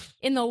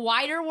 In the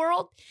wider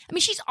world. I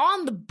mean, she's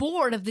on the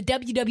board of the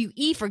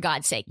WWE, for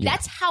God's sake. Yeah.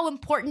 That's how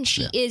important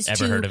she is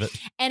Ever heard of it?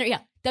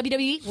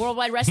 WWE,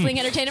 Worldwide Wrestling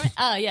Entertainment.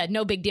 Yeah,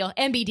 no big deal.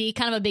 MBD,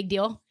 kind of a big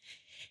deal.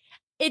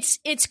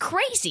 It's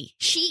crazy.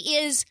 She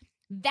is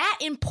that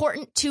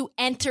important to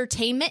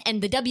entertainment,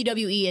 and the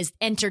WWE is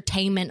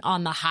entertainment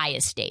on the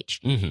highest stage.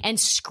 And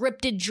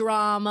scripted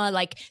drama,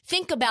 like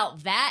think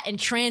about that and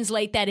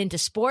translate that into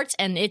sports,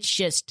 and it's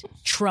just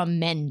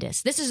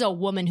tremendous. This is a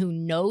woman who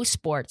knows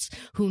sports,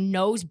 who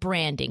knows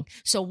branding.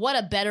 So what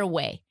a better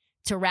way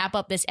to wrap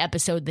up this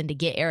episode than to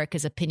get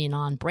Erika's opinion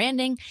on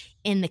branding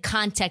in the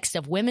context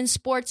of women's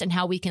sports and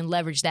how we can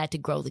leverage that to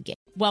grow the game.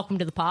 Welcome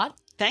to the pod.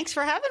 Thanks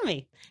for having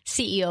me.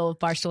 CEO of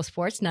Barstool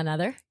Sports, none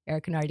other,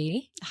 Erika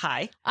Nardini.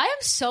 Hi. I am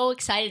so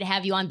excited to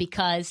have you on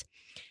because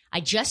I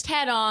just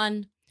had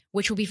on,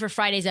 which will be for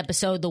Friday's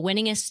episode, the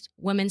winningest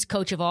women's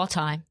coach of all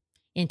time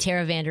in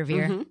Tara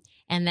Vanderveer,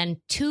 and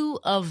then two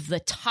of the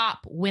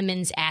top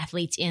women's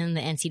athletes in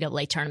the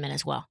NCAA tournament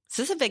as well.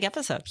 So this is a big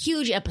episode.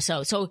 Huge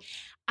episode. So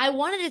I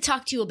wanted to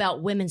talk to you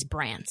about women's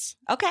brands.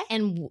 Okay.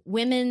 And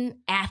women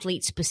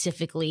athletes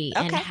specifically,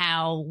 and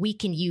how we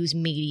can use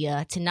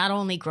media to not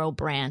only grow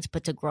brands,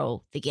 but to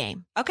grow the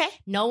game. Okay.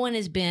 No one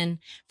has been,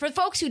 for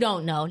folks who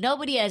don't know,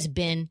 nobody has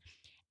been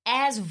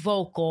as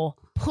vocal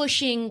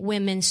pushing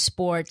women's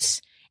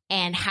sports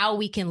and how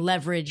we can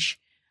leverage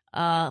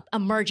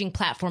emerging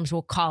platforms,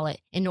 we'll call it,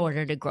 in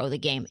order to grow the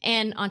game.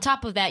 And on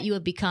top of that, you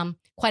have become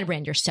quite a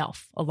brand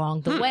yourself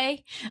along the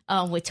way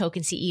with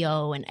Token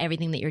CEO and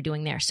everything that you're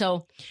doing there.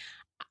 So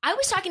I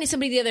was talking to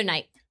somebody the other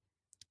night,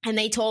 and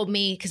they told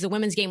me, because the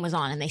women's game was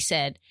on, and they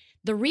said,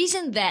 the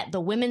reason that the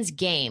women's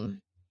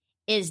game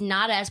is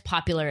not as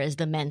popular as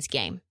the men's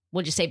game,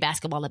 we'll just say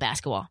basketball to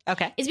basketball,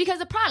 is because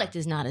the product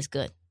is not as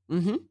good.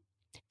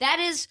 That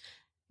is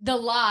the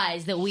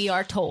lies that we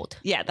are told.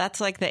 Yeah, that's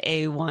like the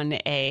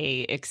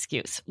A1A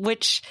excuse,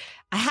 which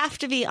I have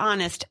to be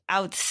honest,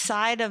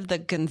 outside of the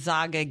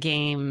Gonzaga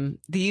game,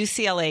 the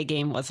UCLA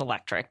game was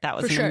electric. That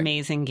was an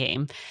amazing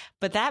game.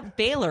 But that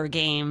Baylor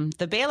game,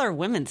 the Baylor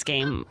women's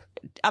game,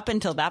 up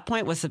until that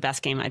point was the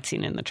best game I'd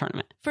seen in the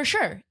tournament. For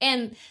sure.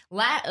 And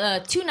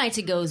 2 nights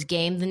ago's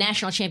game, the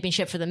national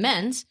championship for the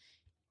men's,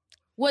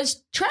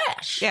 was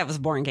trash. Yeah, it was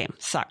a boring game.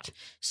 Sucked.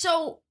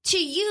 So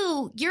to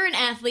you, you're an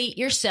athlete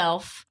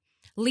yourself,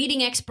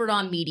 leading expert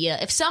on media.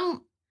 If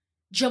some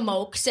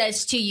jamoke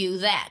says to you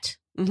that,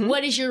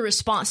 what is your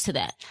response to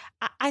that?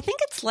 I think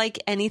it's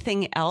like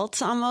anything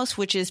else almost,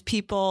 which is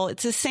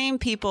it's the same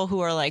people who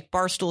are like,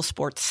 Barstool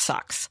Sports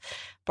sucks.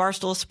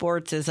 Barstool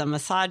Sports is a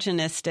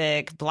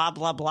misogynistic, blah,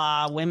 blah,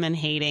 blah, women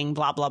hating,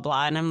 blah, blah,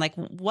 blah. And I'm like,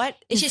 what?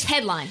 It's just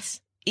headlines.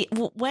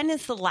 When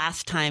is the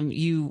last time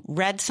you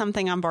read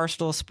something on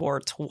Barstool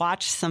Sports,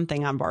 watched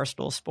something on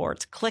Barstool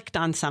Sports, clicked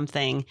on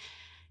something,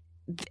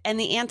 And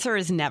the answer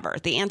is never.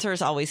 The answer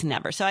is always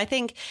never. So I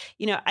think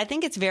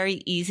it's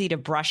very easy to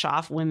brush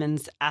off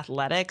women's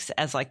athletics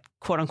as like,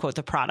 quote unquote,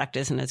 the product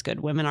isn't as good.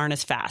 Women aren't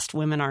as fast.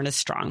 Women aren't as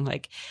strong.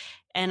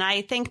 And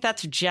I think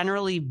that's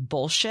generally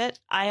bullshit.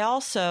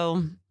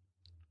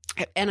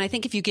 And I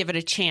think if you give it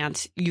a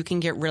chance, you can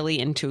get really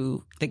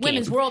into the game.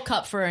 Women's World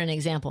Cup, for an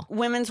example.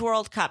 Women's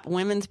World Cup,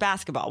 women's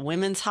basketball,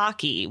 women's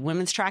hockey,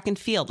 women's track and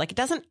field. Like, it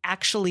doesn't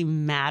actually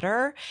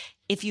matter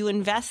if you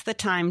invest the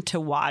time to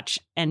watch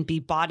and be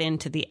bought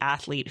into the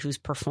athlete who's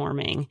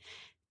performing.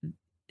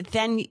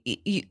 Then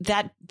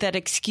that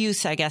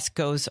excuse, I guess,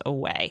 goes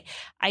away.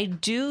 I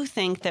do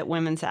think that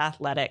women's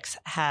athletics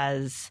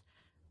has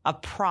a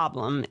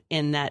problem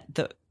in that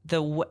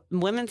the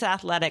women's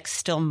athletics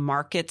still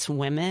markets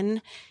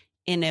women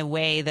in a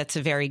way that's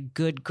a very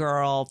good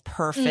girl,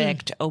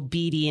 perfect,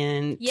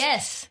 obedient.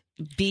 Yes.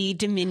 Be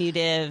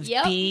diminutive.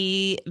 Yep.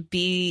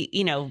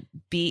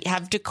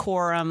 Have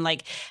decorum.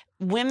 Like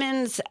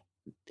women's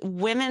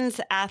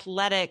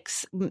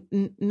athletics,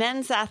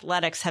 men's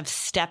athletics have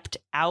stepped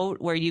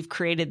out where you've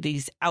created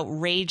these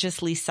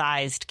outrageously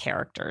sized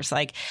characters.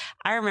 Like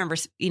I remember,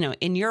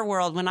 in your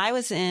world, when I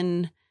was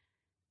in,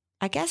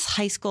 I guess,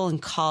 high school and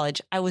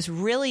college, I was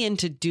really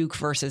into Duke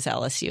versus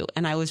LSU,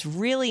 and I was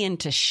really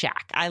into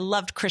Shaq. I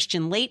loved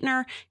Christian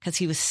Laettner because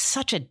he was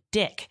such a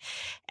dick,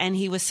 and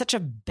he was such a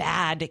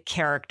bad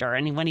character.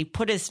 And when he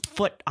put his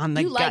foot on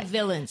the gut, like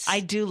villains. I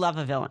do love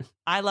a villain.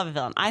 I love a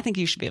villain. I think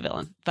you should be a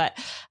villain, but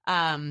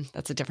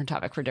that's a different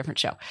topic for a different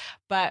show.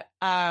 But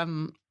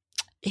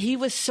he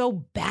was so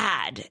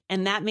bad,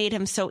 and that made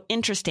him so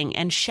interesting.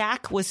 And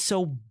Shaq was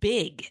so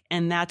big,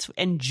 and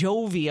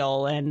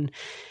jovial, and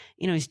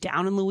he's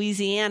down in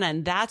Louisiana,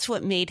 and that's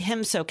what made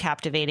him so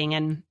captivating.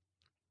 And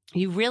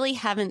you really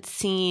haven't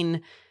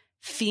seen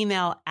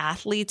female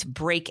athletes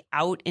break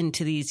out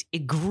into these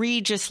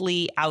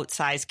egregiously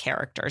outsized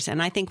characters.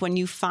 And I think when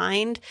you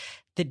find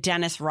the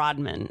Dennis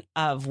Rodman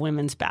of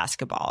women's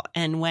basketball,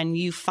 and when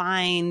you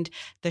find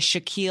the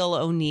Shaquille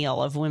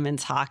O'Neal of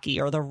women's hockey,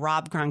 or the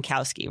Rob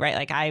Gronkowski, right?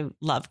 Like, I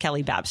love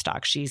Kelly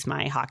Babstock. She's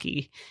my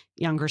hockey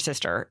younger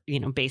sister,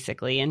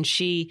 basically. And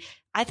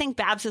I think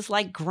Babs is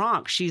like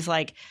Gronk. She's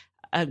like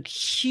a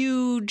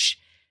huge,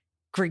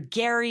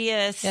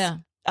 gregarious,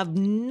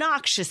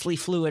 obnoxiously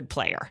fluid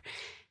player.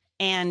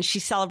 And she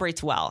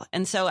celebrates well.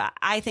 And so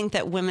I think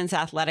that women's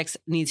athletics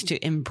needs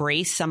to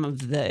embrace some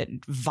of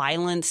the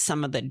violence,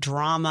 some of the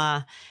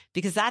drama,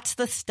 because that's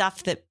the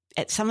stuff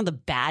some of the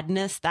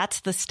badness,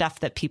 that's the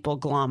stuff that people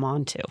glom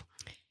onto.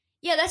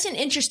 Yeah, that's an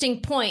interesting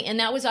point. And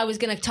I was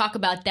going to talk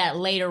about that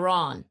later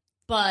on.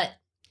 But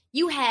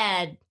you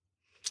had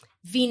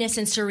Venus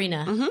and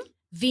Serena. Mm-hmm.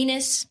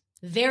 Venus,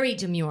 very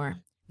demure,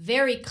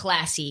 very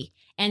classy.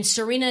 And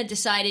Serena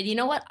decided, you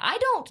know what? I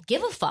don't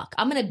give a fuck.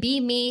 I'm going to be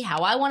me,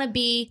 how I want to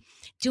be,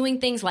 doing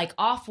things like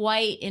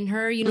Off-White in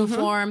her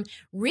uniform,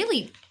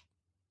 really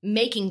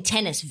making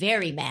tennis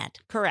very mad.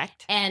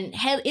 Correct. And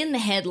in the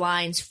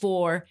headlines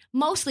for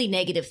mostly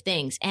negative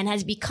things, and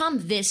has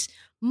become this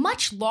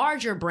much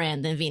larger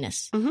brand than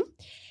Venus. Mm-hmm.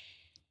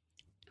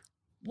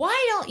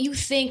 Why don't you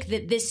think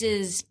that this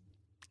is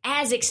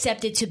as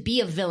accepted to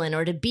be a villain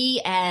or to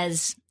be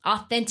as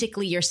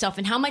authentically yourself?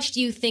 And how much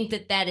do you think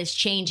that is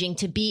changing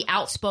to be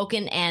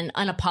outspoken and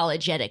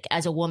unapologetic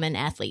as a woman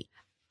athlete?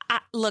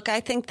 Look,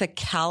 I think the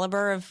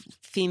caliber of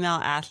female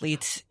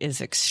athletes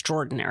is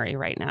extraordinary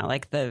right now.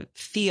 Like, the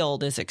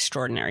field is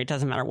extraordinary. It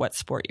doesn't matter what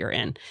sport you're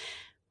in.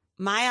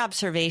 My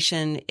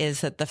observation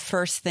is that the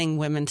first thing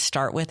women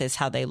start with is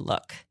how they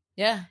look.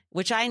 Yeah.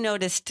 Which I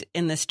noticed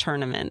in this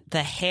tournament.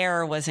 The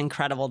hair was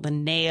incredible. The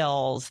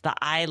nails, the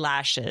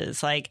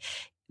eyelashes, like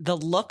the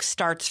look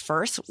starts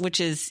first, which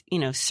is,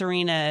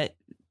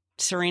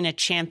 Serena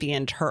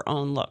championed her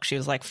own look. She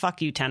was like,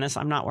 fuck you, tennis.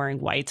 I'm not wearing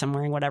whites. I'm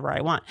wearing whatever I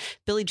want.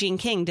 Billie Jean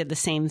King did the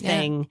same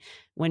thing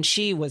when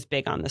she was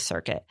big on the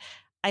circuit.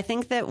 I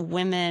think that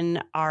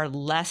women are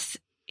less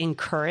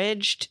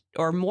encouraged,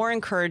 or more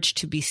encouraged,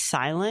 to be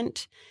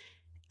silent.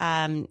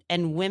 And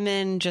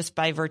women, just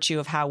by virtue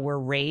of how we're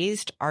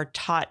raised, are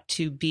taught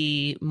to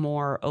be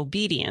more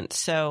obedient.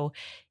 So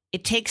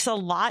it takes a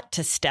lot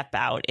to step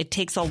out. It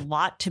takes a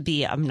lot to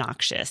be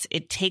obnoxious.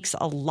 It takes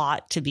a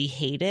lot to be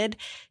hated.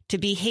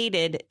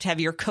 To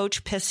have your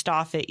coach pissed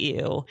off at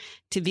you,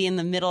 to be in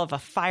the middle of a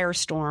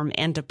firestorm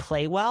and to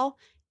play well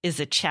is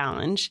a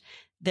challenge.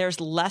 There's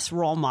less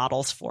role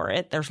models for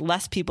it. There's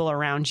less people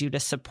around you to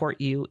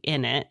support you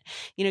in it.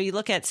 You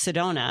look at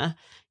Sedona.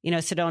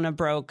 Sedona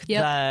broke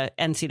the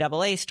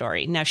NCAA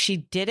story. Now, she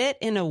did it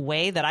in a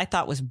way that I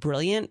thought was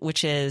brilliant,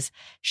 which is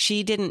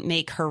she didn't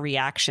make her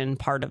reaction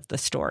part of the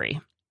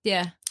story.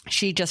 Yeah.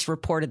 She just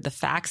reported the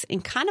facts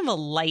in kind of a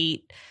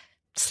light,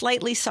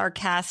 slightly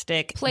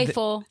sarcastic,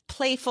 playful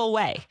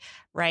way.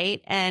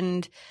 Right.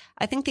 And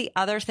I think the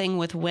other thing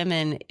with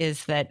women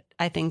is that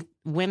I think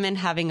women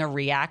having a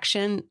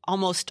reaction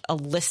almost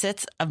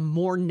elicits a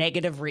more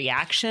negative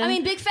reaction. I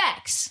mean, big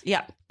facts.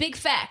 Yeah. Big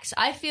facts.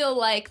 I feel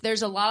like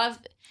there's a lot of,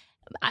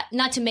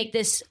 not to make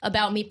this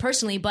about me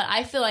personally, but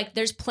I feel like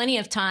there's plenty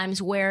of times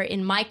where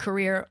in my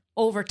career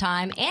over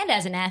time and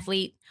as an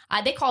athlete,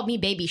 They called me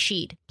Baby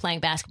Sheed playing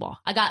basketball.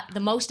 I got the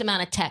most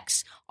amount of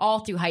texts all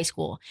through high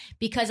school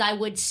because I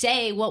would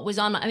say what was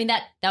on my, I mean,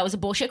 that was a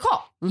bullshit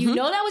call.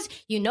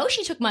 Mm-hmm.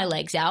 She took my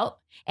legs out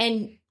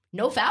and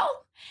no foul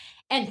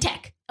and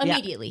tech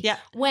immediately. Yeah.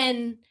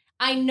 When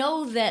I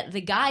know that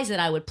the guys that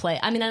I would play,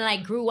 I mean, and I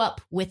grew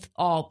up with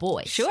all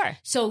boys. Sure.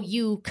 So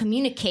you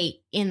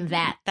communicate in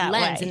that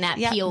lens way. and that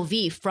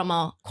POV from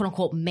a quote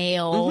unquote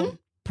male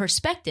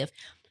perspective.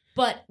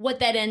 But what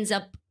that ends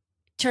up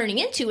turning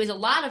into is a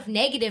lot of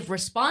negative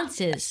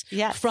responses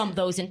from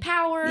those in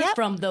power,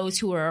 from those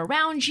who are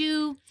around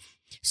you.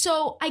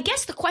 So I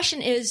guess the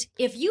question is,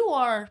 if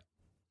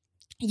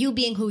you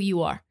being who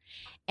you are,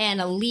 and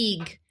a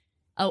league,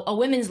 a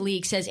women's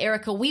league says,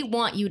 Erica, we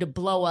want you to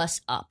blow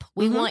us up.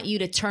 We want you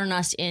to turn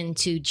us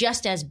into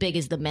just as big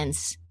as the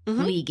men's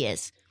league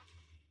is.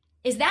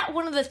 Is that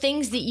one of the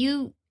things that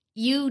you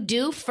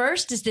do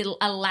first, is to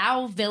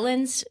allow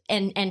villains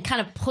and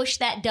kind of push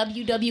that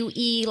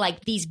WWE,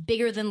 like these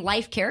bigger than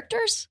life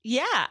characters?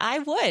 Yeah, I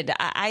would.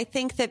 I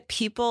think that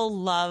people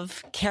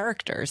love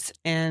characters.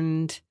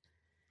 And,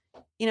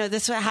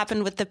 this is what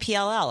happened with the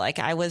PLL. Like,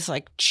 I was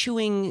like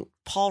chewing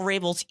Paul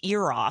Rabel's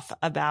ear off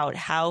about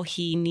how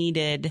he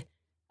needed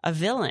a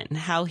villain,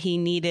 how he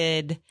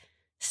needed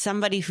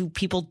somebody who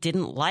people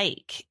didn't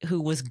like, who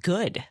was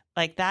good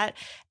like that.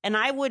 And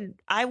I would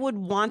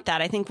want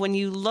that. I think when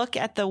you look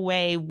at the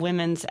way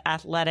women's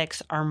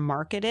athletics are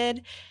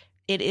marketed,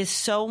 it is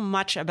so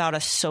much about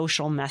a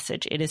social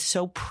message. It is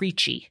so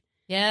preachy.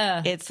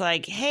 Yeah. It's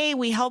like, hey,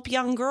 we help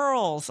young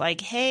girls.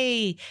 Like,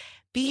 hey,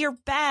 be your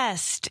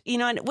best,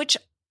 and which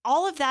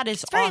all of that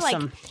is very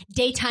awesome. Like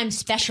daytime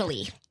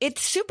specially.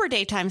 It's super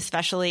daytime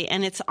specially.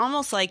 And it's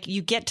almost like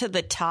you get to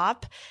the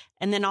top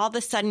and then all of a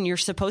sudden you're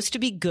supposed to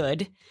be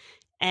good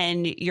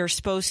and you're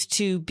supposed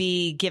to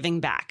be giving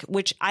back,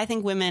 which I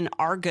think women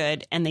are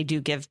good and they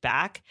do give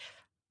back.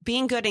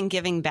 Being good and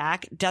giving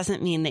back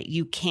doesn't mean that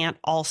you can't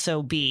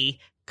also be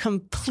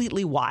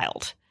completely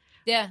wild.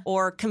 Yeah.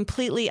 Or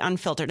completely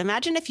unfiltered.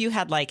 Imagine if you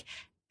had like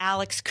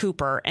Alex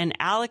Cooper, and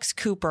Alex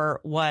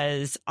Cooper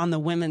was on the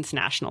women's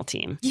national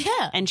team.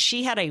 Yeah. And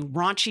she had a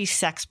raunchy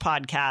sex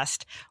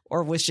podcast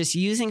or was just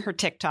using her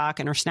TikTok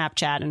and her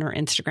Snapchat and her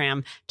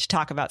Instagram to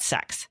talk about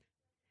sex.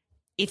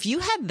 If you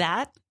had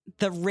that,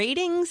 the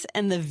ratings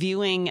and the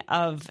viewing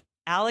of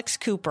Alex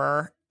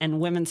Cooper and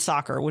women's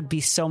soccer would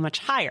be so much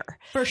higher.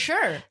 For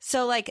sure.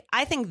 So like,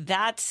 I think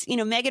that's,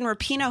 Megan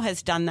Rapinoe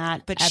has done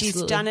that, but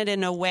she's done it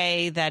in a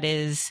way that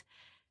is,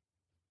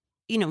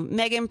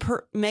 Megan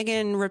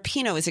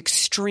Rapinoe is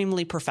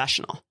extremely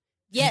professional.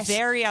 Yes.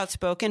 Very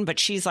outspoken, but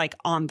she's like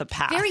on the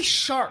path. Very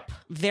sharp.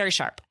 Very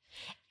sharp.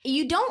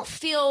 You don't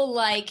feel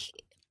like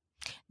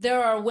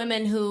there are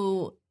women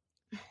who,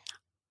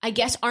 I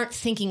guess, aren't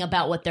thinking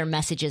about what their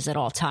message is at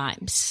all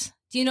times.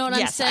 Do you know what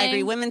I'm saying? Yes, I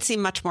agree. Women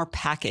seem much more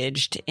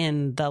packaged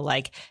in the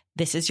like,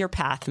 this is your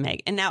path,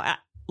 Meg. And now,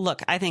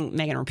 look, I think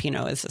Megan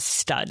Rapinoe is a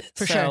stud.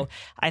 For sure.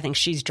 I think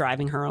she's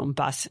driving her own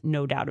bus,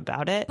 no doubt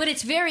about it. But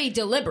it's very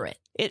deliberate.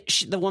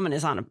 The woman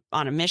is on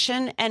a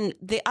mission. And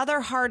the other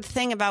hard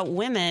thing about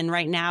women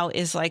right now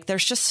is like,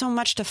 there's just so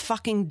much to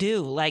fucking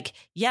do. Like,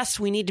 yes,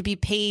 we need to be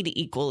paid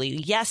equally.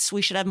 Yes,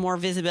 we should have more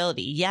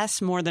visibility.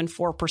 Yes, more than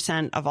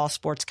 4% of all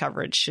sports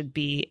coverage should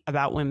be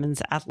about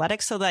women's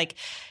athletics. So like,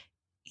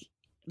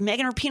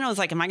 Megan Rapinoe is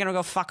like, am I going to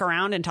go fuck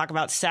around and talk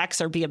about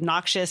sex or be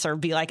obnoxious or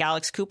be like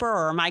Alex Cooper?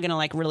 Or am I going to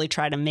like really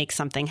try to make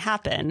something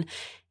happen?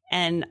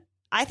 And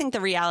I think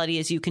the reality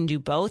is you can do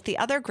both. The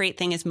other great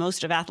thing is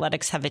most of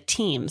athletics have a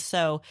team.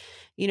 So,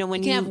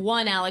 when you have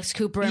one Alex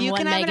Cooper and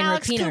one Megan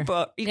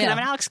Rapinoe. You can have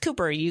an Alex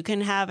Cooper. You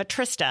can have a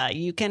Trista.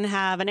 You can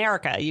have an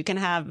Erica. You can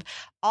have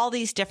all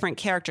these different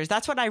characters.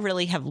 That's what I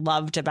really have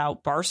loved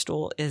about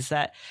Barstool, is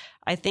that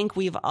I think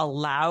we've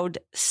allowed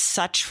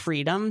such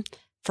freedom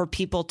for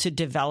people to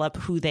develop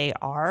who they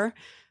are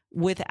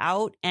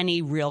without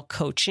any real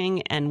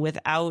coaching and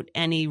without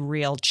any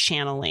real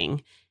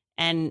channeling.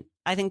 And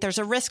I think there's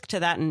a risk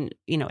to that. And,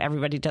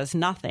 everybody does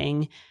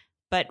nothing,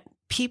 but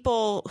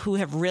people who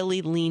have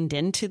really leaned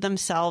into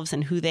themselves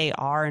and who they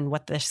are and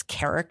what this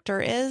character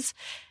is,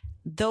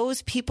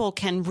 those people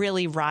can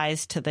really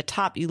rise to the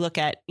top. You look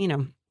at,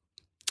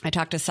 I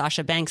talked to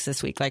Sasha Banks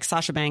this week, like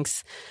Sasha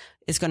Banks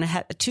is going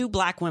to two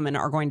Black women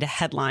are going to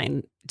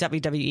headline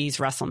WWE's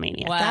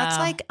WrestleMania. Wow. That's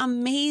like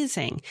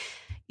amazing.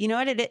 You know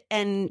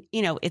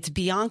what it's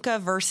Bianca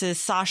versus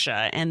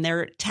Sasha and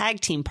they're tag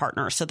team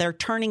partners. So they're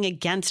turning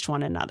against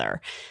one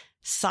another.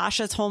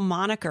 Sasha's whole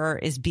moniker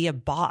is be a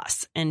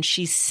boss, and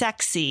she's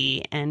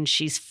sexy and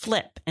she's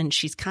flip and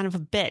she's kind of a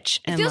bitch.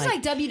 It feels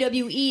like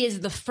WWE is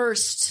the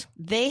first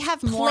they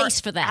have place more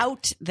for that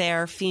out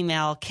there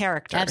female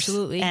characters.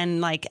 Absolutely. And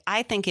like,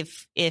 I think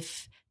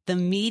if the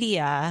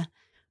media,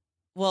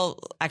 well,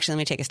 actually, let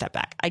me take a step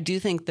back. I do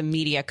think the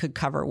media could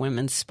cover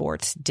women's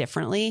sports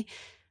differently.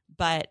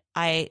 But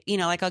I'll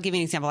give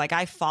you an example. Like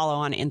I follow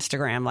on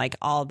Instagram, like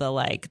all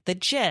the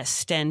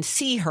gist and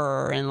see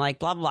her and like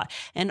blah, blah, blah.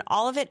 And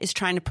all of it is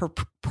trying to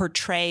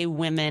portray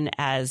women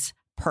as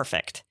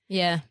perfect.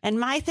 Yeah. And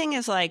my thing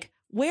is like,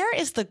 where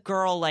is the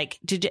girl? Like,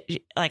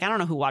 I don't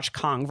know who watched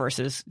Kong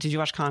did you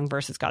watch Kong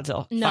versus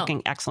Godzilla? No.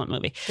 Fucking excellent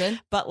movie. Good.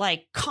 But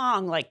like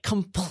Kong, like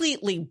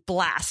completely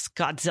blasts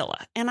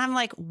Godzilla. And I'm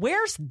like,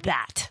 where's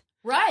that?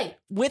 Right.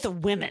 With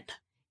women.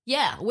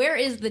 Yeah. Where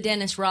is the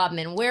Dennis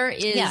Rodman? Where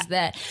is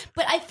that?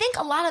 But I think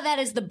a lot of that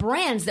is the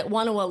brands that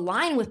want to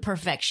align with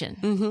perfection.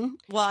 Mm-hmm.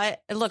 Well,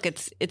 look,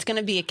 it's going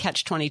to be a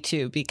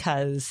catch-22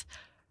 because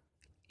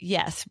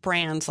yes,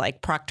 brands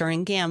like Procter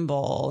and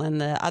Gamble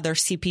and the other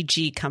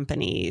CPG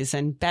companies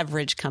and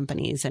beverage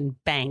companies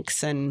and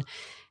banks and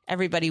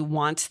everybody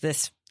wants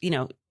this,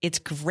 it's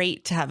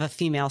great to have a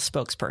female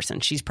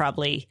spokesperson. She's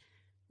probably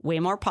way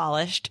more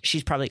polished.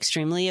 She's probably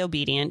extremely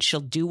obedient. She'll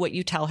do what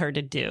you tell her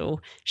to do.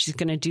 She's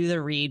going to do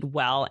the read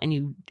well, and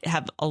you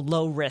have a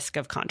low risk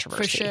of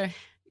controversy. For sure.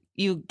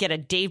 You get a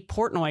Dave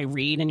Portnoy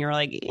read and you're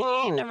like,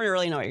 you never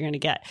really know what you're going to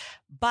get.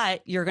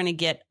 But you're going to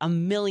get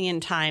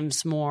 1,000,000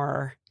 times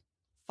more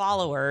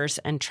followers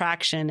and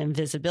traction and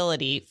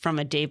visibility from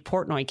a Dave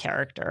Portnoy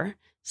character,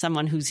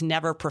 someone who's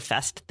never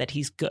professed that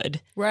he's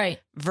good. Right.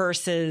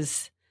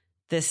 Versus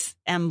this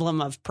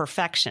emblem of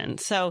perfection.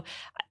 So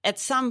at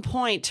some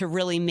point, to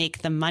really make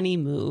the money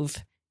move,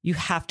 you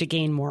have to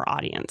gain more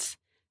audience.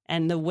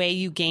 And the way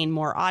you gain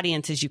more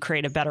audience is you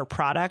create a better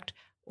product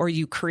or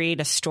you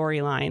create a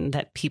storyline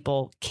that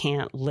people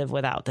can't live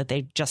without, that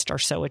they just are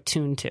so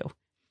attuned to.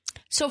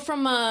 So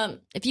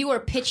if you were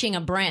pitching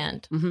a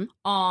brand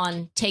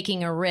on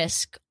taking a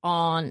risk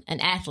on an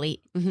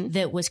athlete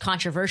that was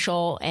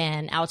controversial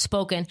and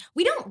outspoken,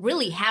 we don't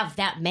really have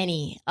that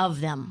many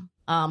of them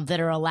that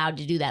are allowed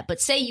to do that. But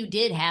say you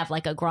did have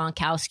like a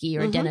Gronkowski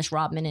or a Dennis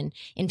Rodman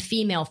in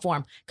female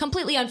form,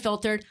 completely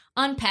unfiltered,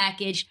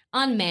 unpackaged,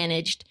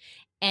 unmanaged,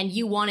 and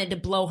you wanted to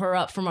blow her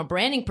up from a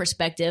branding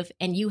perspective,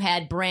 and you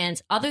had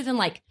brands other than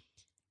like,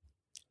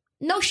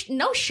 no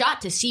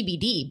shot to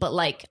CBD, but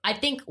like I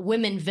think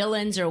women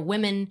villains or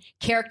women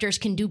characters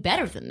can do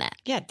better than that.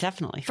 Yeah,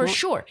 definitely. For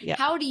sure. Yeah.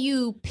 How do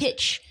you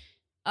pitch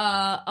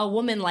a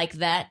woman like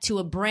that to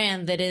a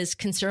brand that is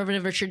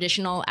conservative or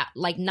traditional,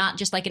 like not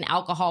just like an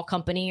alcohol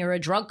company or a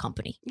drug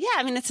company? Yeah,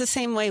 I mean, it's the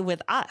same way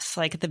with us.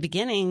 Like at the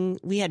beginning,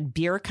 we had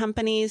beer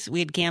companies, we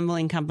had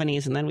gambling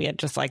companies, and then we had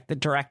just like the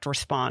direct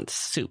response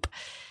soup.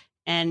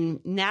 And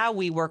now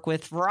we work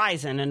with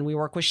Verizon and we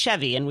work with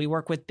Chevy and we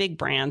work with big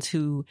brands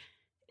who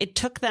it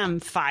took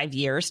them 5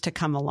 years to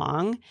come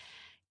along.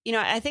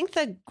 I think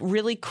the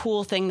really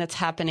cool thing that's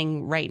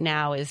happening right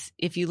now is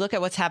if you look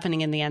at what's happening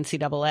in the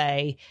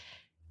NCAA,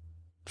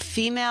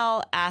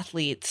 female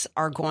athletes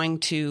are going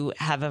to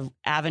have an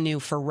avenue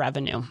for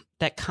revenue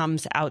that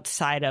comes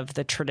outside of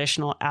the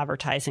traditional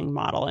advertising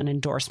model and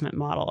endorsement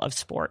model of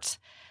sports.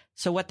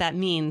 So what that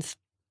means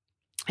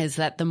is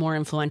that the more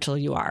influential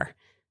you are,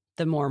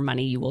 the more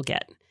money you will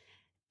get.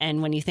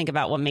 And when you think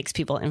about what makes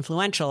people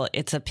influential,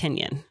 it's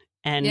opinion.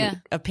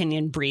 And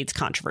opinion breeds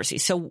controversy.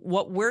 So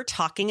what we're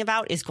talking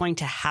about is going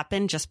to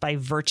happen just by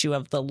virtue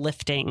of the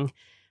lifting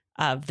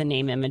of the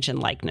name, image, and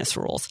likeness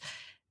rules.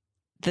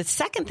 The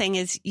second thing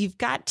is you've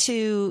got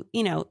to,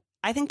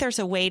 I think there's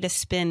a way to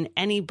spin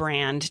any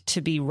brand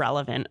to be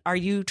relevant. Are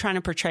you trying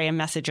to portray a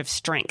message of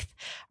strength?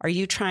 Are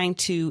you trying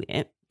to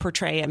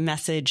portray a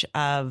message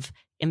of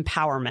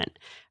empowerment?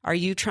 Are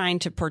you trying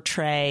to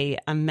portray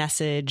a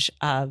message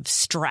of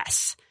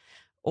stress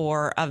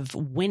or of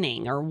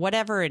winning or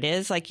whatever it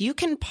is? Like you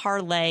can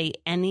parlay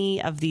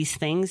any of these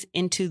things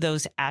into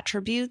those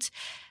attributes.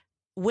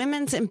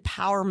 Women's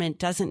empowerment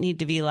doesn't need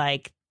to be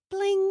like,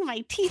 bling,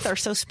 my teeth are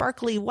so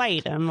sparkly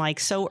white. I'm like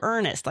so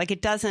earnest. Like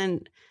it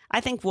doesn't,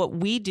 I think what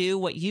we do,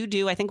 what you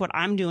do, I think what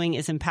I'm doing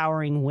is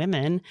empowering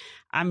women.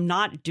 I'm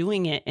not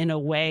doing it in a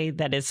way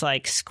that is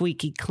like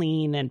squeaky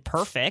clean and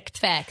perfect.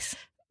 Facts.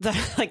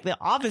 Like the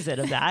opposite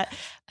of that.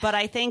 But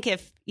I think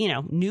if,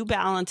 New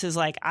Balance is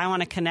like, I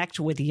want to connect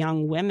with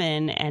young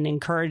women and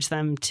encourage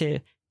them to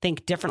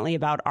think differently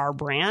about our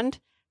brand,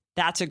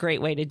 that's a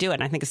great way to do it.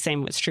 And I think the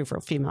same is true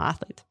for female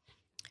athletes.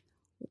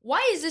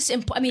 Why is this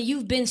important? I mean,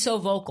 you've been so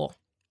vocal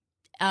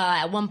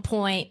at one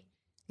point,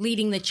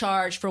 leading the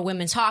charge for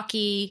women's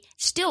hockey,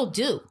 still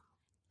do.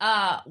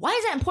 Why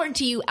is that important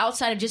to you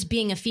outside of just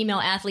being a female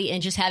athlete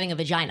and just having a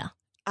vagina?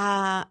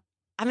 I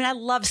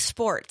love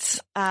sports.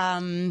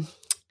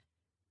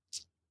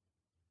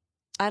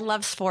 I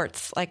love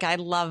sports. Like I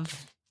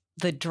love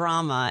the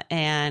drama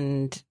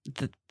and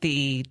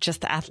the just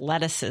the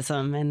athleticism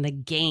and the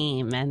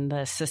game and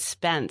the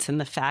suspense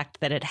and the fact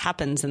that it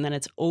happens and then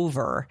it's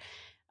over.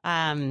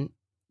 I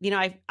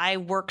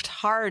worked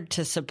hard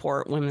to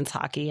support women's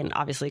hockey and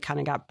obviously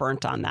kind of got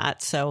burnt on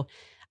that. So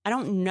I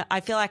don't know. I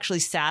feel actually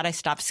sad I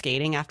stopped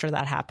skating after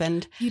that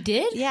happened. You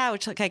did? Yeah,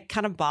 which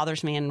kind of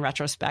bothers me in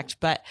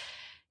retrospect, but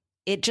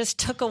it just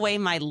took away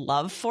my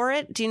love for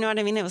it. Do you know what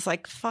I mean? It was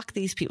like, fuck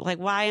these people. Like,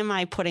 why am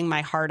I putting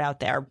my heart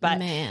out there? But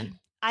man,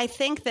 I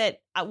think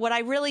that what I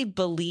really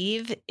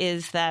believe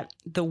is that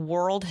the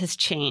world has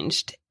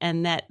changed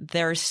and that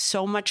there's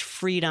so much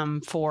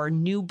freedom for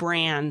new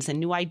brands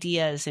and new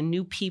ideas and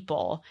new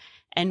people.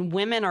 And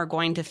women are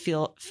going to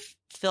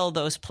fill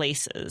those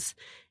places.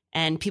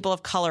 and people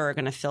of color are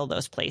going to fill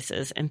those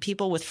places, and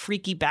people with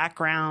freaky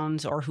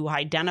backgrounds or who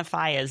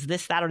identify as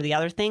this, that, or the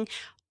other thing.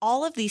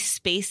 All of these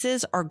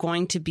spaces are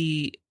going to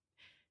be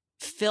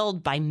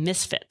filled by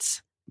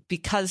misfits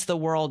because the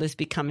world is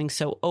becoming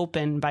so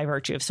open by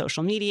virtue of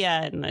social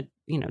media and the,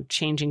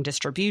 changing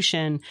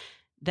distribution,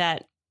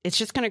 that it's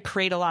just going to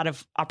create a lot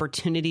of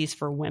opportunities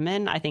for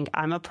women. I think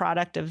I'm a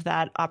product of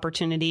that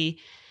opportunity.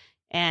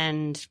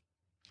 And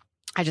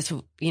I just,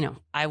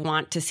 I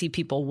want to see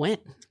people win.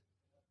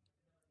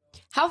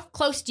 How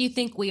close do you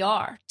think we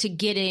are to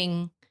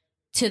getting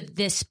to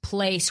this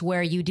place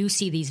where you do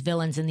see these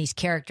villains and these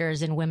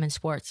characters in women's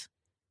sports?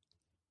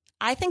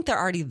 I think they're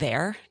already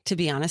there, to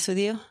be honest with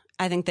you.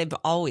 I think they've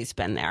always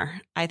been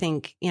there. I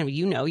think,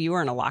 you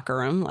were in a locker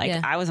room.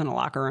 I was in a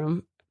locker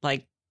room.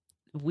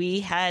 We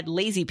had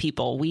lazy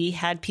people. We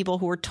had people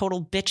who were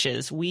total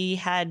bitches. We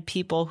had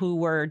people who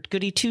were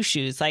goody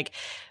two-shoes.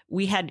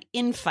 We had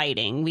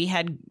infighting. We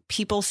had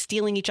people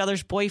stealing each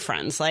other's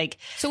boyfriends.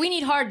 So we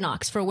need Hard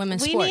Knocks for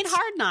women's sports. We need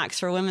Hard Knocks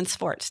for women's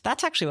sports.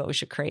 That's actually what we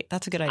should create.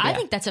 That's a good idea. I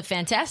think that's a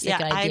fantastic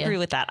idea. I agree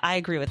with that.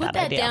 Put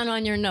that down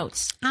on your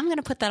notes. I'm going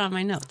to put that on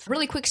my notes.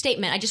 Really quick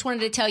statement. I just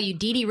wanted to tell you,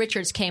 Dee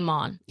Richards came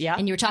on. Yeah.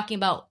 And you were talking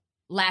about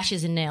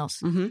lashes and nails.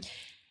 Mm-hmm.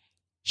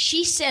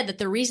 She said that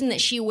the reason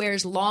that she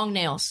wears long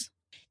nails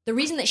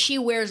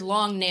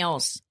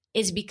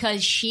is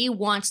because she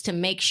wants to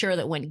make sure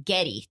that when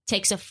Getty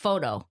takes a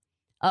photo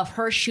of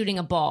her shooting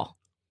a ball,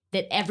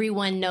 that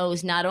everyone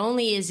knows not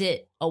only is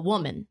it a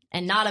woman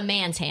and not a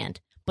man's hand,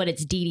 but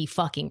it's Dee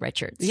fucking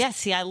Richards. Yes,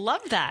 see, I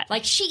love that.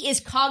 She is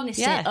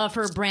cognizant of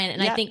her brand.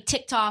 And I think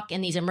TikTok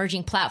and these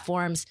emerging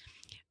platforms,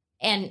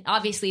 and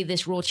obviously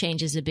this rule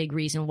change is a big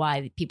reason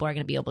why people are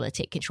going to be able to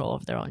take control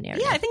of their own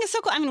narrative. Yeah, I think it's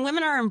so cool. I mean,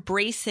 women are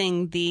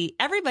embracing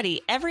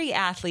every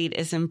athlete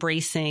is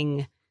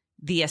embracing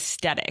the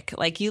aesthetic.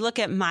 You look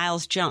at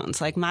Miles Jones,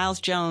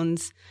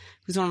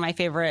 who's one of my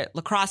favorite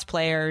lacrosse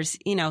players.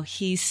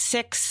 He's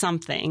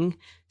 6'something",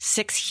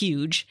 6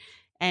 huge,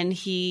 and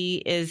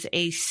he is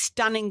a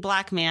stunning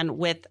black man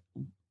with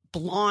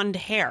blonde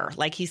hair.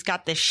 He's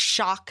got this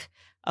shock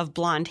of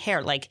blonde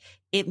hair.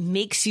 It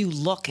makes you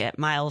look at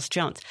Miles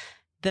Jones.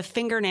 The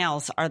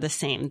fingernails are the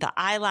same. The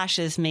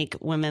eyelashes make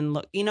women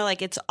look,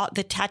 it's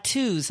the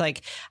tattoos. I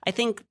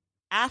think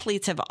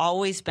athletes have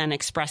always been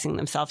expressing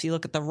themselves. You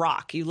look at The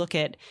Rock, you look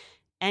at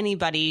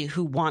anybody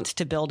who wants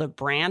to build a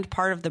brand.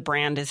 Part of the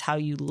brand is how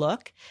you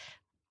look.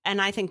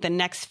 And I think the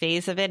next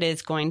phase of it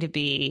is going to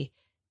be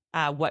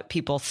what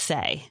people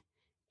say.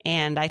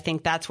 And I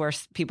think that's where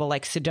people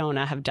like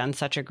Sedona have done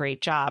such a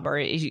great job. Or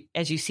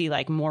as you see,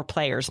 more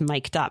players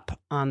mic'd up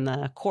on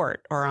the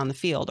court or on the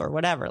field or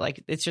whatever,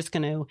 it's just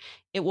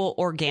it will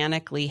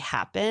organically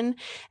happen.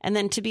 And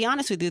then, to be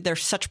honest with you,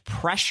 there's such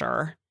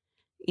pressure,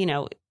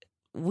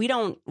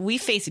 we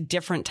face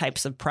different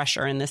types of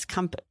pressure in this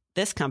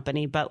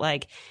company, but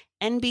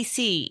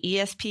NBC,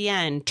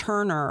 ESPN,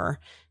 Turner,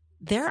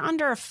 they're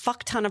under a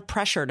fuck ton of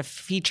pressure to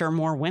feature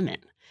more women.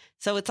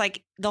 So it's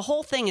the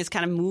whole thing is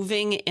kind of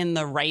moving in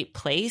the right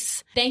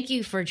place. Thank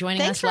you for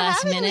joining us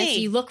last minute.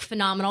 You look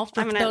phenomenal.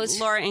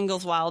 Laura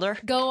Ingalls Wilder.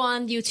 Go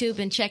on YouTube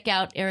and check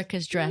out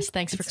Erica's dress.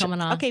 Thanks for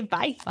coming on. Okay,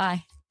 bye.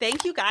 Bye.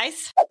 Thank you,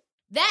 guys.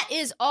 That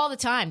is all the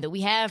time that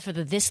we have for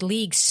the This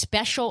League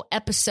special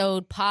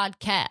episode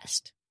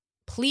podcast.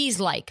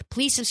 Please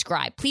please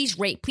subscribe, please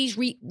rate,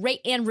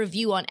 rate and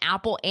review on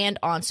Apple and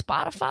on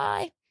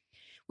Spotify.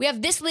 We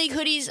have This League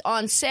hoodies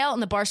on sale in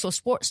the Barstool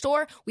Sports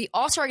Store. We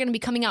also are going to be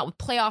coming out with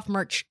playoff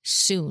merch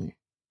soon.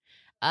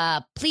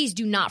 Please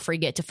do not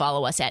forget to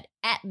follow us at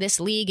This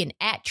League and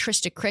at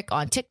Trista Crick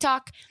on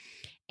TikTok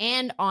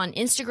and on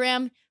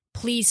Instagram.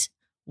 Please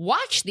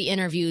watch the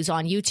interviews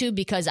on YouTube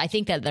because I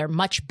think that they're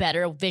much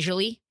better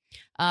visually.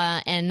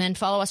 And then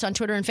follow us on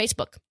Twitter and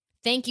Facebook.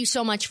 Thank you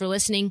so much for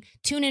listening.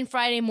 Tune in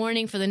Friday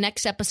morning for the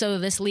next episode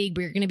of This League.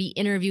 We're going to be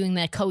interviewing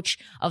the coach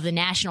of the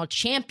national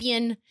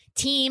champion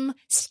team,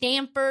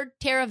 Stanford,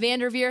 Tara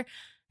Vanderveer.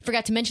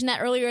 Forgot to mention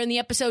that earlier in the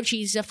episode.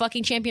 She's a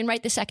fucking champion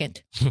right this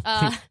second.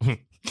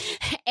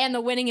 And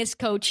the winningest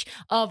coach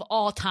of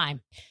all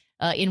time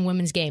in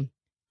women's game.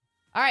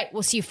 All right,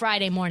 we'll see you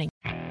Friday morning.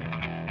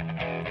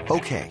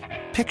 Okay,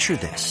 picture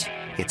this.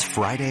 It's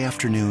Friday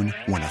afternoon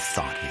when a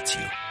thought hits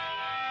you.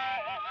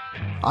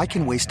 I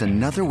can waste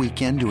another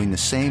weekend doing the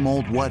same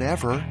old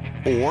whatever,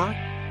 or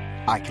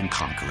I can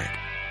conquer it.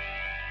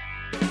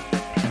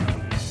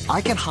 I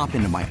can hop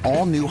into my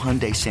all-new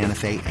Hyundai Santa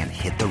Fe and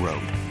hit the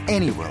road.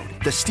 Any road.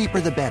 The steeper,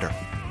 the better.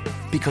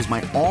 Because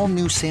my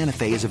all-new Santa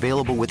Fe is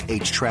available with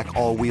H-Track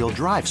all-wheel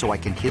drive, so I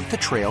can hit the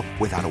trail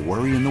without a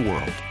worry in the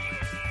world.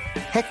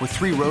 Heck, with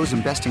 3 rows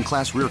and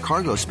best-in-class rear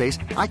cargo space,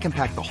 I can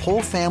pack the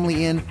whole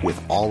family in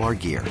with all our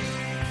gear.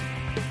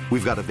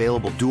 We've got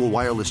available dual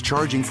wireless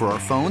charging for our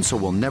phones, so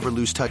we'll never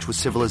lose touch with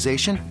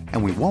civilization,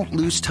 and we won't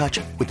lose touch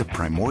with the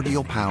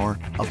primordial power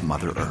of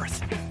Mother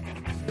Earth.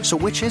 So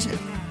which is it?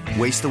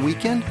 Waste the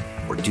weekend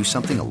or do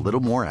something a little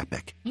more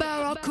epic?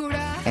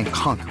 And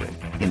conquer it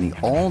in the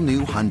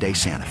all-new Hyundai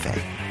Santa Fe.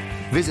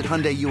 Visit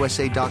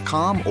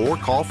HyundaiUSA.com or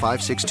call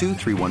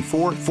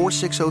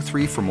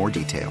 562-314-4603 for more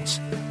details.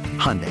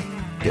 Hyundai,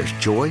 there's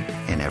joy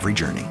in every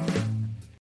journey.